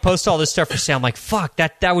Holly post all this stuff for sale. I'm like, fuck,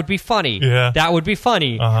 that would be funny. Yeah. That would be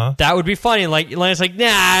funny. That would be funny. And like, Lance's like,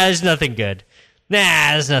 nah, there's nothing good.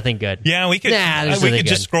 Nah, there's nothing good. Yeah, we could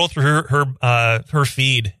just scroll through her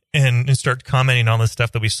feed and start commenting on the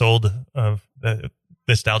stuff that we sold of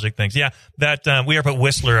nostalgic things. Yeah, that we are up at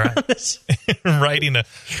Whistler riding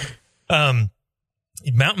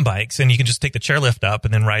mountain bikes, and you can just take the chairlift up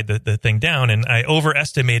and then ride the thing down. And I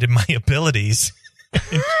overestimated my abilities.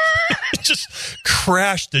 Just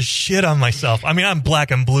crashed the shit on myself. I mean, I'm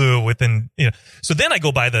black and blue within, so then I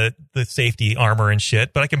go buy the safety armor and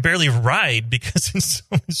shit, but I can barely ride because it's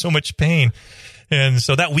so much pain. And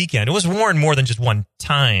so that weekend, it was worn more than just one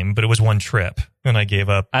time, but it was one trip, and I gave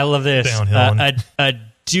up. I love this. Downhill. A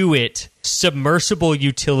Do-It submersible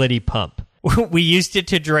utility pump. We used it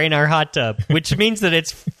to drain our hot tub, which means that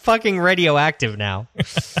it's fucking radioactive now.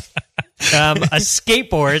 A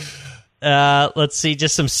skateboard. Let's see,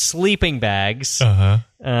 just some sleeping bags. A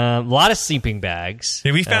lot of sleeping bags.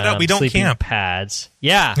 Yeah, we found out we don't camp. Pads.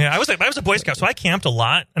 Yeah. I was a Boy Scout, so I camped a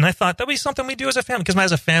lot, and I thought that'd be something we do as a family. Because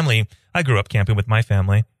as a family, I grew up camping with my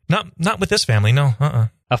family. Not with this family, no.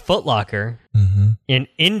 A Foot Locker. An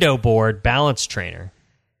Indo board balance trainer.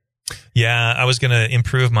 Yeah, I was gonna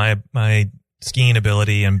improve my skiing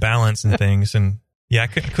ability and balance and things, and yeah, I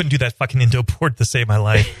couldn't do that fucking Indo board to save my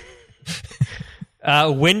life.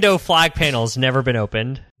 Window flag panels never been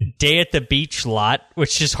opened. Day at the beach lot,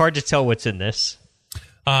 which is hard to tell what's in this.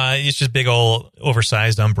 It's just big old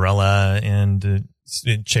oversized umbrella and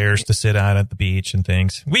chairs to sit at the beach and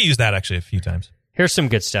things. We used that actually a few times. Here's some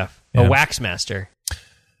good stuff. Yeah. A Waxmaster.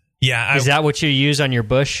 Yeah. Is that what you use on your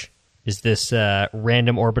bush? Is this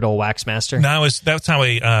random orbital Waxmaster? No, that's how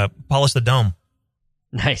we polish the dome.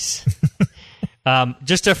 Nice.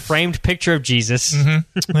 Just a framed picture of Jesus.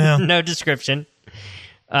 Yeah. No description.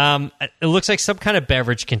 It looks like some kind of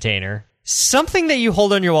beverage container. Something that you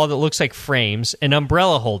hold on your wall that looks like frames. An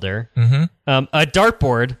umbrella holder. A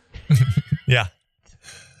dartboard. Yeah.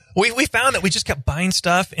 We found that we just kept buying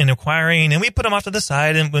stuff and acquiring, and we put them off to the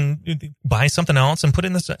side and when buy something else and put it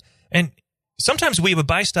in the. And sometimes we would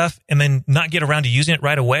buy stuff and then not get around to using it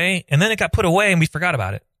right away, and then it got put away and we forgot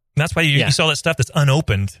about it. And that's why you saw that stuff that's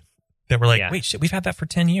unopened. That we're like, wait, shit, we've had that for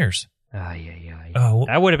 10 years. Oh,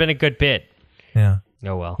 that would have been a good bit. Yeah.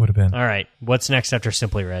 Oh, well. Would have been. All right. What's next after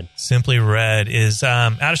Simply Red? Simply Red is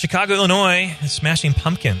out of Chicago, Illinois, Smashing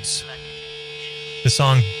Pumpkins. The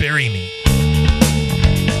song Bury Me.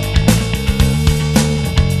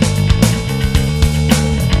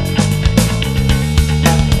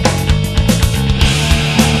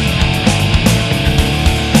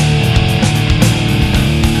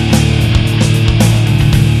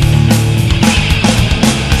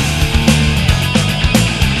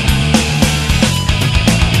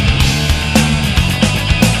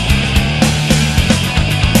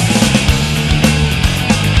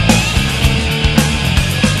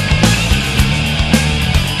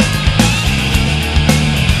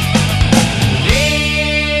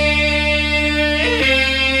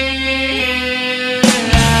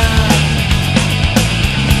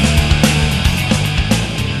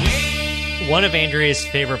 One of Andrea's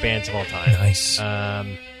favorite bands of all time. Nice.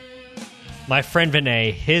 My friend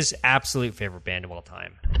Vinay, his absolute favorite band of all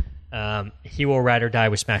time. He Will Ride or Die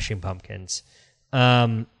with Smashing Pumpkins.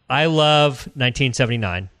 I love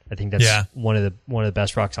 1979. I think that's one of the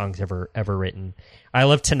best rock songs ever written. I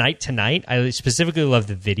love Tonight Tonight. I specifically love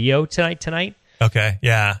the video Tonight. Okay,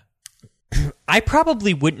 yeah. I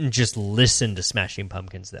probably wouldn't just listen to Smashing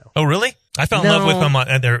Pumpkins though. Oh, really? I fell in love with them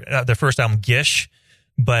on their first album, Gish,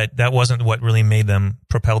 but that wasn't what really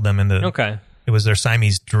propelled them into. Okay. It was their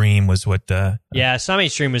Siamese Dream was what.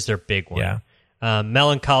 Siamese Dream was their big one. Yeah.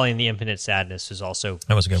 Melancholy and the Infinite Sadness was also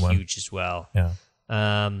that was a good huge one. as well. Yeah.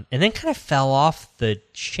 And then kind of fell off the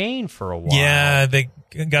chain for a while. Yeah, they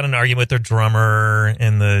got an argument with their drummer,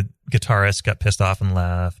 and the guitarist got pissed off and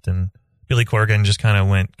left, and Billy Corgan just kind of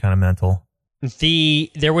went mental.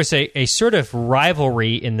 There was a sort of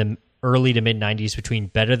rivalry in the early to mid 90s between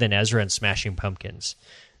Better Than Ezra and Smashing Pumpkins.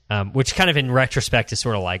 Which kind of in retrospect is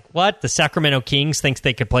sort of like, what? The Sacramento Kings thinks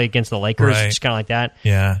they could play against the Lakers? Right. It's kind of like that.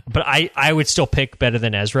 Yeah. But I would still pick Better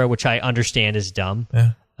Than Ezra, which I understand is dumb.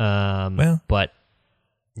 Yeah. But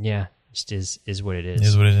yeah, just is what it is. It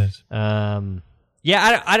is what it is.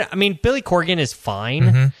 Yeah, I mean, Billy Corgan is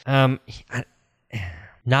fine.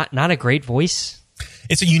 Not a great voice.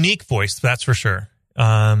 It's a unique voice, that's for sure.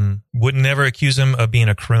 Would never accuse him of being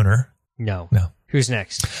a crooner. No. Who's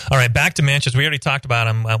next? All right, back to Manchester. We already talked about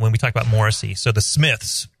him when we talked about Morrissey. So the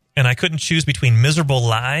Smiths, and I couldn't choose between Miserable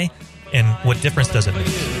Lie and What Difference Does It Make?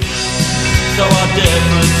 So what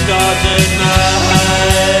difference does it make?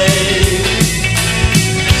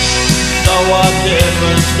 So what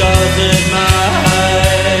difference does it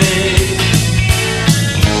make?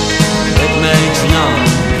 It makes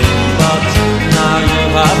none, but now you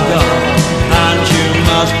have gone, and you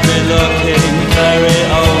must be looking very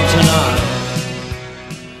old tonight.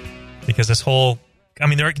 Because this whole, I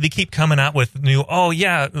mean, they keep coming out with new,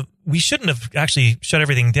 we shouldn't have actually shut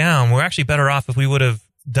everything down. We're actually better off if we would have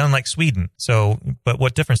done like Sweden. So, but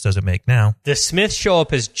what difference does it make now? The Smiths show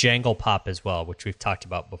up as Jangle Pop as well, which we've talked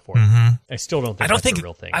about before. I still don't think that's a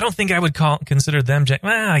real thing. I don't think I would consider them,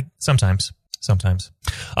 sometimes.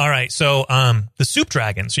 All right, so the Soup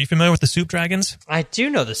Dragons. Are you familiar with the Soup Dragons? I do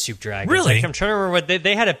know the Soup Dragons. Really? I'm trying to remember what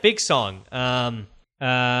they had a big song.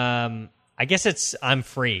 I guess it's I'm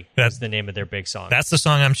Free. That's the name of their big song. That's the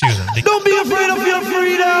song I'm choosing. Don't be afraid of your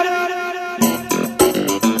freedom.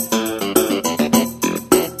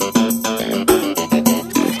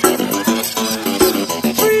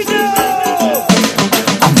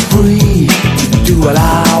 I'm free to do what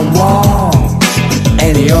I want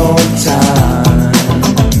any old time.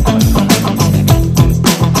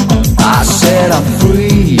 I said I'm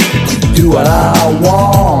free to do what I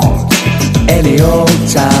want any old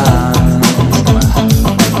time.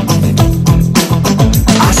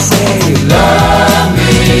 I say love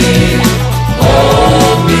me,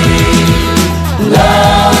 hold me,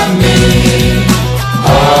 love me,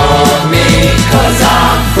 hold me, 'cause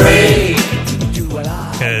I'm free.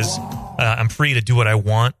 Because I'm free to do what I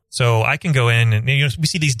want. So I can go in and we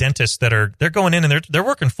see these dentists they're going in and they're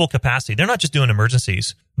working full capacity. They're not just doing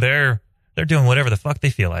emergencies. They're doing whatever the fuck they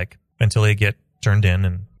feel like until they get turned in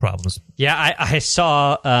and problems. Yeah, I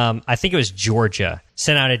saw, I think it was Georgia,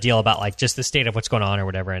 sent out a deal about like just the state of what's going on or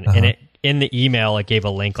whatever. And, and in the email, it gave a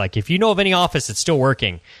link like, if you know of any office that's still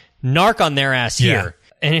working, narc on their ass here.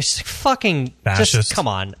 And it's like, fucking, fascist. Just come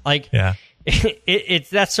on. Like,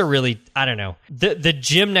 that's a really, I don't know. The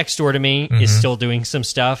gym next door to me is still doing some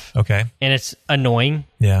stuff. Okay. And it's annoying.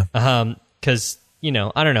 Yeah. 'Cause,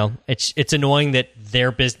 I don't know. It's annoying that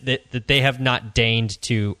their that they have not deigned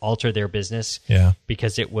to alter their business. Yeah.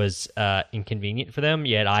 Because it was inconvenient for them.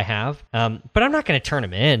 Yet I have. But I'm not going to turn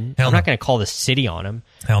them in. Hell I'm no. not going to call the city on them.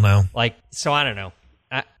 Hell no. Like, so I don't know.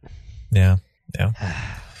 Yeah.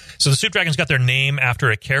 So the Soup Dragons got their name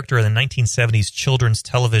after a character in the 1970s children's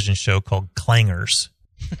television show called Clangers.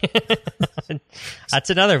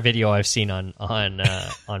 That's another video I've seen on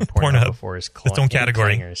Pornhub before. Is its own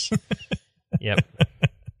category. Clangers. Yep.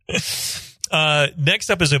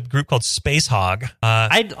 Next up is a group called Space Hog.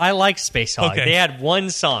 I like Space Hog. Okay. They had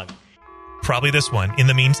one song. Probably this one. In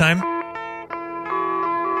the Meantime.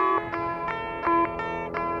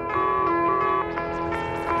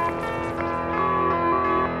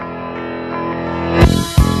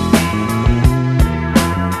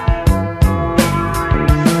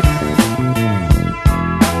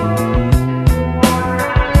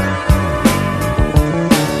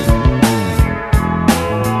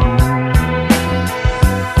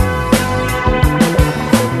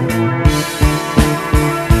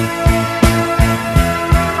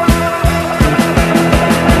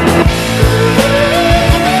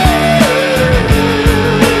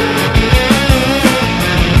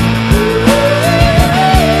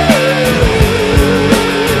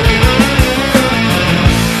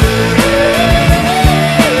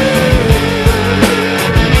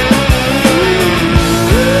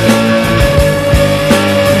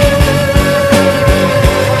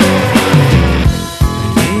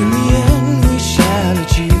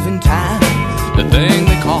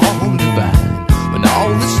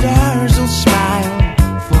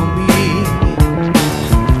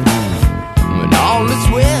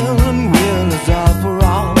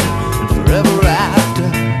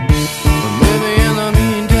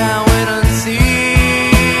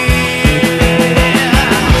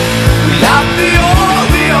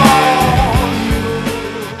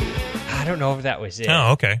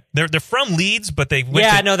 Oh, okay. They're from Leeds, but they went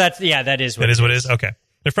that is what that it is what it is. Okay,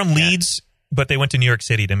 they're from Leeds, but they went to New York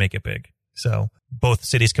City to make it big. So both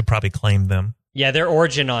cities could probably claim them. Yeah, their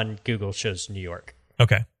origin on Google shows New York.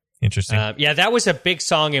 Okay. Interesting. Yeah, that was a big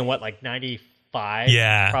song in what, like 95?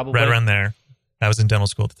 Yeah, probably. right around there. I was in dental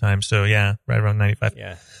school at the time, so yeah, right around 95.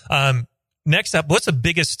 Yeah. Next up, what's the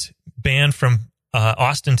biggest band from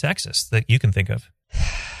Austin, Texas that you can think of?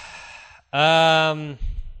 I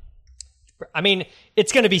mean,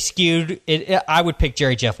 it's going to be skewed. I would pick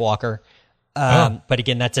Jerry Jeff Walker. But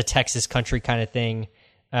again, that's a Texas country kind of thing.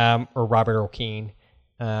 Or Robert Earl Keen.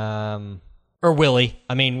 Or Willie.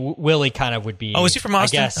 I mean, Willie kind of would be. Oh, is he from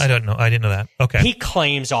Austin? I guess. I don't know. I didn't know that. Okay. He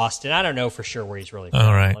claims Austin. I don't know for sure where he's really from.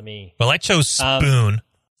 All right. Let me. Well, I chose Spoon.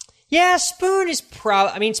 Yeah, Spoon is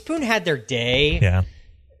I mean, Spoon had their day. Yeah.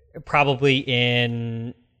 Probably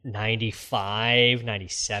in 95,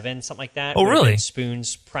 97, something like that. Oh, really?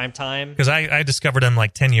 Spoon's prime time. Because I discovered them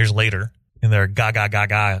like 10 years later in their Gaga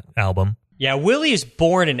Gaga album. Yeah, Willie is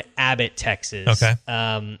born in Abbott, Texas. Okay.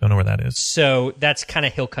 Don't know where that is. So that's kind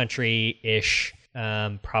of hill country-ish.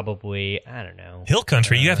 Probably, I don't know. Hill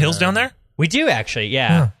country? You have hills down there? We do, actually,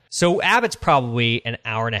 yeah. Huh. So Abbott's probably an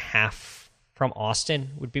hour and a half from Austin,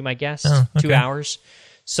 would be my guess. Oh, okay. 2 hours.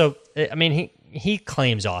 So, I mean, he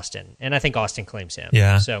claims Austin, and I think Austin claims him.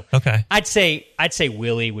 Yeah. So okay. I'd say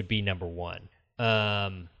Willie would be number one.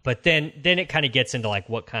 But then it kind of gets into like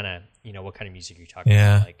what kind of music you're talking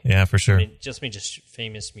about. Like, yeah, for sure. I mean, just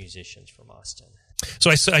famous musicians from Austin. So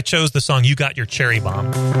I chose the song "You Got Your Cherry Bomb."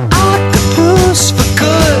 Octopus for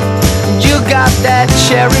good, you got that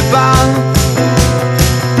cherry bomb.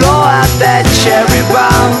 Blow out that cherry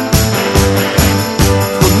bomb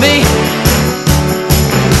for me.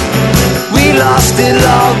 We lost it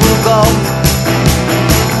long ago,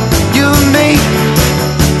 you and me.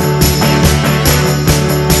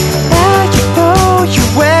 You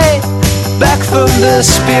way back from the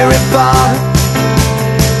spirit bar.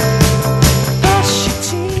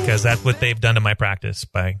 Because that's what they've done to my practice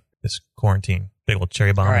by this quarantine. Big old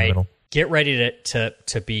cherry bomb All right. in the middle. Get ready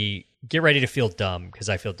to feel dumb, because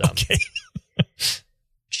I feel dumb. Okay.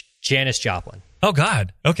 Janis Joplin. Oh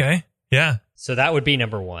God. Okay. Yeah. So that would be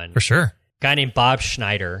number one. For sure. Guy named Bob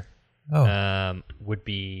Schneider. Would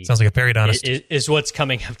be. Sounds like a periodontist. Is what's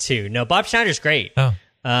coming up too. No, Bob Schneider's great. Oh.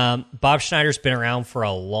 Bob Schneider's been around for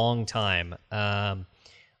a long time. I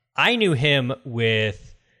knew him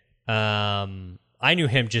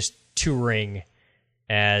just touring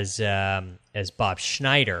as Bob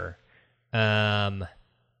Schneider. But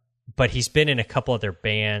he's been in a couple other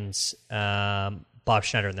bands. Bob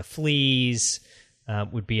Schneider and the Fleas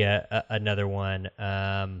would be another one.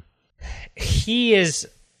 He is.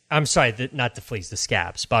 I'm sorry, not the Fleas, the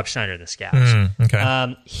Scabs. Bob Schneider and the Scabs.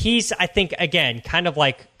 Okay. He's, I think, again, kind of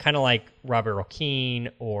like Robert Earl Keen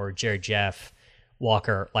or Jerry Jeff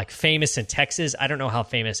Walker, like famous in Texas. I don't know how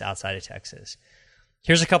famous outside of Texas.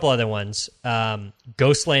 Here's a couple other ones.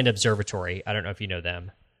 Ghostland Observatory. I don't know if you know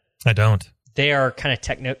them. I don't. They are kind of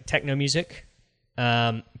techno music.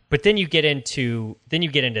 But then you get into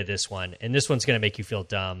this one, and this one's going to make you feel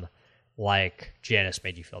dumb, like Janis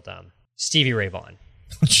made you feel dumb. Stevie Ray Vaughan.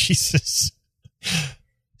 Jesus.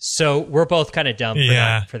 So we're both kind of dumb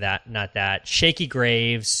for that, not that. Shaky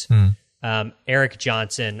Graves, Eric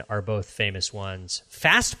Johnson are both famous ones.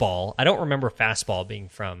 Fastball, I don't remember Fastball being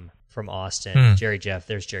from Austin. Jerry Jeff,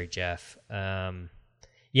 there's Jerry Jeff.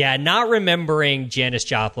 Not remembering Janis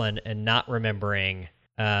Joplin and not remembering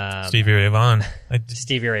Stevie Ray Vaughan.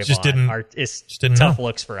 Stevie Ray just Vaughan. Just It's didn't tough know.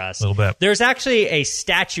 looks for us. A little bit. There's actually a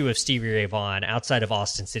statue of Stevie Ray Vaughan outside of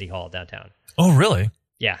Austin City Hall downtown. Oh, really?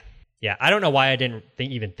 Yeah. I don't know why I didn't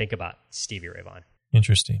even think about Stevie Ray Vaughan.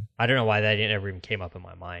 Interesting. I don't know why that never even came up in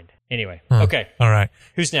my mind. Anyway, Huh. Okay. All right.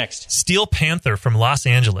 Who's next? Steel Panther from Los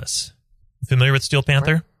Angeles. Familiar with Steel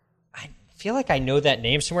Panther? I feel like I know that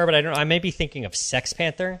name somewhere, but I don't know. I may be thinking of Sex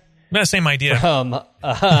Panther. No, same idea. Anchorman.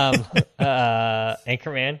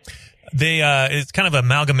 They it's kind of an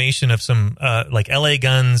amalgamation of some like LA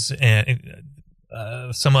Guns and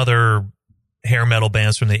some other hair metal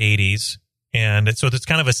bands from the 80s. And so it's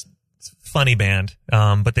kind of a funny band,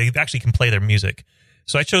 but they actually can play their music.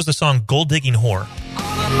 So I chose the song Gold Digging Whore.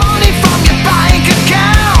 Money from your bank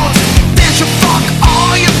account, then you fuck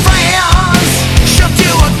all your friends. She'll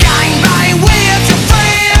do a gangbang with your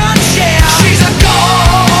friends, yeah. She's a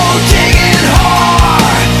gold digging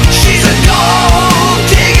whore. She's a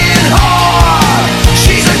gold digging whore.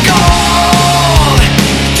 She's a gold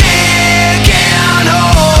digging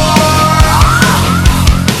whore.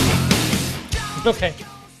 Okay.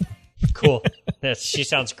 Cool. She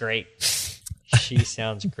sounds great. She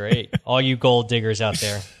sounds great. All you gold diggers out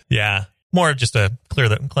there. Yeah. More of just to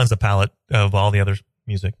cleanse the palate of all the other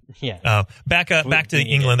music. Yeah. Back to need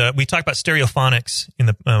England. We talked about Stereophonics in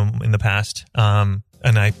the past, and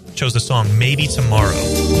I chose the song "Maybe Tomorrow."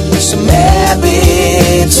 So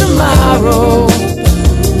maybe tomorrow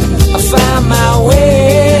I'll find my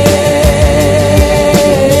way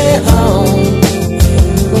home.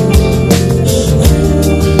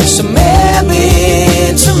 So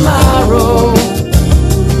maybe tomorrow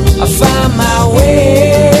I'll find my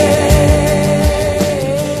way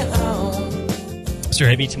home. Sure.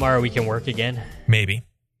 Maybe tomorrow we can work again. Maybe.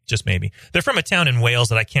 Just maybe. They're from a town in Wales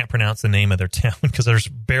that I can't pronounce the name of their town because there's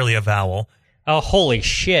barely a vowel. Oh, holy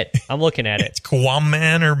shit. I'm looking at it. It's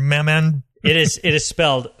Quamman or Maman. It is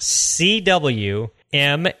spelled CWMAMAN.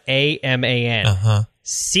 Uh-huh.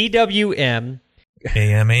 CWM.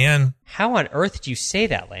 AMAN. How on earth do you say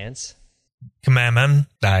that, Lance? Quamman.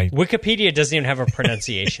 Wikipedia doesn't even have a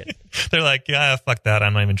pronunciation. They're like, yeah, fuck that.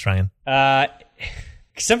 I'm not even trying.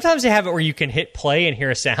 Sometimes they have it where you can hit play and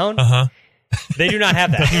hear a sound. Uh-huh. They do not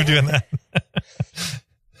have that. You're doing that.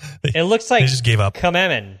 It looks like they just gave up.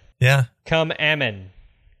 Come-amen. Yeah. Come-amen.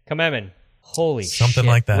 Holy Something shit.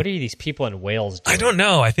 like that. What are these people in Wales doing? I don't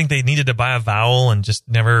know. I think they needed to buy a vowel and just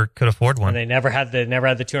never could afford one. And they never had the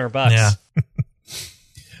 $200. Yeah.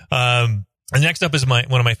 And next up is one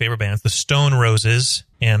of my favorite bands, the Stone Roses,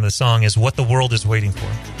 and the song is "What the World Is Waiting For."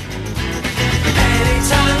 Anytime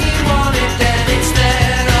you want it, then it's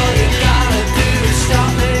there. All you gotta do is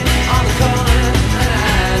stop it on the corner and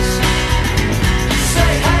ask.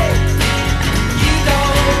 Say, hey, you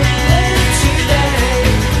don't live today.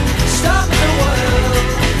 Stop the world.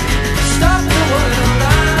 Stop the world.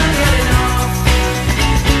 I'm getting off.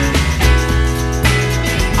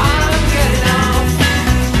 I'm getting off.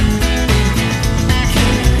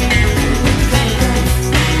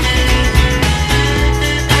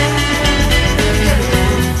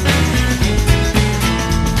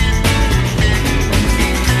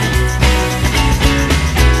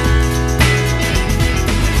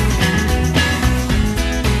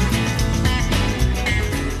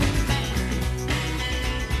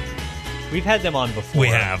 We've had them on before. We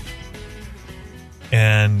have.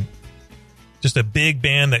 And just a big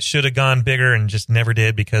band that should have gone bigger and just never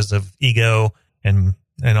did because of ego and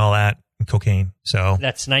all that, and cocaine. So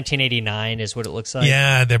That's 1989 is what it looks like.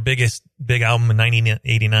 yeah, their big album in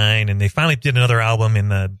 1989, and they finally did another album in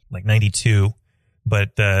 92,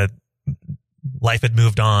 but life had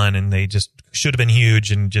moved on, and they just should have been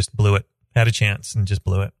huge and just blew it. Had a chance and just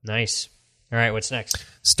blew it. Nice. All right, what's next?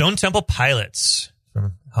 Stone Temple Pilots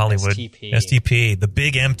from Hollywood. STP, The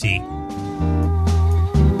Big Empty.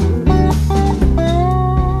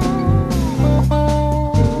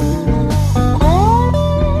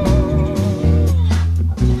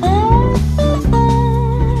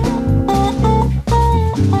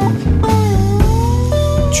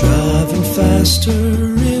 Driving faster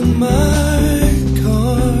in my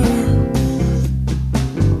car,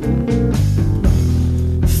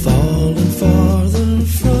 falling farther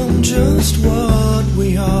from just what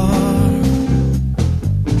we are.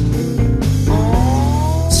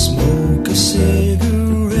 Smoke a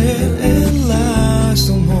cigarette and lie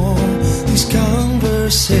some more. These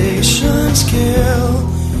conversations kill.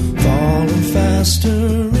 Falling faster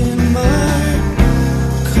in my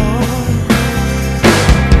car.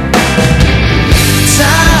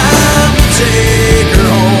 Time to take her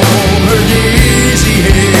home. Her dizzy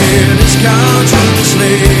head is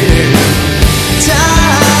contemplated.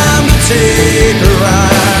 Time to take her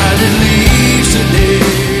ride. It leaves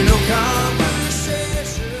today. No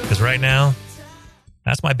conversation. Because right now,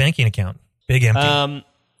 that's my banking account. Big Empty.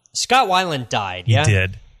 Scott Weiland died, He yeah?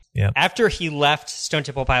 did. Yeah. After he left Stone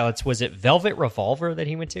Temple Pilots, was it Velvet Revolver that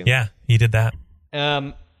he went to? Yeah, he did that.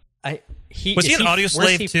 Was Was he an audio where's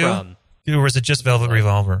slave he too? From? Or was it just Velvet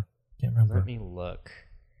Revolver? Can't remember. Let me look.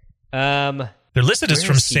 They're listed as where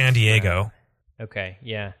from is he San Diego. Okay,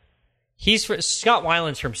 yeah. Scott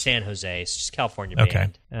Weiland's from San Jose. It's just a California Okay.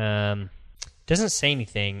 band. Doesn't say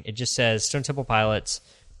anything. It just says Stone Temple Pilots,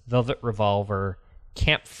 Velvet Revolver,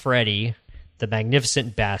 Camp Freddy, The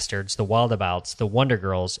Magnificent Bastards, The Wildabouts, The Wonder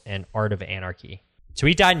Girls, and Art of Anarchy. So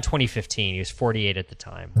he died in 2015. He was 48 at the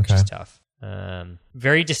time, which is tough.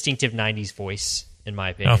 Very distinctive 90s voice, in my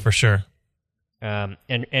opinion. Oh, for sure. And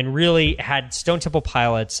really had Stone Temple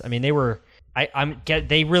Pilots. I mean, they were.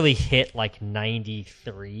 They really hit like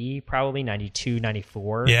 93, probably 92,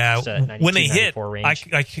 94. Yeah, So 92, when they hit, 94 range.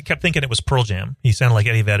 I kept thinking it was Pearl Jam. He sounded like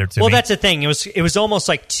Eddie Vedder to me. Well, that's the thing. It was almost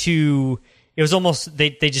like too. It was almost they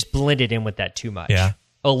just blended in with that too much. Yeah.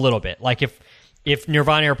 A little bit. Like if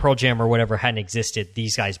Nirvana or Pearl Jam or whatever hadn't existed,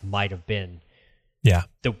 these guys might have been yeah.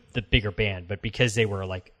 the bigger band. But because they were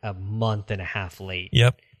like a month and a half late,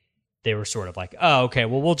 Yep. they were sort of like, oh, okay,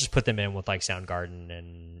 well, we'll just put them in with like Soundgarden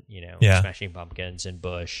and, you know, Yeah. Smashing Pumpkins and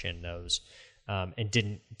Bush and those, and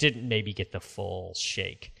didn't maybe get the full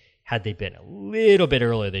shake. Had they been a little bit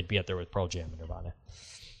earlier, they'd be up there with Pearl Jam and Nirvana.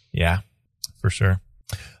 Yeah, for sure.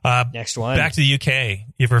 Next one. Back to the UK.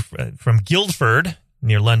 From Guildford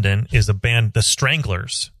near London is a band, The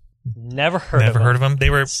Stranglers. Never heard of them. They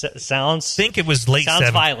were sounds. I think it was late. Sounds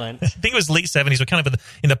 70s. violent. I think it was late 70s. But kind of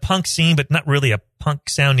in the punk scene, but not really a punk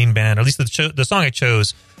sounding band. Or at least the song I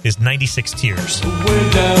chose is 96 Tears.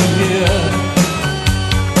 We're down here,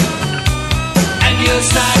 and you'll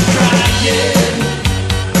start crying.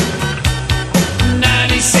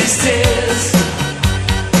 96 tears.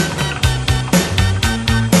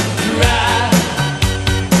 Cry.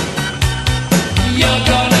 You're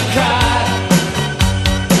gonna cry.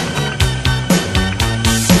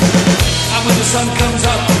 And when the sun comes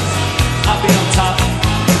up, I'll be on top.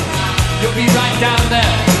 You'll be right down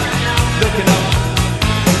there, looking up.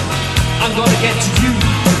 I'm gonna get to you,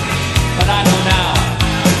 but I know now.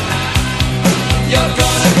 You're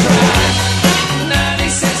gonna cry.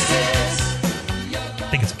 96 tears. I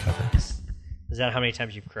think it's a cover. Is that how many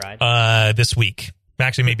times you've cried? This week.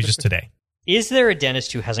 Actually, maybe just today. Is there a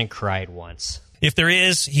dentist who hasn't cried once? If there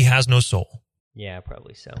is, he has no soul. Yeah,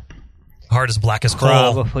 probably so. Heart as black as coal.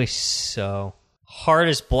 Probably so. Heart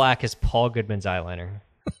as black as Paul Goodman's eyeliner.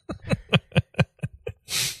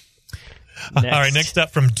 All right, next up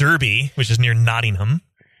from Derby, which is near Nottingham,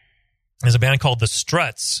 is a band called The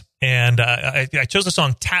Struts. And I chose the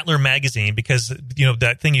song Tatler Magazine because, you know,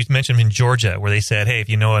 that thing you mentioned in Georgia where they said, hey, if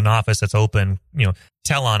you know an office that's open, you know,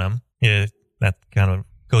 tell on them. Yeah, that kind of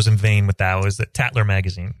goes in vain with that, was that Tatler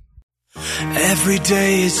Magazine. Every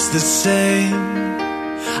day it's the same.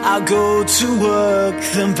 I go to work,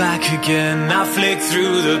 then back again. I flick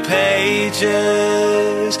through the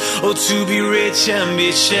pages. Oh, to be rich and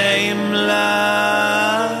be shameless.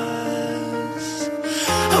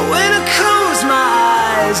 When I close my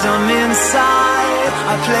eyes, I'm inside.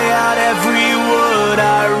 I play out every word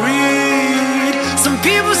I read. Some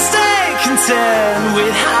people stay content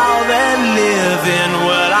with how they're living.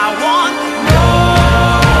 Well, I want more.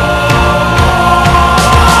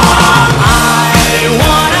 I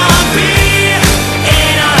wanna be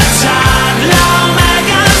in a time-long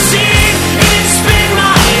magazine. It's been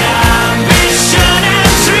my ambition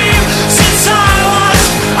and dream since I was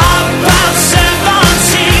about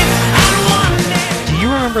 17. And one day Do you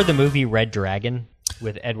remember the movie Red Dragon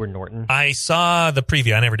with Edward Norton? I saw the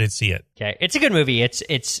preview. I never did see it. Okay, it's a good movie.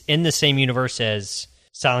 It's in the same universe as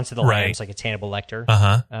Silence of the Right. Lambs, like it's Hannibal Lecter.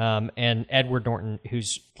 Uh-huh. And Edward Norton,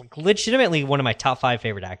 who's like legitimately one of my top 5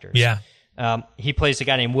 favorite actors. Yeah. He plays a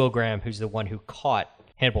guy named Will Graham, who's the one who caught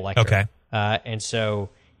Hannibal Lecter. Okay. And so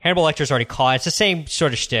Hannibal Lecter's already caught. It's the same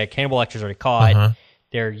sort of shtick. Hannibal Lecter's already caught. Uh-huh.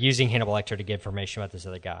 They're using Hannibal Lecter to get information about this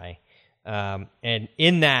other guy. And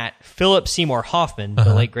in that, Philip Seymour Hoffman,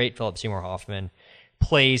 the late great Philip Seymour Hoffman,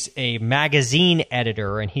 plays a magazine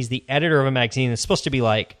editor, and he's the editor of a magazine that's supposed to be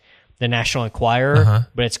like the National Enquirer,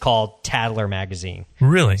 but it's called Tatler Magazine.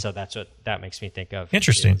 Really? So that's what that makes me think of.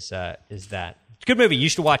 Interesting. Is that it's a good movie? You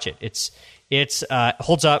should watch it. It's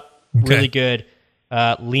holds up Okay. really good.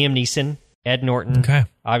 Liam Neeson, Ed Norton, Okay.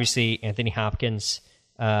 obviously Anthony Hopkins,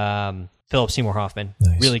 Philip Seymour Hoffman.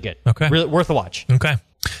 Nice. Really good. Okay. Really worth a watch. Okay.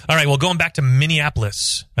 All right. Well, going back to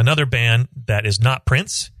Minneapolis, another band that is not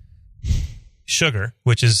Prince, Sugar,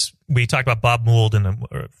 which is, we talked about Bob Mould in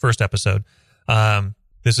the first episode.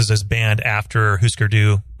 This is his band after Husker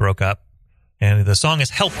Du broke up, and the song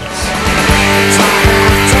is Helpless.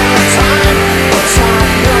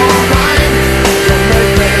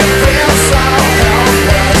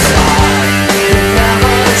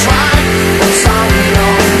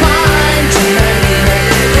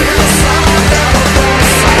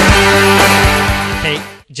 Hey,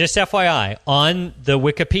 just FYI, on the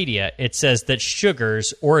Wikipedia, it says that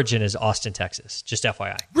Sugar's origin is Austin, Texas. Just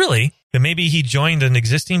FYI. Really? Then maybe he joined an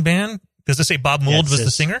existing band? Does it say Bob Mould It was the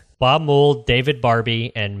says singer? Bob Mould, David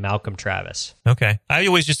Barbie, and Malcolm Travis. Okay. I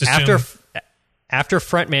always just assumed... After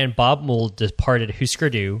frontman Bob Mould departed Husker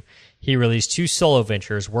Du, he released 2 solo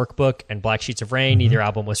ventures, Workbook and Black Sheets of Rain. Neither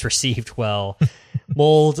album was received well.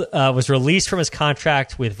 Mould was released from his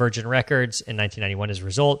contract with Virgin Records in 1991 as a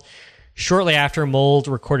result. Shortly after, Mould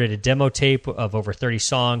recorded a demo tape of over 30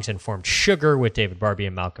 songs and formed Sugar with David Barbie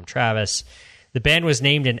and Malcolm Travis. The band was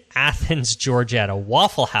named in Athens, Georgia at a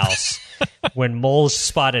Waffle House when Mould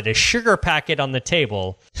spotted a sugar packet on the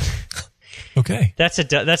table. Okay. That's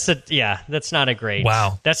not a great.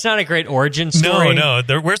 Wow. That's not a great origin story. No.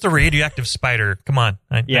 Where's the radioactive spider? Come on.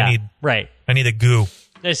 I need right. I need a goo.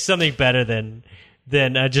 There's something better than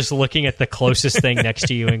than just looking at the closest thing next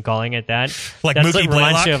to you and calling it that. Like That's Mookie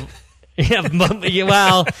reminds Blaylock? you of,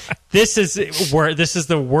 well, this is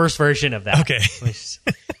the worst version of that. Okay.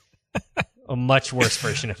 A much worse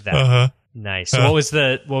version of that. Uh-huh. Nice. So what was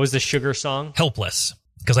the Sugar song? Helpless.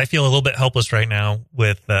 Because I feel a little bit helpless right now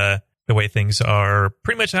with the way things are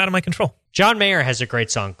pretty much out of my control. John Mayer has a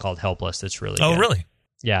great song called Helpless that's really Oh, good. really?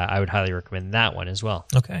 Yeah, I would highly recommend that one as well.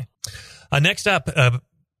 Okay. Next up,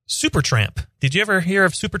 Supertramp. Did you ever hear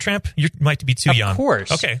of Supertramp? You might be too young. Of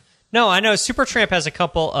course. Okay. No, I know Supertramp has a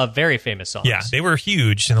couple of very famous songs. Yeah, they were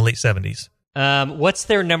huge in the late 70s. What's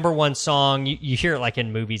their number one song? You hear it like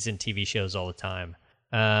in movies and TV shows all the time.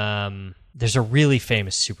 There's a really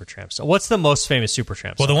famous Supertramp song. What's the most famous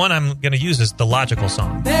Supertramp song? Well, the one I'm going to use is the Logical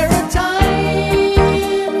song. There are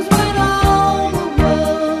times when all the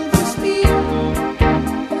world's asleep,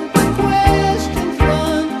 when questions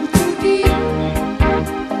run too deep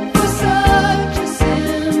for such a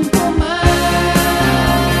simple mind.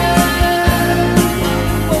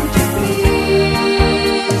 Won't you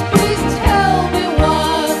please tell me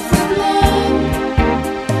what's I've learned?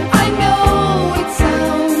 I know it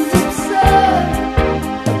sounds absurd,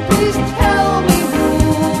 but please tell me who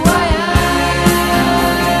I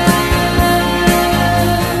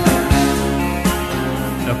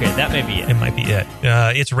am. Okay, that may be it. It might be it.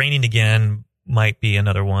 It's Raining Again might be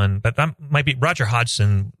another one, but that might be Roger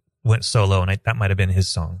Hodgson went solo, and that might have been his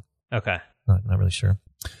song. Okay. Not really sure.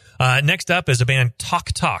 Next up is a band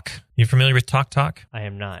Talk Talk. You familiar with Talk Talk? I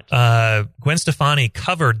am not. Gwen Stefani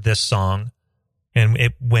covered this song, and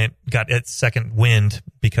it got its second wind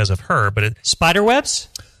because of her. But Spiderwebs?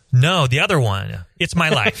 No, the other one. It's My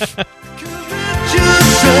Life.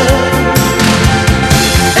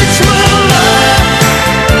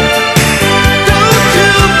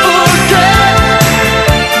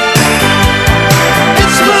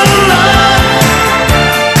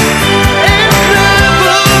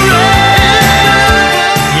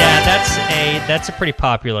 That's a pretty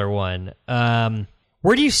popular one.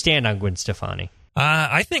 Where do you stand on Gwen Stefani?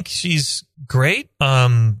 I think she's great.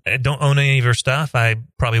 I don't own any of her stuff. I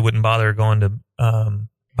probably wouldn't bother going to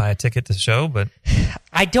buy a ticket to the show, but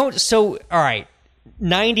I don't. So, all right,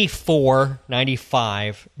 94,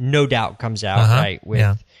 95, No Doubt comes out, right?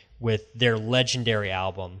 With their legendary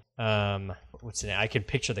album. What's the name? I can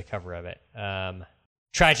picture the cover of it.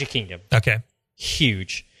 Tragic Kingdom. Okay.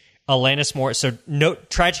 Huge. Alanis Morissette. So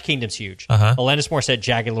Tragic Kingdom's huge. Alanis Morissette,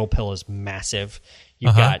 Jagged Little Pill is massive.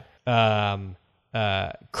 You've got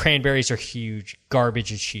Cranberries are huge.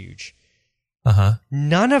 Garbage is huge.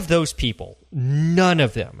 None of those people, none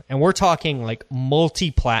of them, and we're talking like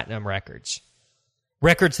multi-platinum records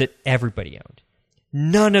that everybody owned.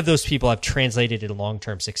 None of those people have translated into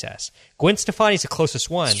long-term success. Gwen Stefani's the closest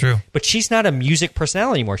one. It's true. But she's not a music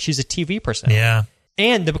personality anymore. She's a TV personality. Yeah.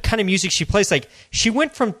 And the kind of music she plays, like, she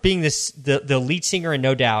went from being the lead singer in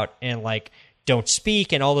No Doubt and, like, Don't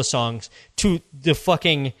Speak and all the songs to the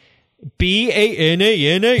fucking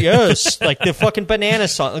BANANAS, like the fucking Banana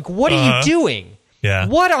song. Like, what are you doing? Yeah.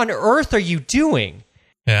 What on earth are you doing?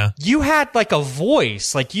 Yeah. You had, like, a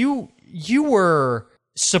voice. Like, you were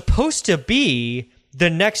supposed to be the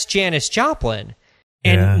next Janis Joplin.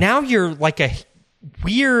 And now you're, like, a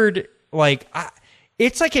weird, like...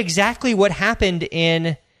 It's like exactly what happened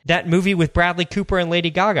in that movie with Bradley Cooper and Lady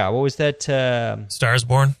Gaga. What was that? Stars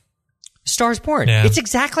Born? Stars Born. Yeah. It's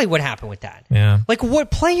exactly what happened with that. Yeah. Like, what?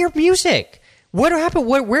 Play your music. What happened?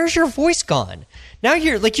 Where's your voice gone? Now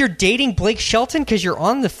you're dating Blake Shelton because you're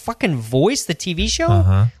on the fucking Voice, the TV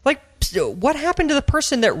show? Like, what happened to the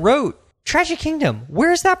person that wrote Tragic Kingdom?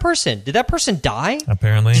 Where's that person? Did that person die?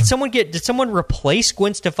 Apparently. Did someone replace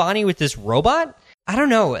Gwen Stefani with this robot? I don't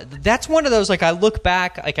know. That's one of those, like, I look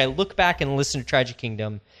back and listen to Tragic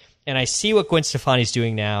Kingdom, and I see what Gwen Stefani's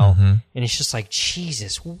doing now, and it's just like,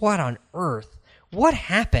 Jesus, what on earth? What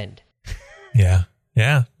happened? Yeah.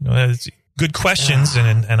 Well, it's good questions,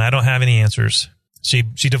 and I don't have any answers. She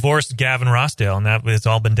divorced Gavin Rossdale, and it's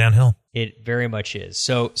all been downhill. It very much is.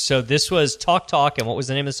 So this was Talk Talk, and what was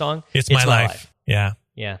the name of the song? It's My Life. Yeah.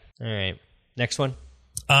 Yeah. All right. Next one.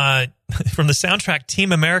 From the soundtrack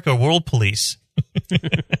Team America World Police.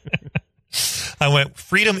 I went,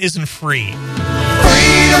 Freedom Isn't Free.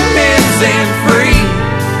 Freedom isn't free.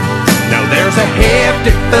 Now there's a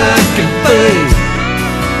hefty fucking fee.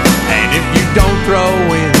 And if you don't throw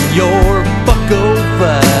in your bucko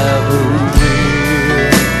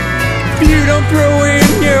 $5, if you don't throw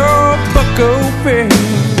in your bucko fare,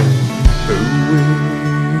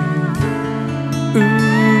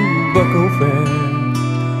 ooh, bucko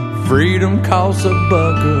fare. Freedom costs a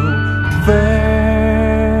bucko fare.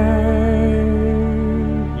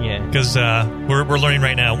 Yeah. Because we're learning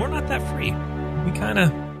right now, we're not that free. We kind of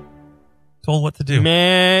told what to do.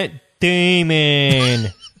 Matt Damon.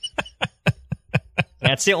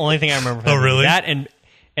 That's the only thing I remember. From Oh, really? That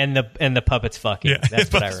and the puppets fucking. Yeah,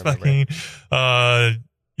 That's what I remember. Fucking,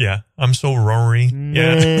 yeah, I'm so Rory.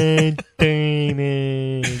 Yeah. Matt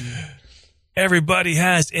Damon. Everybody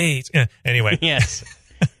has AIDS. Yeah, anyway. Yes.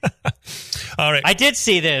 All right. I did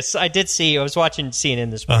see this. I was watching CNN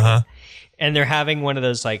this morning, and they're having one of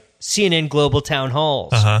those like CNN Global Town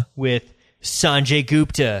Halls with Sanjay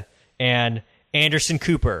Gupta and Anderson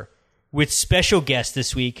Cooper, with special guest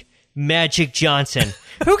this week, Magic Johnson.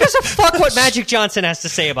 Who gives a fuck what Magic Johnson has to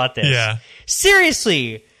say about this? Yeah.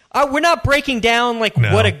 Seriously, we're not breaking down like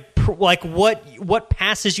what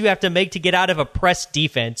passes you have to make to get out of a press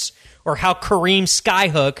defense, or how Kareem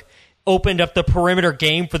Skyhook opened up the perimeter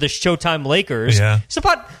game for the Showtime Lakers. Yeah. It's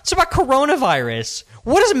about coronavirus.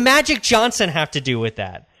 What does Magic Johnson have to do with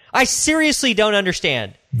that? I seriously don't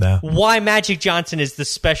understand why Magic Johnson is the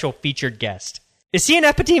special featured guest. Is he an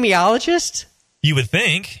epidemiologist? You would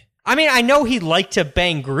think. I mean, I know he liked to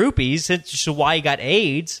bang groupies. It's just why he got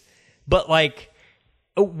AIDS. But, like,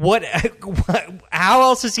 what? How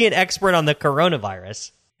else is he an expert on the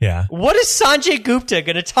coronavirus? Yeah. What is Sanjay Gupta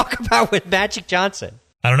going to talk about with Magic Johnson?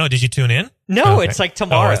 I don't know. Did you tune in? No, Okay. it's like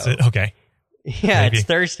tomorrow. Oh, is it? Okay. Yeah, Maybe. it's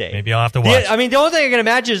Thursday. Maybe I'll have to watch. I mean, the only thing I can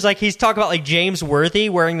imagine is like he's talking about like James Worthy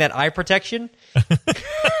wearing that eye protection.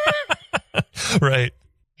 Right.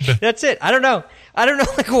 That's it. I don't know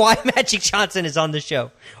like why Magic Johnson is on the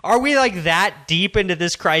show. Are we like that deep into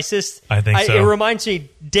this crisis? I think so. It reminds me,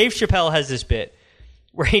 Dave Chappelle has this bit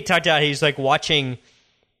where he talked about he's like watching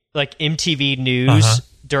like MTV News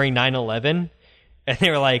during 9/11, and they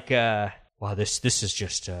were like, "Wow, this is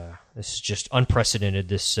just unprecedented.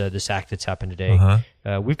 This act that's happened today.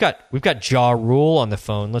 We've got Ja Rule on the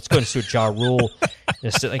phone. Let's go and see what Ja Rule."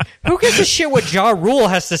 Like, who gives a shit what Ja Rule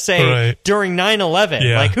has to say during 9/11?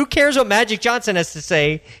 Yeah. Like, who cares what Magic Johnson has to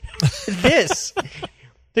say? This,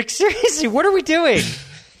 like, seriously, what are we doing?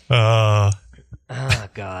 Oh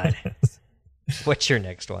God, what's your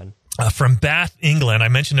next one? From Bath, England. I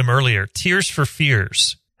mentioned him earlier. Tears for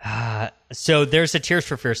Fears. So there's a Tears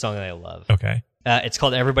for Fears song that I love. Okay. It's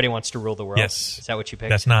called Everybody Wants to Rule the World. Yes. Is that what you picked?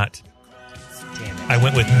 That's not. Damn it. I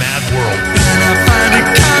went with Mad World. I find it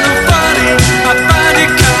kind of funny, I find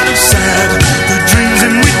it kind of sad. The dreams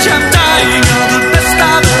in which I'm dying are the best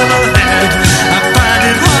I've ever had. I find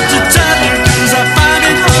it hard to tell you, 'cause I find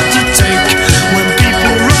it hard to take. When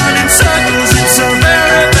people run in circles, it's a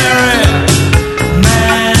very, very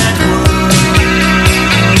mad world.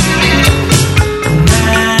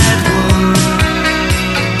 Mad world.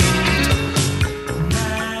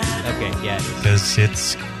 Okay, yeah. Because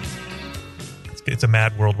it's a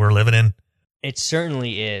mad world we're living in. It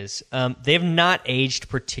certainly is. They've not aged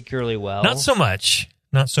particularly well. Not so much.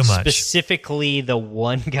 Not so much. Specifically, the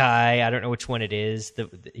one guy, I don't know which one it is.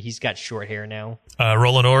 He's got short hair now.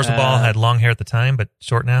 Roland Orzabal had long hair at the time, but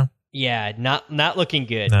short now. Yeah, not looking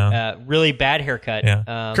good. No. Really bad haircut.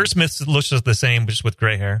 Yeah. Kurt Smith looks just the same, just with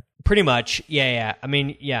gray hair. Pretty much. Yeah. I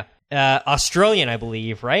mean, yeah. Australian, I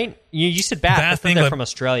believe, right? You said Bath. I think they're from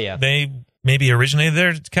Australia. They maybe originated there.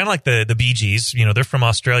 It's kind of like the Bee Gees. You know, they're from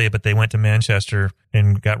Australia, but they went to Manchester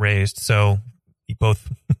and got raised. So both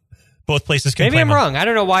places can maybe claim I'm wrong. I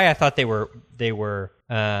don't know why I thought they were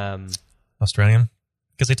Australian,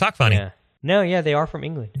 because they talk funny. Yeah. No, yeah, they are from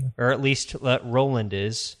England, or at least Roland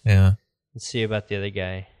is. Yeah. Let's see about the other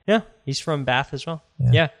guy. Yeah, he's from Bath as well.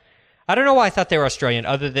 Yeah. I don't know why I thought they were Australian,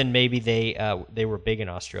 other than maybe they were big in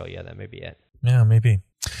Australia. That may be it. Yeah, maybe.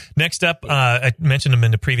 Next up, I mentioned him in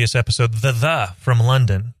the previous episode, The from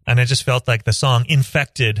London, and I just felt like the song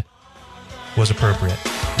Infected was appropriate.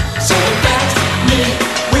 So infect me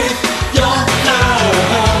with your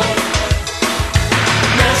love.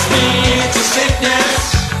 Nurse me into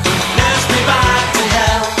sickness, nurse me back to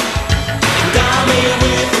health. Endow me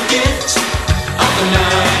with the gift of the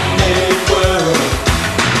man-made world.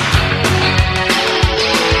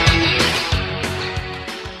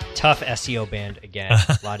 Tough SEO band again.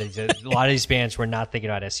 A lot of these bands were not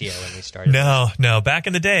thinking about SEO when they started. No. Back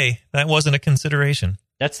in the day, that wasn't a consideration.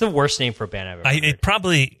 That's the worst name for a band I've ever heard. It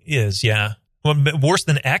probably is, yeah. Well, worse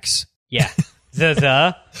than X? Yeah.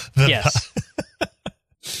 The yes.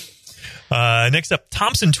 Next up,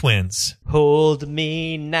 Thompson Twins. Hold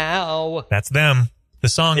me now. That's them. The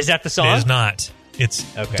song is that the song? It is not. It's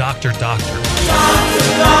Doctor. Doctor,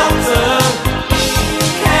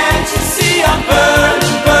 can't you see I'm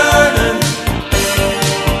burning?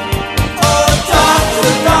 Oh,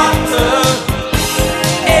 doctor,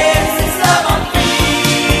 is this love I'm feeling?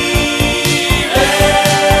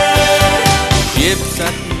 Gibbs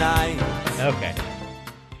at night.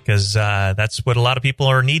 because that's what a lot of people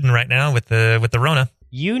are needing right now with the Rona.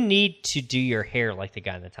 You need to do your hair like the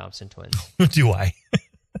guy in the Thompson Twins. Do I?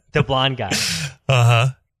 The blonde guy. Uh-huh.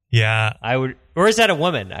 Yeah. I would, or is that a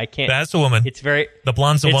woman? I can't. That's a woman. It's very. The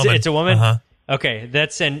blonde's a woman. It's a woman. Uh-huh. Okay,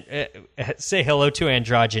 that's say hello to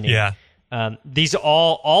androgyny. Yeah. These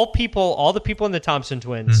all the people in the Thompson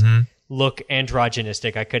Twins look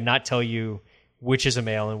androgynistic. I could not tell you which is a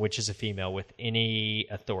male and which is a female with any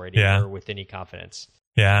authority or with any confidence.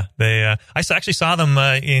 Yeah, they. I actually saw them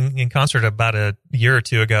in concert about a year or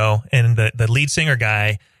two ago, and the lead singer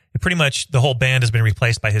guy, pretty much the whole band has been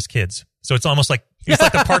replaced by his kids. So it's almost like it's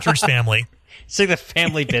like the Partridge Family. It's like the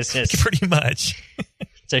family business, pretty much.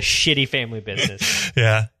 It's a shitty family business.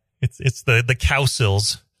 Yeah, it's the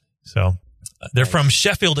Cowsills. So they're from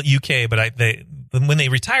Sheffield, UK, but when they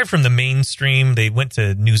retired from the mainstream, they went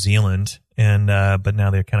to New Zealand, and but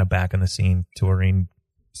now they're kind of back on the scene, touring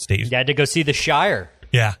stage. You had to go see the Shire.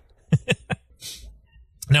 Yeah.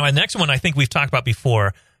 Now, our next one I think we've talked about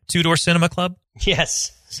before, Two Door Cinema Club.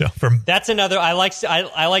 Yes. So that's another. I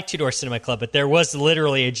like Two Door Cinema Club, but there was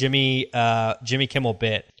literally a Jimmy Kimmel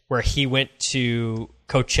bit where he went to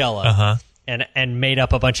Coachella and made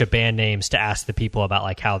up a bunch of band names to ask the people about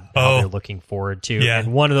like how they're looking forward to. Yeah.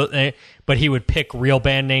 And one of the, but he would pick real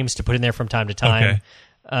band names to put in there from time to time. Okay.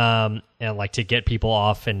 And like to get people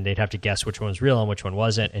off, and they'd have to guess which one was real and which one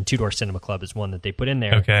wasn't. And Two Door Cinema Club is one that they put in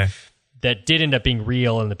there. Okay. That did end up being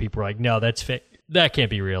real, and the people were like, "No, that's fake. That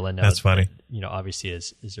can't be real." And no, that's funny. Obviously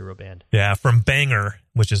is a real band. Yeah, from Bangor,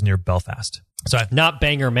 which is near Belfast. So not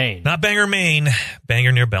Bangor, Maine. Not Bangor, Maine.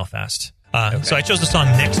 Bangor near Belfast. Okay. So I chose the song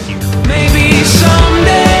Next Year. Maybe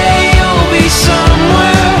someday you'll be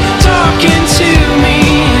somewhere talking to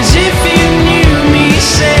me as if you knew me,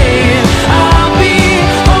 saying I'll be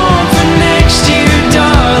home for next year,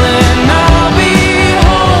 darling. I'll be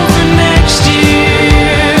home for next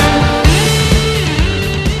year.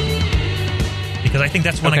 Because I think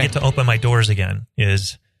that's when I get to open my doors again,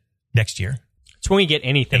 is next year. It's when we get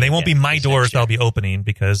anything. And they won't be my doors that'll be opening,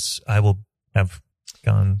 because I will have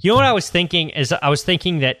gone. You know what I was thinking is I was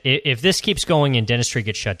thinking that if this keeps going and dentistry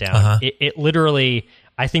gets shut down, it literally,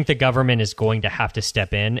 I think the government is going to have to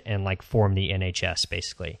step in and like form the NHS,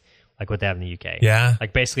 basically, like what they have in the UK. Yeah.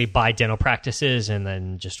 Like basically buy dental practices, and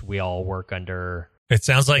then just we all work under. It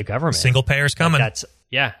sounds like the government. Single payers coming. Like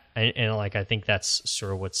and like I think that's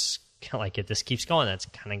sort of what's kind of like if this keeps going, that's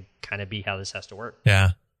kind of be how this has to work.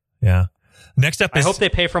 Yeah. Next up is... I hope they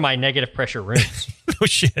pay for my negative pressure rooms. No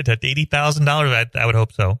shit, at $80,000? I would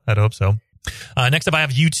hope so. Next up, I have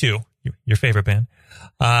U2, your favorite band.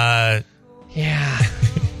 Yeah.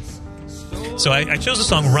 So I chose the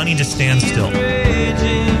song Running to Stand Still. She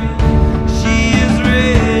is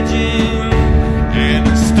raging, and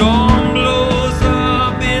the storm blows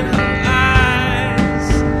up in her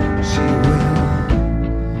eyes. She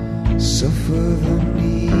will suffer the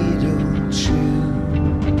needle chill.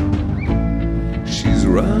 She's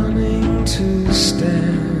running to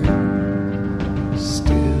stand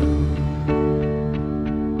still.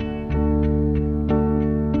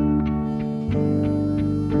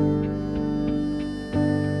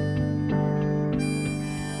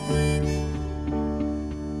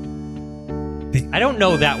 I don't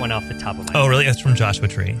know that one off the top of my head. Oh, really? That's from Joshua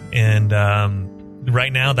Tree. And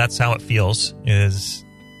right now, that's how it feels, is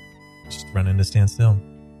just running to stand still.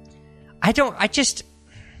 I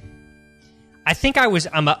think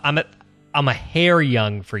I'm a hair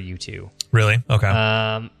young for U2. Really?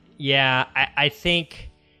 Okay. Yeah, I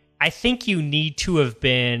think you need to have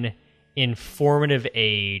been in formative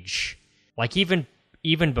age, like even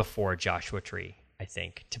before Joshua Tree, I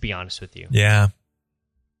think, to be honest with you. Yeah.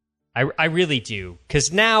 I really do.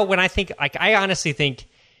 Because now when I think, like, I honestly think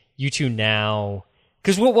U2 now,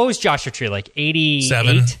 because what was Joshua Tree, like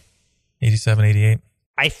 88? 87, 88.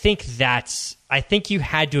 I think you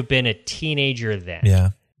had to have been a teenager then.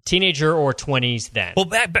 Yeah. Teenager or 20s then. Well,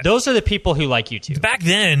 those are the people who like U2. Back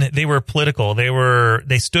then, they were political.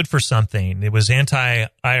 They stood for something. It was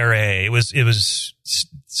anti-IRA. It was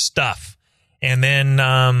stuff. And then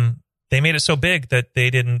they made it so big that they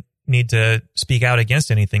didn't need to speak out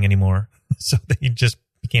against anything anymore. So they just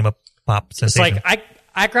became a pop sensation. It's like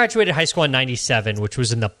I graduated high school in 97, which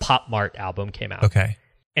was when the Pop Mart album came out. Okay.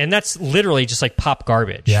 And that's literally just like pop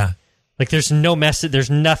garbage. Yeah. Like there's no message, there's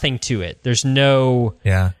nothing to it. There's no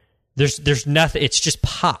There's nothing. It's just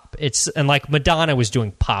pop. And like Madonna was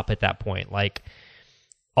doing pop at that point. Like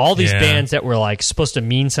All these Yeah. bands that were like supposed to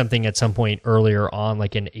mean something at some point earlier on,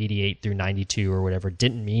 like in 88 through 92 or whatever,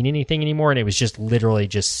 didn't mean anything anymore, and it was just literally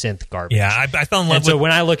just synth garbage. Yeah, I fell in love And so with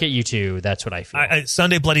when I look at U2, that's what I feel.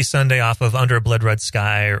 Sunday Bloody Sunday off of Under a Blood Red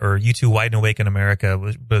Sky or U2 Wide and Awake in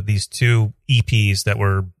America, but these two EPs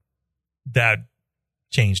that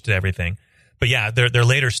changed everything. But yeah, their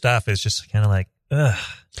later stuff is just kind of like, ugh.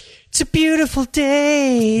 It's a beautiful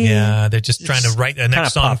day. Yeah, they're just trying to write the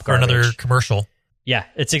next song for another commercial. Yeah,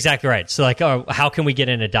 it's exactly right. So like, oh, how can we get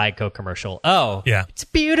in a Diet Coke commercial? Oh, yeah, it's a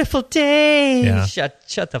beautiful day. Yeah.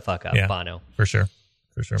 Shut the fuck up, Yeah, Bono. For sure.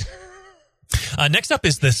 Next up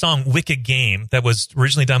is the song Wicked Game that was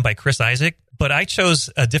originally done by Chris Isaak, but I chose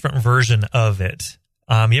a different version of it.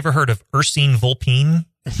 You ever heard of Ursine Vulpine?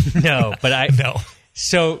 No, but No.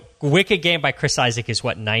 So Wicked Game by Chris Isaak is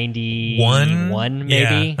what, 91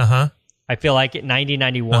 maybe? Yeah, I feel like it, 90,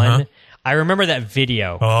 91. I remember that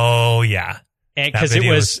video. Oh, yeah. Because it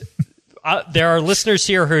was, there are listeners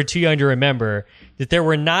here who are too young to remember that there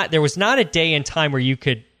was not a day and time where you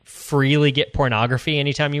could freely get pornography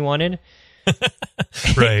anytime you wanted.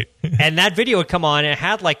 Right. And that video would come on and it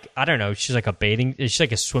had like, I don't know, she's like a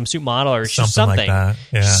swimsuit model or Something something. like that,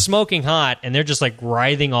 yeah. She's smoking hot and they're just like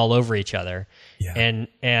writhing all over each other. Yeah.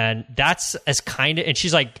 And that's as kind of, and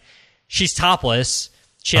she's topless.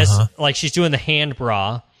 She has like, she's doing the hand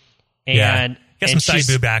bra and get some side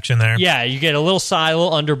boob action there. Yeah. You get a little side, a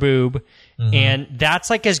little under boob. And that's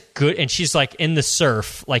like as good. And she's like in the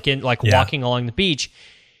surf, like walking along the beach.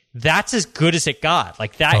 That's as good as it got.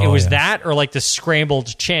 Like that, it was that or like the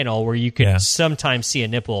scrambled channel where you could sometimes see a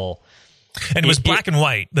nipple. And it was black and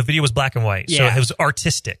white. The video was black and white. So it was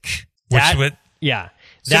artistic. Similar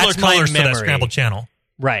That's colors to that scrambled channel.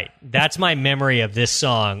 Right. That's my memory of this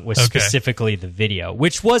song was specifically the video,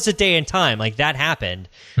 which was a day and time. Like that happened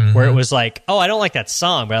where it was like, oh, I don't like that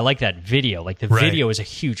song, but I like that video. Like the video is a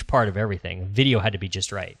huge part of everything. The video had to be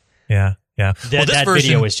just right. Yeah. Yeah. That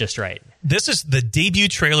video was just right. This is the debut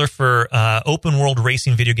trailer for open world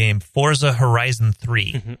racing video game Forza Horizon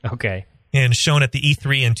 3. Okay. And shown at the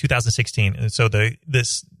E3 in 2016. And so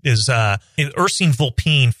this is Ursine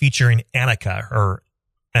Vulpine featuring Anaka, or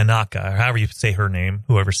however you say her name,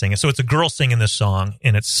 whoever's singing. So it's a girl singing this song,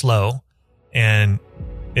 and it's slow, and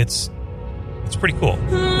it's pretty cool.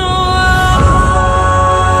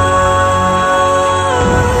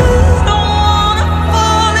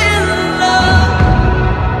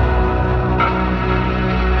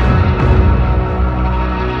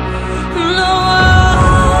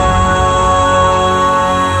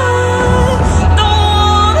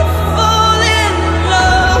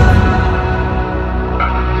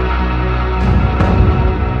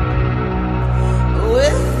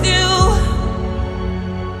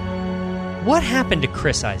 What happened to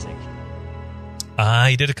Chris Isaak?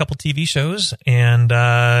 He did a couple TV shows, and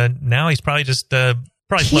now he's probably just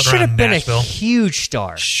he should have been Nashville. a huge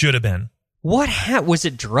star. Should have been. What was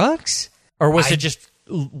it? Drugs, or was it just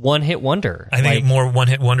one hit wonder? I think more one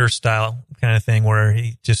hit wonder style kind of thing, where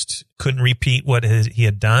he just couldn't repeat what he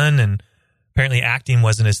had done, and apparently acting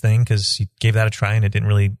wasn't his thing because he gave that a try and it didn't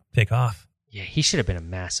really take off. Yeah, he should have been a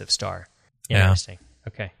massive star. Yeah. Interesting.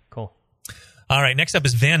 Okay, cool. All right, next up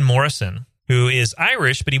is Van Morrison, who is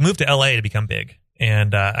Irish, but he moved to L.A. to become big.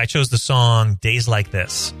 And I chose the song Days Like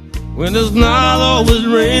This. When it's not always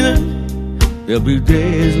raining, there'll be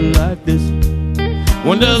days like this.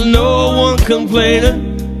 When there's no one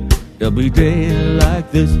complaining, there'll be days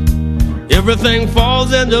like this. Everything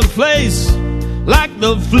falls into place like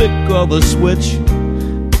the flick of a switch.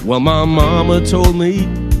 Well, my mama told me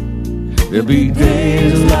there'll be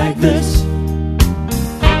days like this.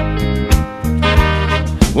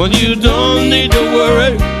 When you don't need to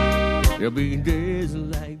worry, there'll be days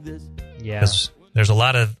like this. Yeah. There's a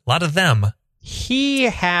lot of them. He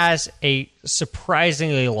has a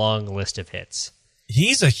surprisingly long list of hits.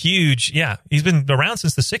 He's a huge, he's been around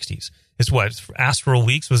since the 60s. Astral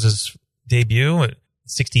Weeks was his debut at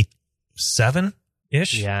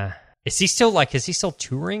 67-ish? Yeah. Is he still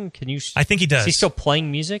touring? I think he does. Is he still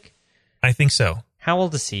playing music? I think so. How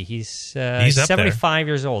old is he? He's up 75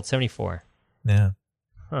 years old, 74. Yeah.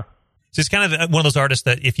 Huh. So he's kind of one of those artists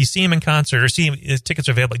that if you see him in concert or see him, his tickets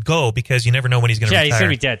are available, go, because you never know when he's going to retire. Yeah, he's going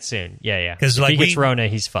to be dead soon. Yeah. Because if he gets Rona,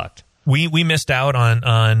 he's fucked. We missed out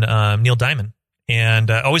on Neil Diamond, and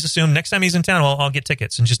always assumed next time he's in town, I'll get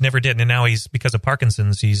tickets, and just never did. And now because of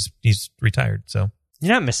Parkinson's, he's retired. So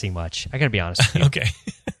you're not missing much. I got to be honest with you. Okay.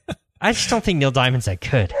 I just don't think Neil Diamond's that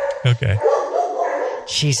good. Okay.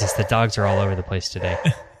 Jesus, the dogs are all over the place today.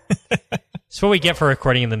 That's what we get for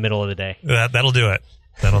recording in the middle of the day. That'll do it.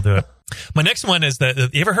 My next one is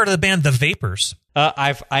you ever heard of the band The Vapors?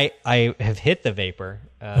 I have hit The Vapor.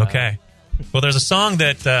 Okay. Well, there's a song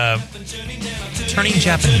that Turning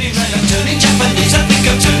Japanese. Turning Japanese, I think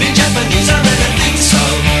I'm turning Japanese, I really think so.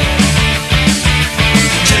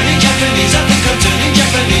 Turning Japanese, I think I'm turning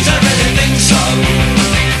Japanese, I really think so.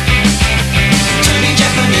 Turning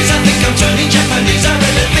Japanese, I think I'm turning Japanese, I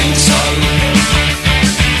really think so.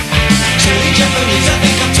 Turning Japanese, I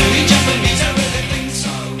think I'm turning Japanese, I really think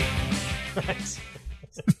so.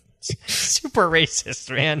 Super racist,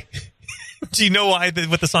 man. Do you know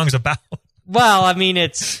what the song's about? Well, I mean,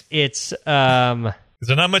 it's There's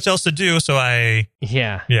not much else to do, so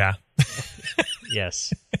yeah.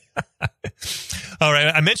 Yes. All right.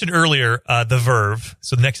 I mentioned earlier The Verve.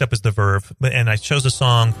 So next up is The Verve. And I chose a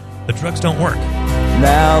song, The Drugs Don't Work.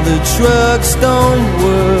 Now the drugs don't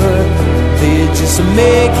work, they just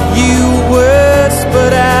make you worse.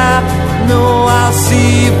 But I know I'll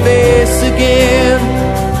see your face again.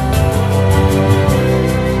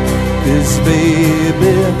 'Cause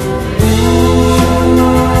baby,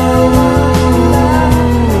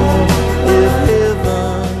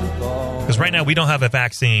 Because right now we don't have a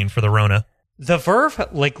vaccine for the Rona. The Verve,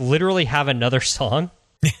 literally have another song.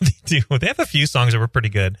 They do. They have a few songs that were pretty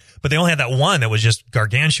good, but they only had that one that was just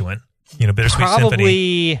gargantuan. Bittersweet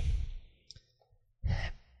Symphony. Probably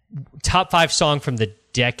top 5 song from the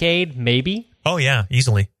decade, maybe. Oh yeah,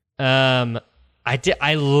 easily.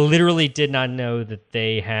 I literally did not know that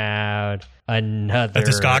they had another A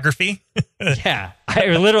discography. Yeah, I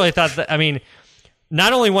literally thought that. I mean,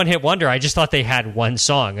 not only one hit wonder. I just thought they had one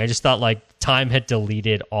song. I just thought Time had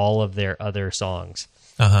deleted all of their other songs.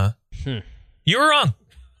 You were wrong.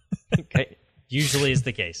 Okay. Usually is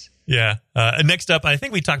the case. Yeah. Next up, I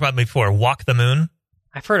think we talked about them before. Walk the Moon.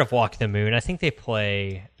 I've heard of Walk the Moon. I think they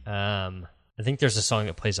play. I think there's a song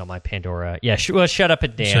that plays on my Pandora. Yeah. Shut Up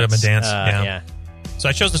and Dance. Shut Up and Dance. Yeah. So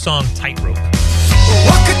I chose the song Tightrope.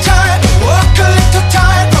 walk a tightrope, walk a little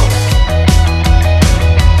tightrope.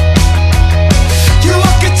 You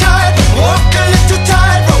walk a tightrope, walk a little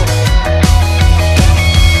tightrope.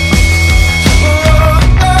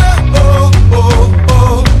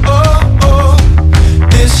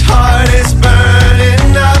 This heart is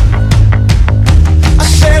burning up. I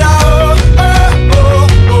said,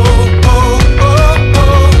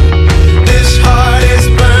 this heart is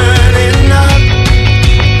burning up.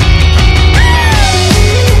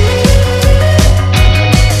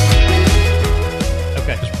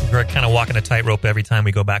 Okay. We're kind of walking a tightrope every time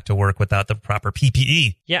we go back to work without the proper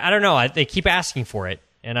PPE. Yeah, I don't know. They keep asking for it,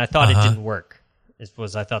 and I thought it didn't work. I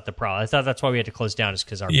thought the problem. I thought that's why we had to close down, is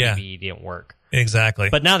because our PPE didn't work. Exactly.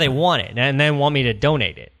 But now they want it, and then want me to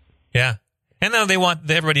donate it. Yeah. And now they want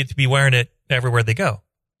everybody to be wearing it everywhere they go.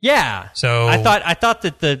 Yeah. So I thought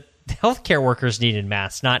that the healthcare workers needed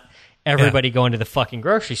masks, not everybody going to the fucking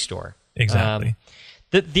grocery store. Exactly.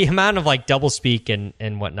 The amount of double speak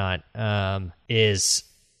and whatnot is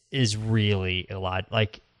really a lot.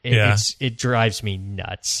 It drives me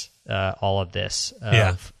nuts. All of this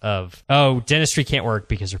of dentistry can't work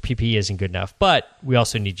because our PPE isn't good enough, but we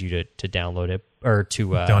also need you to download it or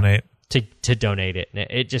to donate to donate it. And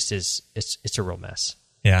it just is it's a real mess.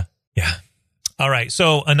 Yeah. All right.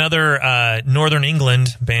 So another Northern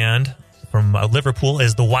England band from Liverpool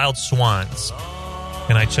is the Wild Swans,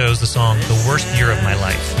 and I chose the song "The Worst Year of My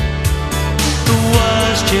Life." The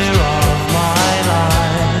worst year of my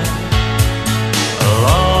life.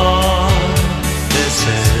 Lord, this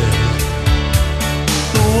is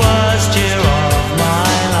the worst year of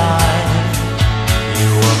my life. You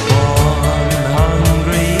were born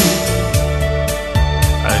hungry,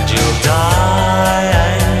 and you'll die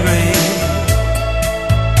angry.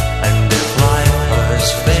 And if life has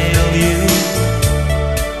failed you,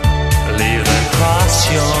 leave the cross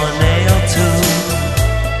you're nailed to.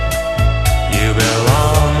 You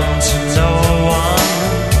belong to no one,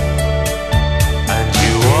 and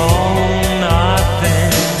you own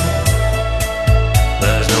nothing.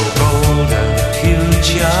 There's no golden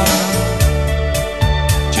future,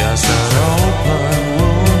 just an open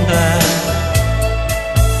wound there.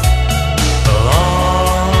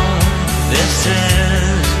 Lord, this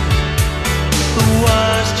is the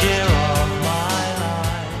worst year of my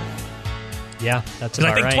life. Yeah, that's Because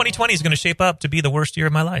about I think right. 2020 is going to shape up to be the worst year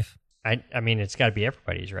of my life. I mean, it's got to be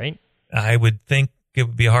everybody's, right? I would think it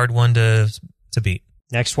would be a hard one to beat.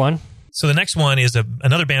 Next one. So the next one is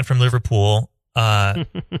another band from Liverpool called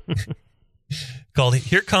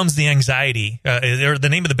 "Here Comes the Anxiety." The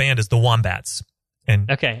name of the band is the Wombats. And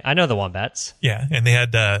Okay, I know the Wombats. yeah, and they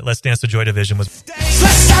had "Let's Dance to Joy Division" was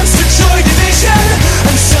Let's dance to Joy Division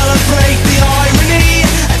and celebrate the irony.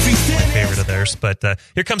 Everything my favorite of theirs. But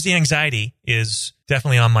 "Here Comes the Anxiety" is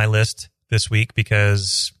definitely on my list this week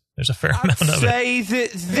because There's a fair amount of it. Say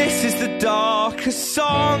that this is the darkest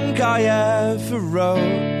song I ever wrote.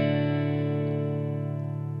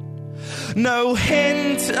 No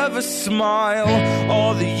hint of a smile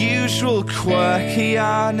or the usual quirky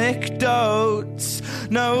anecdotes.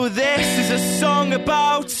 No, this is a song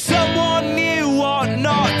about someone knew what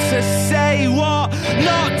not to say, what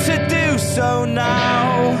not to do. So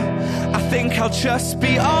now I think I'll just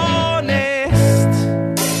be honest.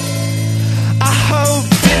 I hope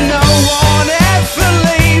that no one ever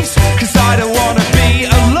leaves, 'cause I don't want to be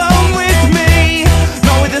alone with me.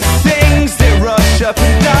 Not with the things that rush up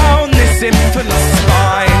and down this infinite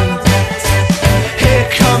spine. Here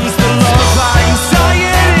comes the love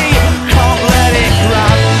anxiety, can't let it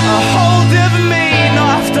grab a hold of me,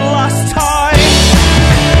 not after last time.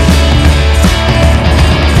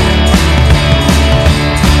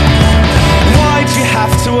 Why'd you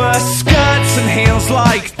have to wear skirts and heels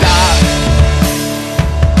like that?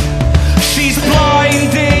 She's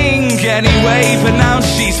blinding anyway, but now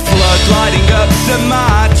she's floodlighting up the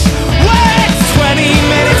match. Wait 20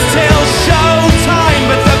 minutes till showtime,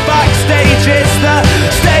 but the backstage is the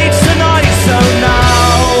stage tonight. So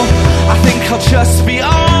now I think I'll just be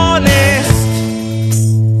honest.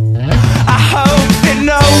 I hope that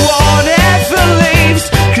no one ever leaves,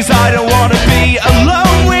 'cause I don't want to be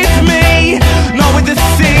alone with me, not with the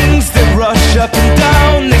things that rush up and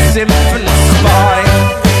down this infinite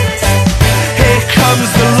spine. Here comes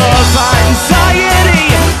the love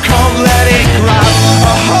anxiety, can't let it grab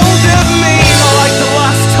a hold of me, not like the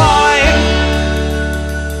last time.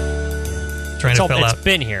 Trying to fill It's out.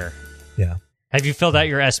 been here. Yeah. Have you filled out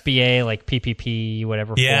your SBA, like PPP,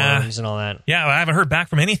 whatever forms and all that? Yeah, I haven't heard back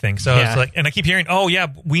from anything. So Yeah. it's like, and I keep hearing, oh yeah,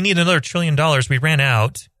 we need another $1 trillion. We ran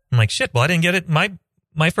out. I'm like, shit. Well, I didn't get it. My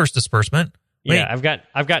first disbursement. Wait, Yeah, I've got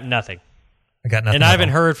nothing. I got nothing. And I at haven't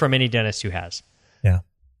all. heard from any dentist who has. Yeah,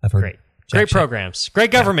 I've heard. Great. jack Great shit. programs.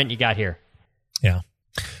 Great government you got here. Yeah.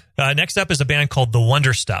 Next up is a band called The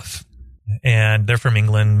Wonder Stuff, and they're from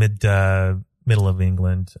England, middle of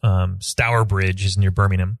England. Stourbridge is near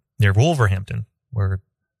Birmingham, near Wolverhampton, where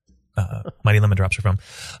Mighty Lemon Drops are from.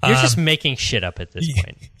 You're just making shit up at this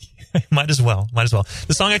point. Might as well.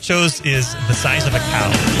 The song I chose is The Size of a Cow.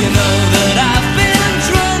 You know that I've been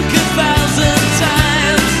drunk 1,000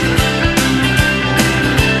 times,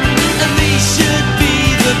 and these should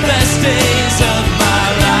be the best days of my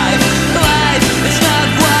life. Life is not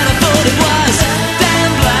what I thought it was.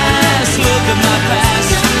 Damn blast, look at my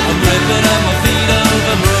past. I'm ripping up my feet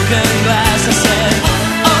over broken glass. I said,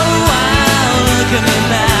 oh wow, look at me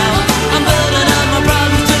now. I'm building up my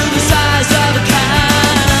problems to the size of a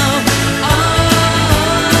cow. Oh,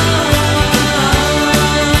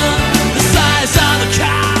 the size of a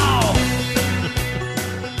cow.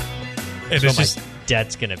 It's That's what just my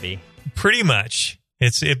debt's going to be. pretty much.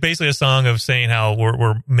 It's basically a song of saying how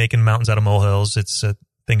we're making mountains out of molehills. It's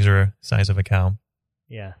things are the size of a cow.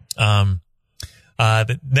 Yeah.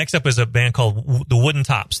 The next up is a band called The Wooden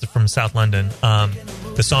Tops from South London.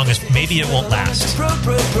 The song is Maybe It Won't Last. Maybe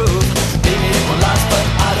it will last, but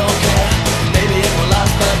I don't care. Maybe it will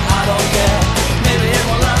last, but I don't care. Maybe it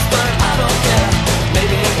will last, but I don't care.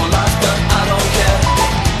 Maybe it will last, but I don't care.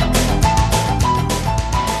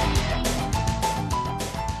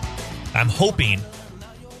 I'm hoping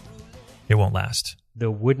it won't last.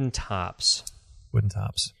 The Wooden Tops. Wooden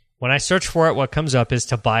Tops. When I search for it, what comes up is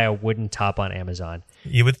to buy a wooden top on Amazon.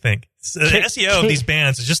 You would think. The SEO of these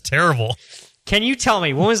bands is just terrible. Can you tell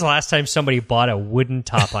me, when was the last time somebody bought a wooden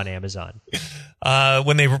top on Amazon?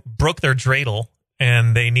 When they broke their dreidel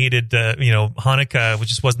and they needed, Hanukkah, which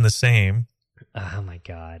just wasn't the same. Oh, my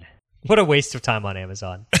God. What a waste of time on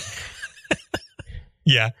Amazon.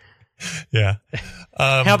 Yeah. Yeah.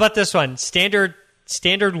 How about this one? Standard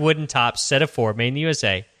wooden tops, set of 4, made in the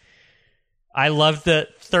USA. I love the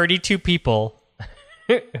 32 people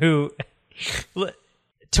who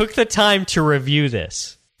took the time to review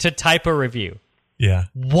this, to type a review. Yeah.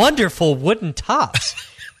 Wonderful wooden tops.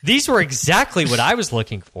 These were exactly what I was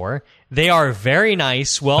looking for. They are very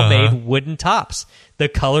nice, well-made wooden tops. The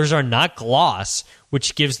colors are not gloss,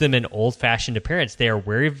 which gives them an old-fashioned appearance. They are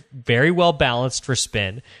very, very well balanced for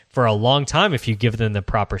spin for a long time if you give them the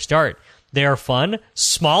proper start. They are fun,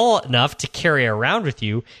 small enough to carry around with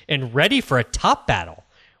you, and ready for a top battle.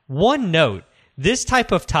 One note, this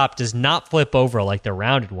type of top does not flip over like the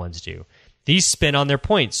rounded ones do. These spin on their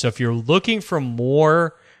points, so if you're looking for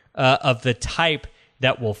more of the type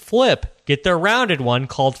that will flip, get the rounded one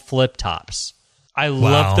called flip tops. I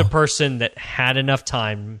love the person that had enough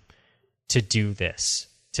time to do this.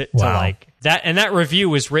 To like that, and that review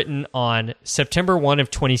was written on September 1 of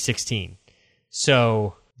 2016.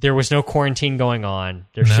 So There was no quarantine going on.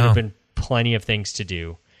 There should have been plenty of things to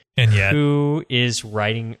do. And yet, who is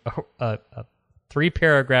writing a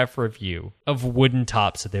 3-paragraph review of wooden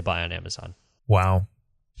tops that they buy on Amazon? Wow.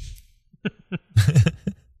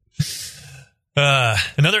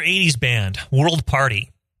 Another 80s band, World Party.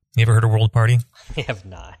 You ever heard of World Party? I have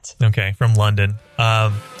not. Okay, from London.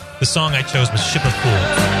 The song I chose was Ship of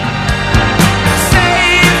Fools.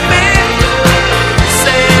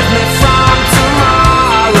 Save me from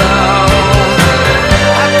tomorrow.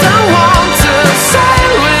 I don't want to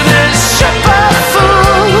sail with this ship of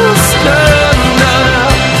fools. No, no.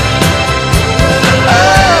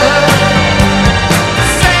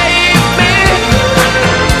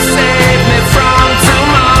 Save me from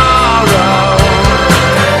tomorrow.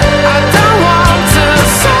 I don't want to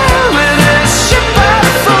sail with this ship of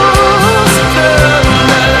fools. No,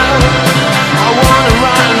 no. I want to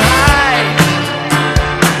run high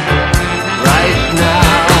right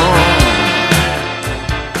now.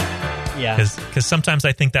 Yeah. Because sometimes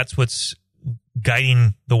I think that's what's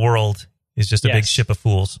guiding the world is just a big ship of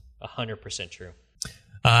fools. 100% true.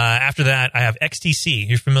 After that, I have XTC.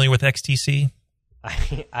 You're familiar with XTC?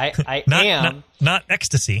 I Not- am. Not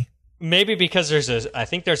ecstasy. Maybe because I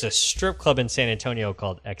think there's a strip club in San Antonio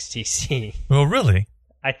called XTC. Well, really?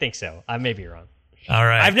 I think so. I may be wrong. All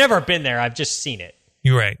right. I've never been there. I've just seen it.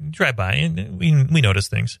 You're right. You drive by, and we notice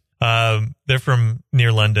things. They're from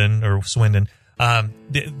near London or Swindon.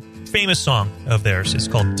 The famous song of theirs is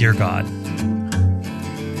called Dear God.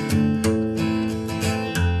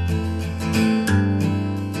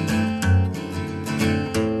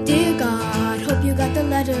 Dear God, hope you got the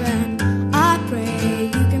letter, and I pray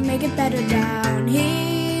you can make it better down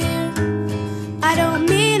here. I don't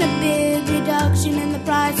mean a big reduction in the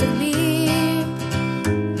price of beer,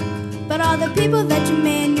 but all the people that you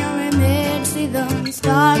made in your image, see them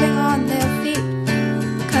starving on their feet,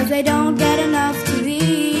 because they don't get enough to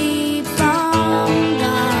eat from God.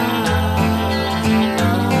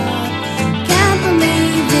 Can't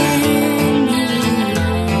believe in you.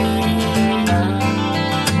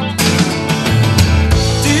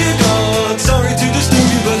 Dear God, sorry to disturb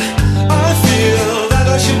you, but I feel that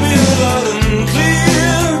I should be loud and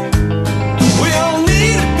clear. We all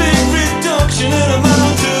need a big reduction in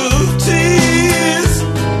amount of tears.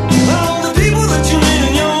 All the people that you made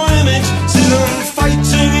in your image sit on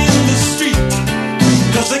fighting in the street,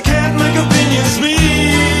 'cause they can't make opinions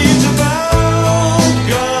meet about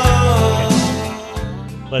God.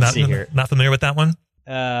 Let's see here. Not familiar with that one?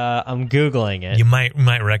 I'm Googling it. You might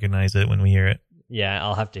recognize it when we hear it. Yeah,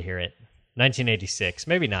 I'll have to hear it. 1986.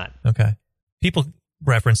 Maybe not. Okay. People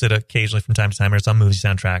reference it occasionally from time to time, or it's on movie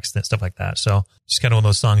soundtracks and stuff like that. So just kind of one of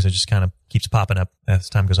those songs that just kind of keeps popping up as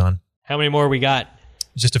time goes on. How many more we got?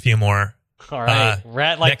 Just a few more. All right. We're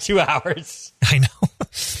at like 2 hours. I know.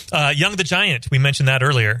 Young the Giant. We mentioned that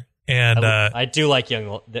earlier. And I do like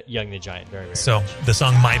Young the Giant very, very so much. the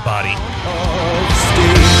song My Body.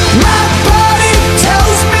 My body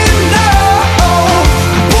tells me no,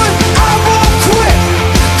 but I won't quit,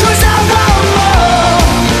 'cause I want more,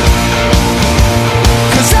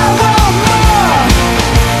 'cause I want more.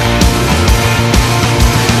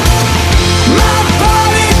 My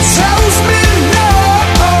body tells me no,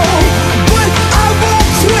 but I won't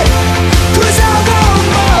quit, 'cause I want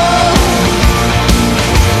more,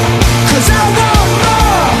 'cause I want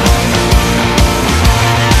more.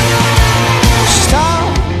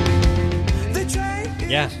 Stop.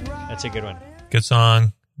 Yeah, that's a good one. Good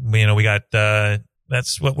song. We got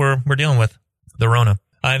that's what we're dealing with, the Rona.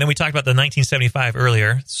 And then we talked about the 1975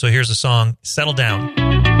 earlier. So here's the song "Settle Down." They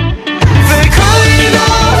call it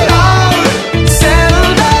all out,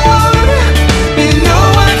 settle down. You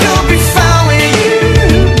know I could be found with you.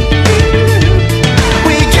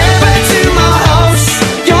 We get back to my house,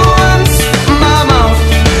 your arms, my mouth.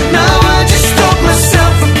 Now I just stuck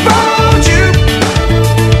myself around you.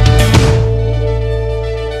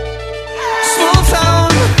 Small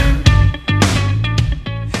town.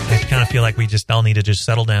 I kind of feel like we just all need to just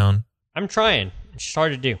settle down. I'm trying. It's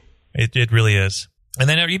hard to do. It really is. And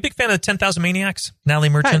then, are you a big fan of the 10,000 Maniacs, Natalie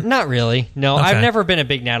Merchant? Not really. No, Okay. I've never been a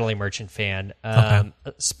big Natalie Merchant fan.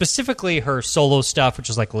 Specifically her solo stuff, which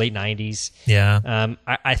was like late 90s. Yeah.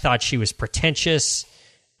 I thought she was pretentious.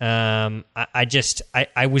 I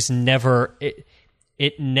was never...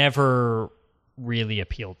 It never really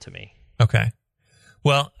appealed to me. Okay.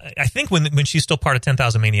 Well, I think when she's still part of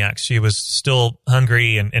 10,000 Maniacs, she was still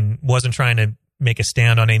hungry and wasn't trying to make a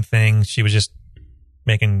stand on anything. She was just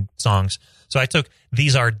making songs. So I took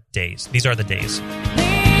These Are Days. These are the days.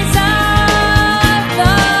 These are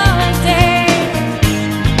the days.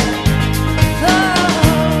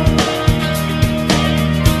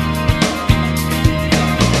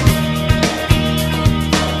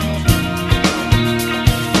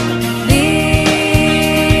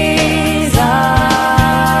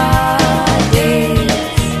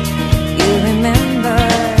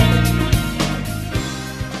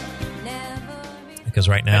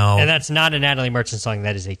 that's not a Natalie Merchant song.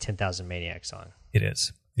 That is a 10,000 Maniacs song. It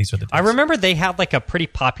is. These are the days. I remember they had like a pretty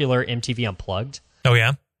popular MTV Unplugged. Oh,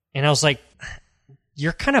 yeah? And I was like,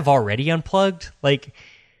 you're kind of already unplugged. Like,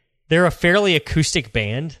 they're a fairly acoustic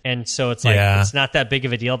band, and so it's like it's not that big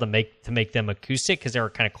of a deal to make them acoustic because they were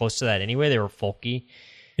kind of close to that anyway. They were folky.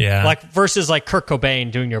 Yeah. Like, versus like Kurt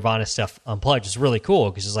Cobain doing Nirvana stuff unplugged is really cool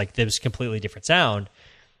because it's like this completely different sound.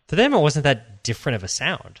 For them, it wasn't that different of a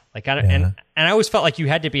sound. Like, and I always felt like you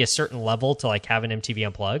had to be a certain level to like have an MTV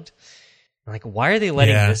Unplugged. Like, why are they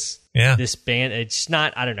letting this band? It's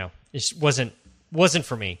not. I don't know. It just wasn't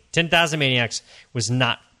for me. 10,000 Maniacs was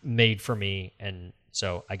not made for me, and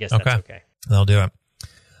so I guess that's okay. That'll do it.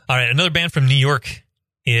 All right, another band from New York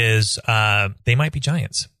is They Might Be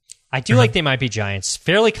Giants. I do like They Might Be Giants.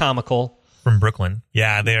 Fairly comical. From Brooklyn.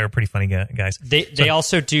 Yeah, they are pretty funny guys. They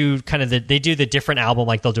also do kind of they do the different album,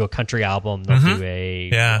 like they'll do a country album, they'll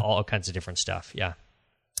do all kinds of different stuff. Yeah.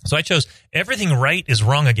 So I chose Everything Right Is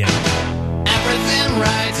Wrong Again. Everything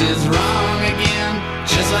right is wrong again,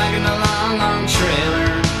 just like in the long, long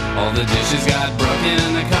trailer. All the dishes got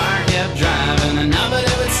broken, the car kept driving, and nobody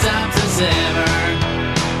would stop to savor.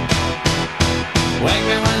 Wake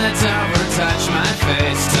me when the tower touch my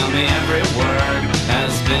face, tell me every word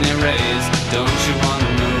has been erased. Don't you want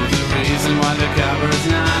to know the reason why the cover's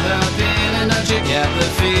not appealing? Don't you get the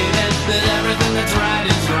feeling that everything that's right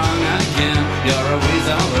is wrong again? You're a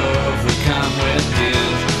weasel overcome with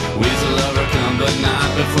tears. Weasel overcome but not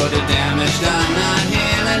before the damage done. Not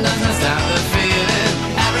healing doesn't stop the feeling.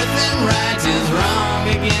 Everything right is wrong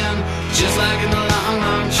again, just like in the long,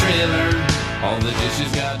 long trailer. All the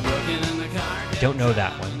dishes got broken in the car. Don't know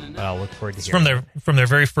that one, but I'll look forward to It's hearing from their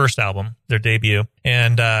very first album, their debut,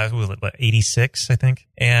 and what was it, 86, I think.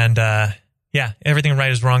 And Everything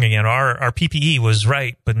Right Is Wrong Again. Our PPE was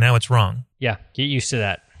right, but now it's wrong. Yeah, get used to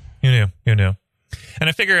that. Who knew? And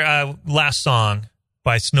I figure last song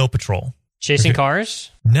by Snow Patrol. Chasing Cars?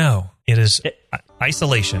 No, it is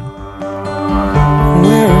Isolation. We're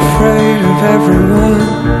afraid of everyone,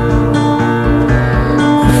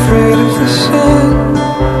 afraid of the sun.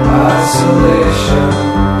 Isolation.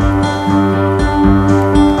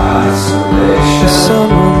 The sun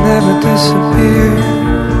will never disappear,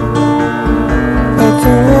 but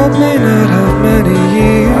the world may not have many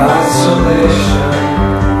years. Isolation.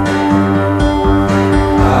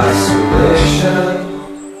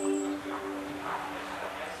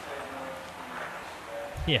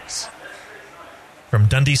 Yes. From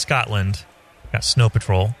Dundee, Scotland, got Snow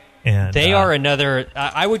Patrol. And they are another,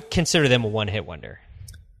 I would consider them a one-hit wonder.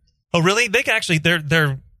 Oh, really? They can actually,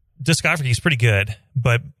 their discography is pretty good,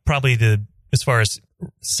 but probably as far as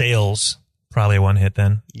sales, probably a one hit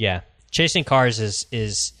then. Yeah. Chasing Cars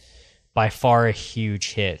is by far a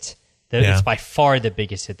huge hit. It's by far the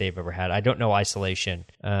biggest hit they've ever had. I don't know Isolation.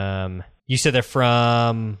 You said they're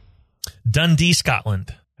from Dundee,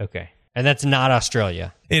 Scotland. Okay. And that's not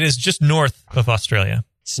Australia. It is just north of Australia.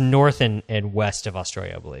 It's north and west of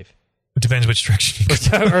Australia, I believe. It depends which direction you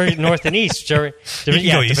go. Or north and east. Sure.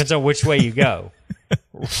 It depends on which way you go.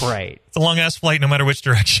 Right. It's a long-ass flight no matter which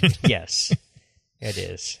direction. Yes. It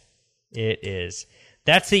is. It is.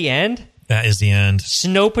 That's the end? That is the end.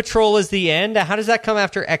 Snow Patrol is the end? How does that come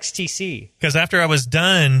after XTC? Because after I was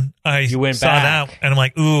done, I went saw back. that, and I'm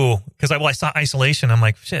like, ooh. Because I saw Isolation. I'm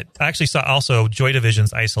like, shit. I actually saw also Joy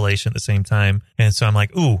Division's Isolation at the same time. And so I'm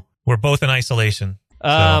like, ooh, we're both in Isolation.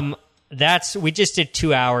 We just did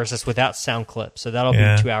 2 hours. That's without sound clips. So that'll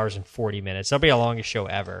be 2 hours and 40 minutes. That'll be our longest show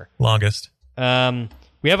ever. Longest. We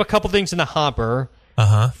have a couple things in the hopper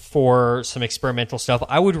for some experimental stuff.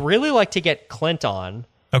 I would really like to get Clint on.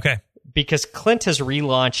 Okay. Because Clint has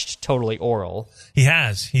relaunched Totally Oral. He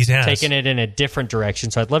has. Taken it in a different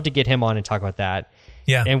direction. So I'd love to get him on and talk about that.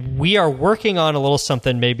 Yeah. And we are working on a little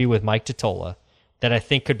something maybe with Mike Totola that I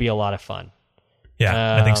think could be a lot of fun.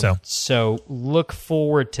 Yeah, I think so. So look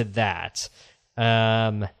forward to that.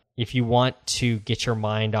 If you want to get your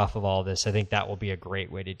mind off of all this, I think that will be a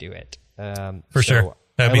great way to do it. For sure.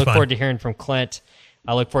 That'd I be look fun. forward to hearing from Clint.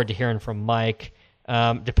 I look forward to hearing from Mike.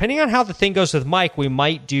 Depending on how the thing goes with Mike, we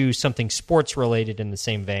might do something sports related in the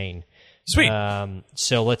same vein. Sweet.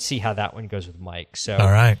 So let's see how that one goes with Mike. So,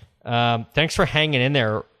 all right. Thanks for hanging in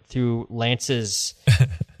there through Lance's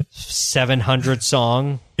 700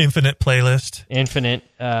 song infinite quarantine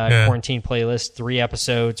playlist. 3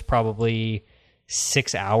 episodes, probably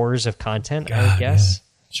 6 hours of content. I would guess. Yeah.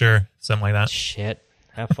 Sure, something like that. Shit,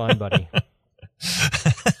 have fun, buddy.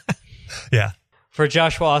 Yeah. For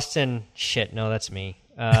Joshua Austin, no, that's me.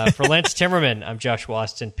 For Lance Timmerman, I'm Joshua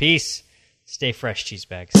Austin. Peace. Stay fresh, cheese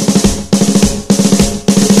bags.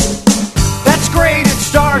 That's great. It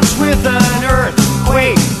starts with an earthquake.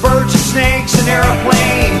 earthquake, birds and snakes, an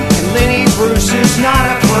airplane, and Lenny Bruce is not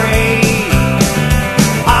afraid.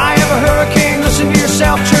 I have a hurricane, listen to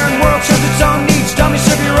yourself, churn, world serves its own needs, dummy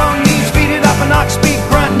serve your own needs, beat it up an ox, speak,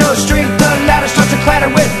 grunt, no strength, the ladder starts to clatter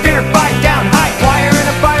with fear, fight down, high wire in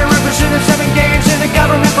a fire, represented 7 games in the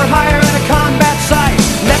government for hire in a combat site,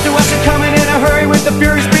 left to us are coming in a hurry with the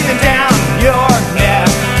furies breathing down your neck.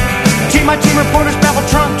 Team my team reporters babble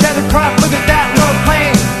Trump, tethered crop, look at that low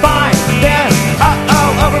plane, fine, then,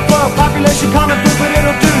 overflow, population common food, but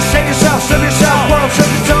it'll do, save yourself, serve yourself, world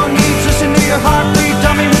serves its own needs, listen to your heart, breathe,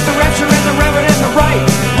 dummy with the rapture and the reverend and the right,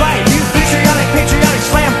 you patriotic,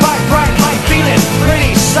 slam, fight, bright, light, feeling,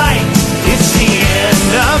 pretty sight, it's the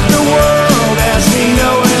end of the world as we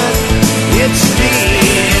know it, it's the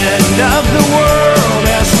end of the world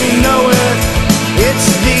as we know it,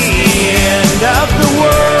 it's the end of the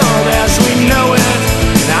world as we know it,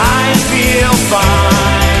 and I feel fine.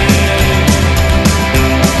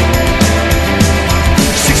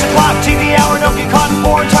 6 o'clock, TV hour, don't get caught in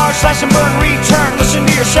foreign tower, slash and burn, return, listen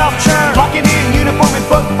to yourself churn, locking in, uniform and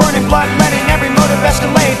book, burning blood, letting every motive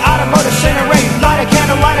escalate, automotive incinerate, light a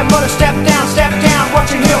candle, light a motor, step down,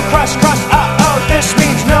 watch your heel crush, this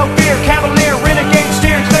means no fear, cavalier, renegade,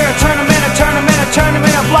 steering clear, a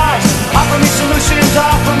tournament of lies, offer me solutions,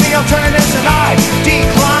 offer me alternatives, and I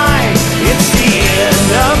decline. It's the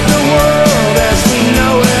end of the world as we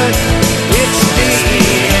know it, it's the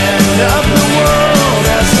end of the world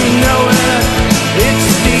as we know it, it's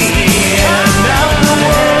the end of the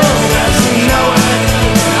world as we know it,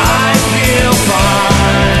 I feel fine.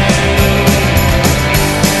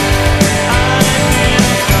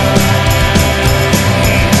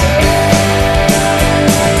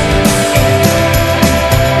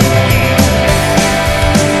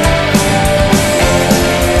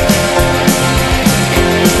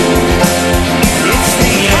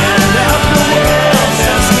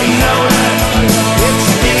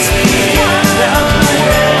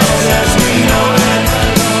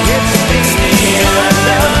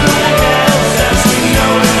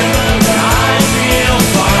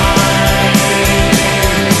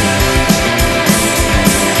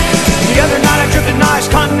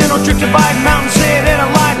 Drifted by mountains, sitting in a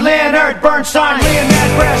line, Leonard Bernstein,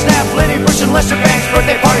 Leonard Brasnap, Lenny Bruce and Lester Banks,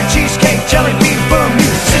 birthday party, cheesecake, jelly bean, boom,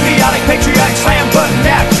 symbiotic, patriotic, slam, button,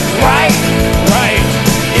 nap, right,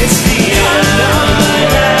 it's the end of the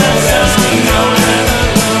world as we know it,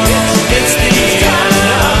 it's the end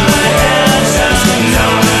of the world as we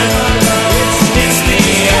know it, it's the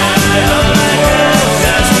end of the world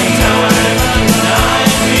as we know it, and I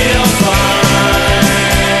feel fine.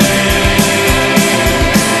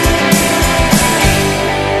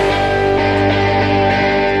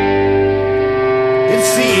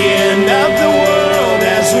 It's the end of the world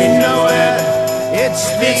as we know it. It's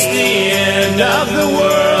the end of the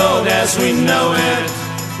world as we know it.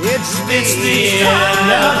 It's the end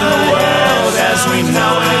of the world as we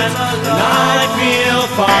know it.